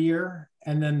permit for a year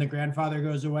and then the grandfather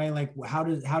goes away? Like how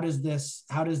does this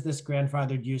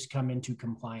grandfathered use come into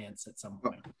compliance at some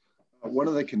point? One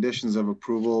of the conditions of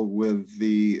approval with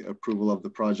the approval of the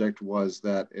project was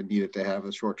that it needed to have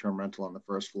a short-term rental on the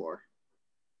first floor.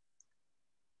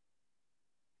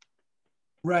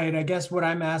 Right. I guess what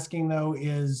I'm asking though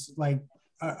is, like,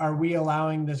 are we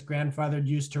allowing this grandfathered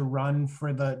use to run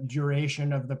for the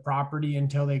duration of the property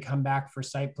until they come back for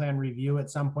site plan review at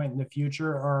some point in the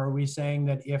future? Or are we saying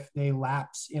that if they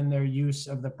lapse in their use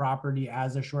of the property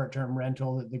as a short-term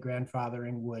rental, that the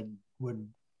grandfathering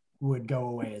would go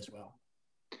away as well?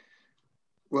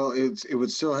 Well, it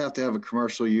would still have to have a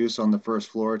commercial use on the first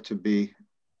floor to be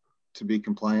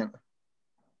compliant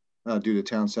due to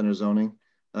town center zoning.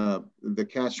 The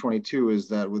catch-22 is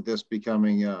that with this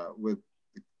becoming with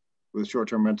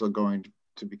short-term rental going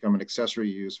to become an accessory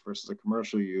use versus a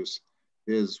commercial use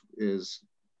is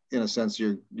in a sense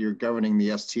you're governing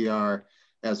the STR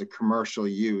as a commercial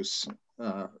use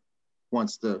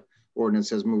once the ordinance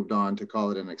has moved on to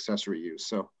call it an accessory use.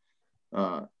 So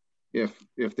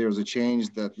if there's a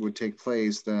change that would take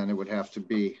place, then it would have to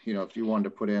be, you know, if you wanted to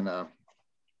put in a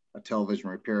television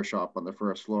repair shop on the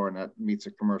first floor and that meets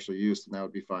a commercial use, then that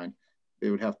would be fine. They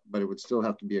would have, but it would still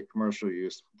have to be a commercial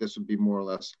use. This would be more or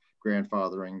less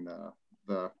grandfathering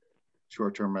the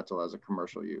short-term rental as a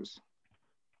commercial use.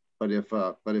 But if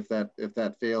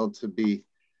that failed to be,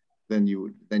 then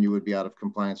you would be out of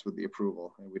compliance with the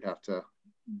approval, and we'd have to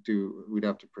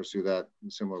pursue that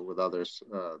similar with others,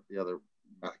 the other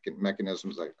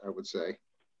mechanisms, I would say.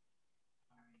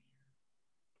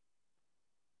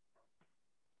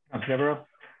 Deborah?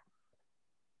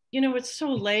 You know, it's so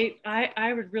late.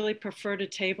 I would really prefer to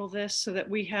table this so that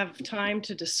we have time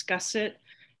to discuss it,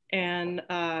 and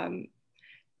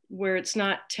where it's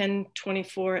not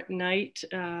 10:24 at night.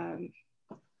 I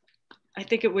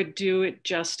think it would do it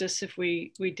justice if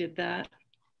we did that.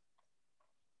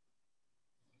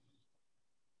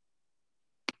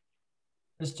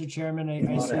 Mr. Chairman,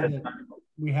 I see that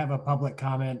we have a public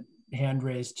comment hand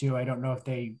raised too. I don't know if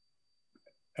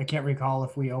I can't recall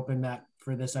if we opened that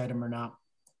for this item or not.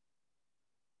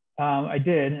 I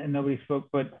did, and nobody spoke,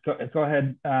 but go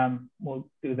ahead. We'll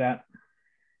do that.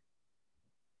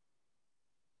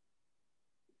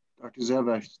 Dr.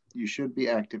 Zeva, you should be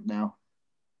active now.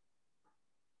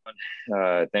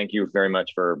 Thank you very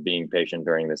much for being patient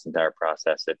during this entire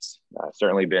process. It's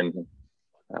certainly been,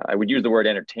 I would use the word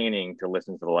entertaining to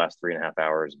listen to the last 3.5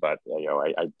 hours, but you know,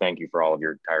 I thank you for all of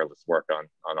your tireless work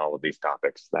on all of these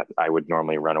topics that I would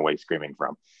normally run away screaming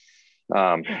from.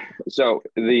 So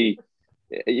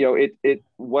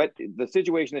what the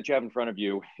situation that you have in front of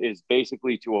you is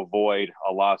basically to avoid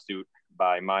a lawsuit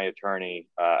by my attorney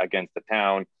against the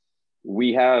town.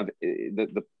 We have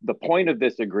the point of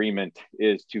this agreement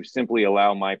is to simply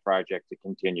allow my project to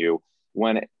continue.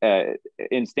 When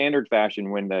in standard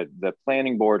fashion, when the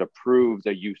planning board approves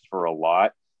a use for a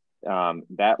lot,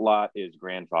 that lot is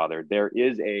grandfathered. There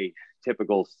is a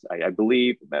typical, I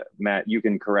believe, Matt, you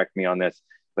can correct me on this,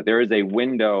 but there is a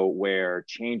window where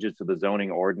changes to the zoning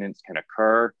ordinance can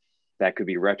occur that could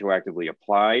be retroactively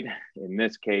applied. In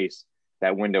this case,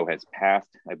 that window has passed.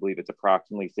 I believe it's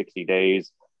approximately 60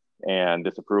 days, and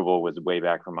this approval was way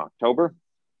back from October.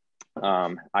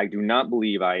 I do not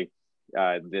believe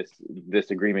this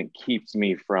agreement keeps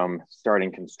me from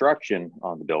starting construction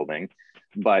on the building,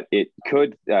 but it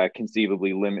could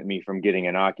conceivably limit me from getting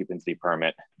an occupancy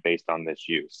permit based on this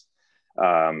use.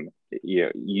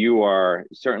 You are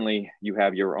certainly, you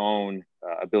have your own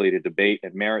ability to debate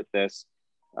and merit this.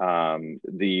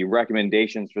 The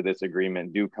recommendations for this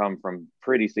agreement do come from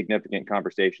pretty significant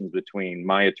conversations between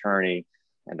my attorney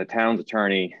and the town's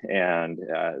attorney, and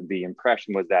the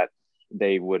impression was that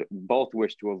they would both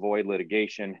wish to avoid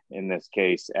litigation in this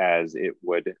case, as it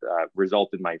would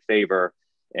result in my favor,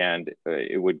 and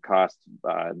it would cost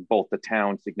both the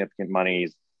town significant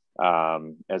monies,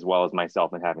 as well as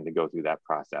myself in having to go through that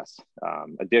process.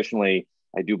 Additionally,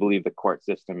 I do believe the court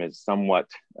system is somewhat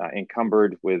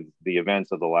encumbered with the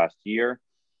events of the last year,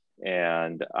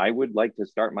 and I would like to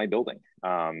start my building.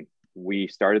 We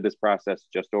started this process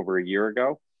just over a year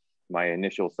ago. My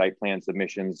initial site plan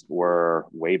submissions were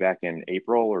way back in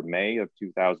April or May of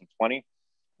 2020.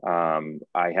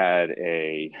 I had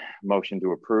a motion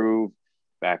to approve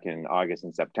back in August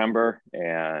and September,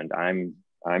 and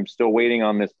I'm still waiting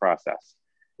on this process.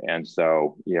 And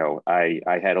so, I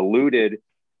had alluded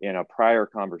in a prior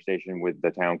conversation with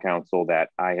the town council that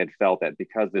I had felt that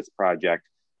because this project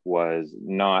was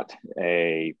not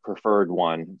a preferred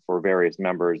one for various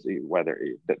members,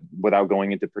 without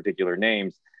going into particular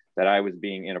names, that I was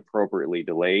being inappropriately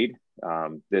delayed.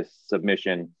 This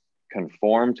submission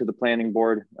conformed to the planning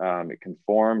board. It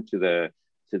conformed to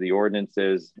the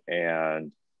ordinances,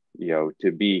 and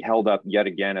to be held up yet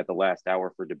again at the last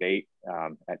hour for debate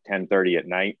at 10:30 at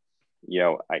night.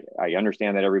 I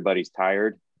understand that everybody's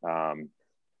tired,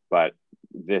 but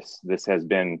this has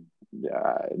been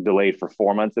delayed for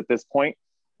 4 months at this point,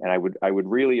 and I would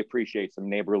really appreciate some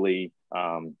neighborly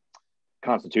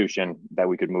constitution that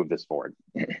we could move this forward.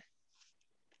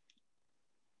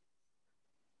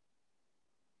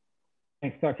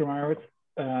 Thanks, Dr. Meyerowitz.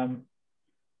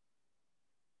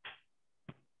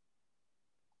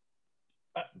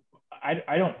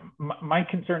 My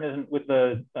concern isn't with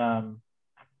the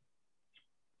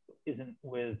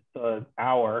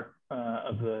hour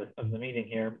of the meeting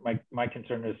here. My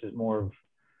concern is more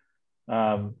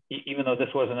of, even though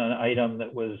this wasn't an item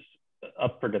that was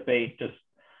up for debate, just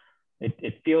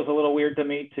it feels a little weird to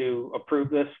me to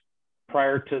approve this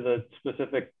prior to the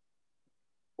specific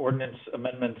ordinance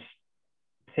amendments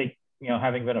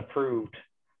having been approved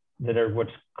that are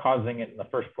what's causing it in the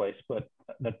first place. But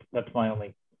that's my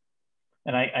only,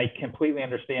 and I completely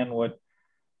understand what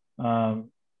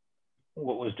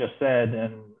was just said,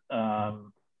 and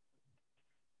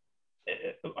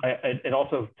it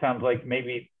also sounds like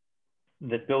maybe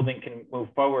the building can move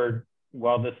forward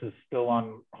while this is still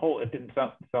on hold. It didn't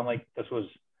sound like this was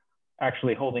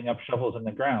actually holding up shovels in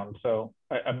the ground. So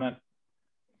I'm not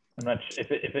sure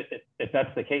if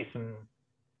that's the case, and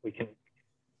we can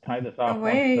tie this off.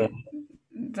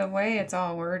 The way it's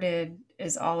all worded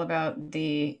is all about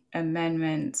the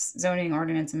amendments, zoning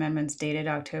ordinance amendments dated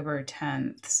October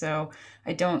 10th. So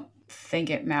I don't think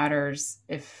it matters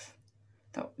if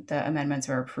the amendments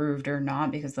are approved or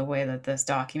not, because the way that this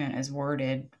document is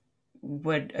worded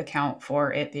would account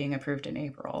for it being approved in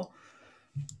April.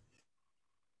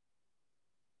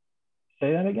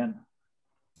 Say that again?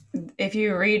 If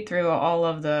you read through all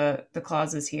of the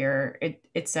clauses here,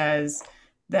 it says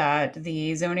that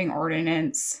the zoning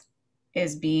ordinance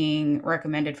is being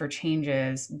recommended for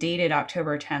changes dated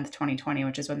October 10th, 2020,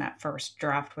 which is when that first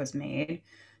draft was made.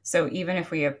 So even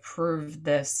if we approve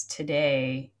this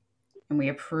today and we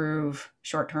approve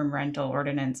short-term rental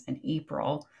ordinance in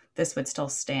April, this would still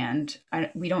stand.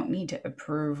 We don't need to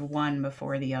approve one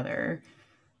before the other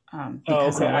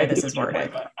because of the way this is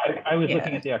worded. I was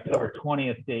looking at the October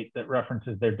 20th date that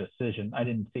references their decision. I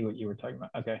didn't see what you were talking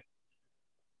about. Okay.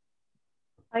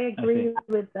 I agree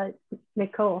with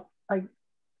Nicole. I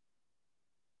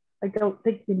don't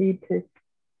think you need to.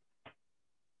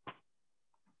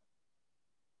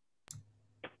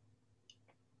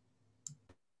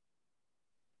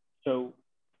 So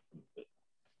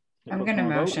I'm going to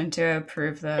motion to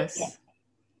approve this. Yeah.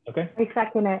 Okay. I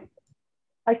second it.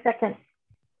 I second.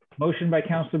 Motion by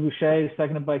Councilor Boucher,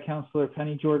 seconded by Councilor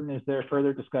Penny Jordan. Is there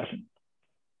further discussion?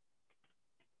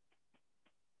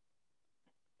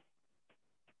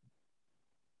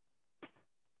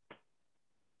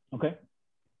 Okay.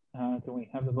 Can we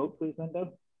have the vote, please, then,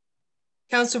 Deb?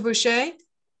 Councilor Boucher?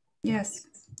 Yes.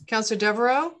 Councilor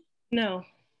Devereaux? No.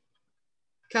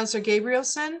 Councilor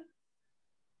Gabrielson?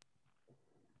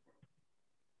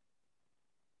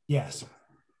 Yes.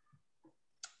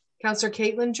 Councilor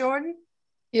Caitlin Jordan?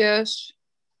 Yes.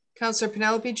 Councilor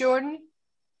Penelope Jordan?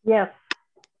 Yes.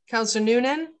 Councilor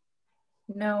Noonan?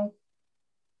 No.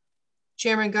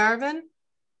 Chairman Garvin?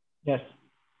 Yes.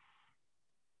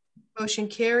 Motion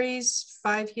carries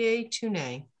 5 yea, 2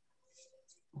 nay.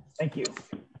 Thank you.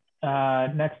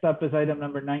 Next up is item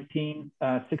number 19,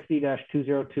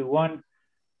 60-2021,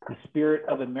 the Spirit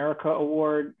of America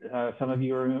Award. Some of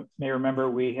you may remember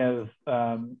we have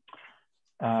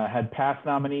had past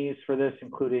nominees for this,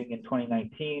 including in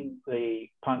 2019, the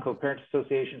Pond Cove Parents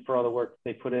Association for all the work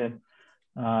they put in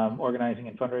organizing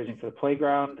and fundraising for the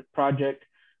playground project.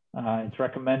 It's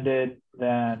recommended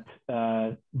that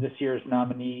this year's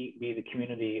nominee be the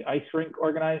community ice rink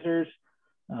organizers,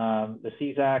 the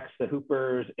CZACs, the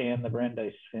Hoopers, and the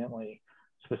Brandeis family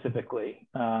specifically.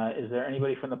 Is there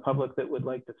anybody from the public that would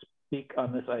like to speak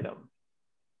on this item?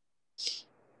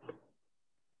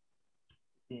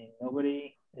 Seeing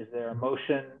nobody, is there a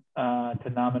motion to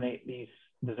nominate these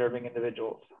deserving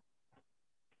individuals?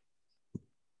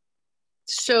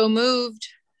 So moved.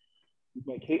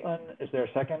 By Caitlin, is there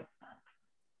a second?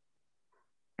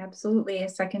 Absolutely, a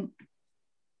second.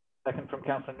 Second from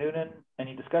Councilor Noonan.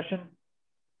 Any discussion?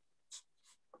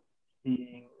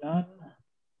 Seeing none.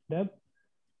 Deb?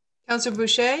 Councilor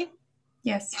Boucher?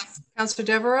 Yes. Councilor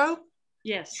Devereaux?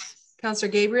 Yes.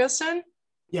 Councilor Gabrielson?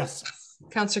 Yes.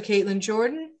 Councilor Caitlin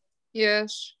Jordan?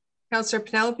 Yes. Councilor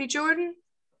Penelope Jordan?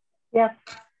 Yes.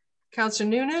 Councilor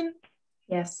Noonan?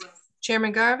 Yes.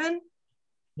 Chairman Garvin?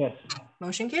 Yes.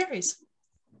 Motion carries.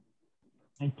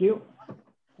 Thank you.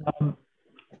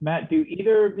 Matt, do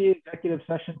either of the executive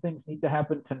session things need to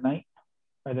happen tonight?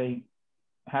 Are they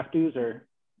have to's, or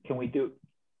can we do?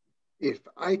 If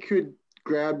I could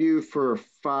grab you for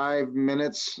 5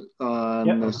 minutes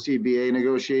on the CBA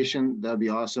negotiation, that'd be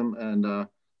awesome. And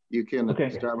you can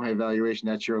start my evaluation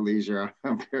at your leisure.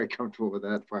 I'm very comfortable with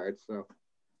that part. So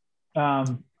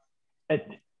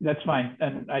that's fine.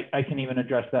 And I can even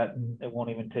address that, and it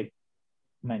won't even take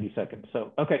 90 seconds.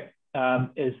 So, okay.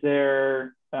 Is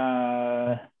there,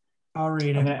 I'll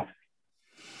read it.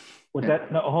 With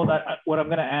that, no, hold on. What I'm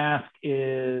going to ask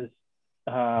is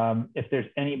if there's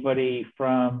anybody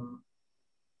from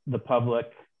the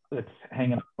public that's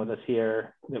hanging out with us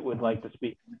here that would like to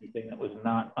speak on anything that was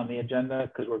not on the agenda,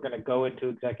 because we're going to go into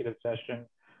executive session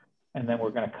and then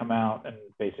we're going to come out and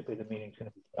basically the meeting's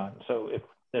going to be done. So if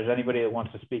there's anybody that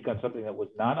wants to speak on something that was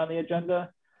not on the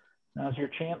agenda, now's your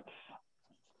chance.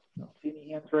 I don't see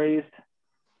any hands raised.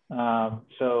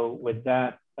 So with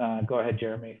that, go ahead,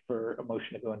 Jeremy, for a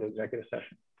motion to go into executive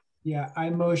session. Yeah, I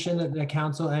motion that the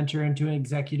council enter into an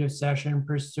executive session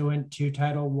pursuant to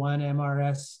Title I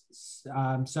MRS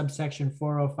subsection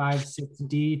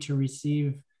 4056D to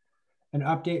receive an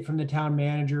update from the town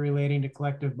manager relating to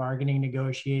collective bargaining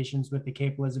negotiations with the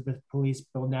Cape Elizabeth Police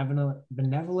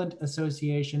Benevolent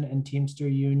Association and Teamster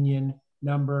Union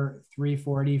number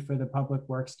 340 for the Public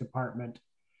Works Department.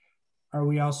 Are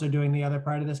we also doing the other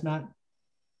part of this, Matt?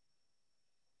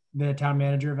 The town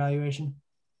manager evaluation?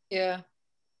 Yeah.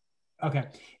 Okay.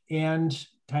 And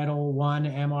Title I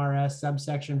MRS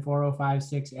subsection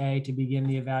 4056A to begin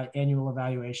the annual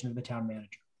evaluation of the town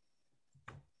manager.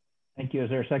 Thank you. Is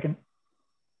there a second?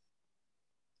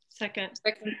 Second.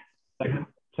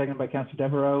 Second by Councilor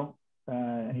Devereaux.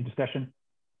 Any discussion?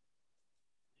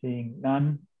 Seeing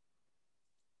none.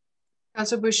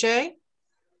 Councilor Boucher?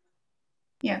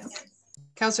 Yes.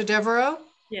 Councilor Devereaux?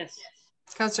 Yes.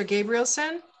 Councilor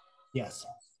Gabrielson? Yes.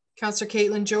 Councilor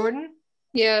Caitlin Jordan?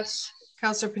 Yes.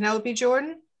 Councilor Penelope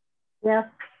Jordan? Yes.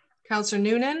 Councilor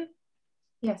Noonan?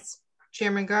 Yes.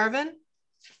 Chairman Garvin?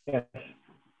 Yes.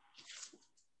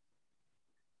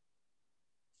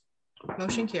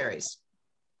 Motion carries.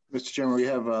 Mr. Chairman, we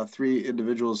have 3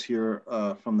 individuals here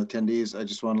from the attendees. I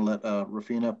just want to let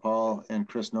Rafina, Paul, and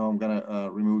Chris know I'm going to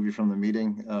remove you from the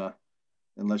meeting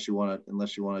unless you want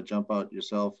to jump out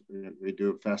yourself. You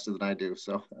do it faster than I do.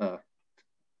 So.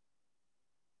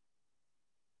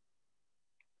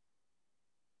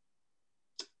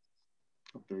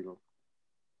 Oh, there you go.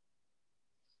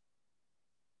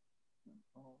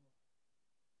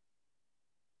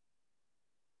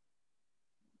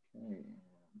 Okay,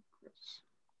 Chris.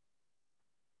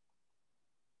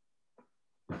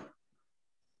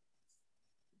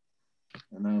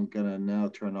 And I'm gonna now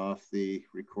turn off the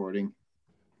recording.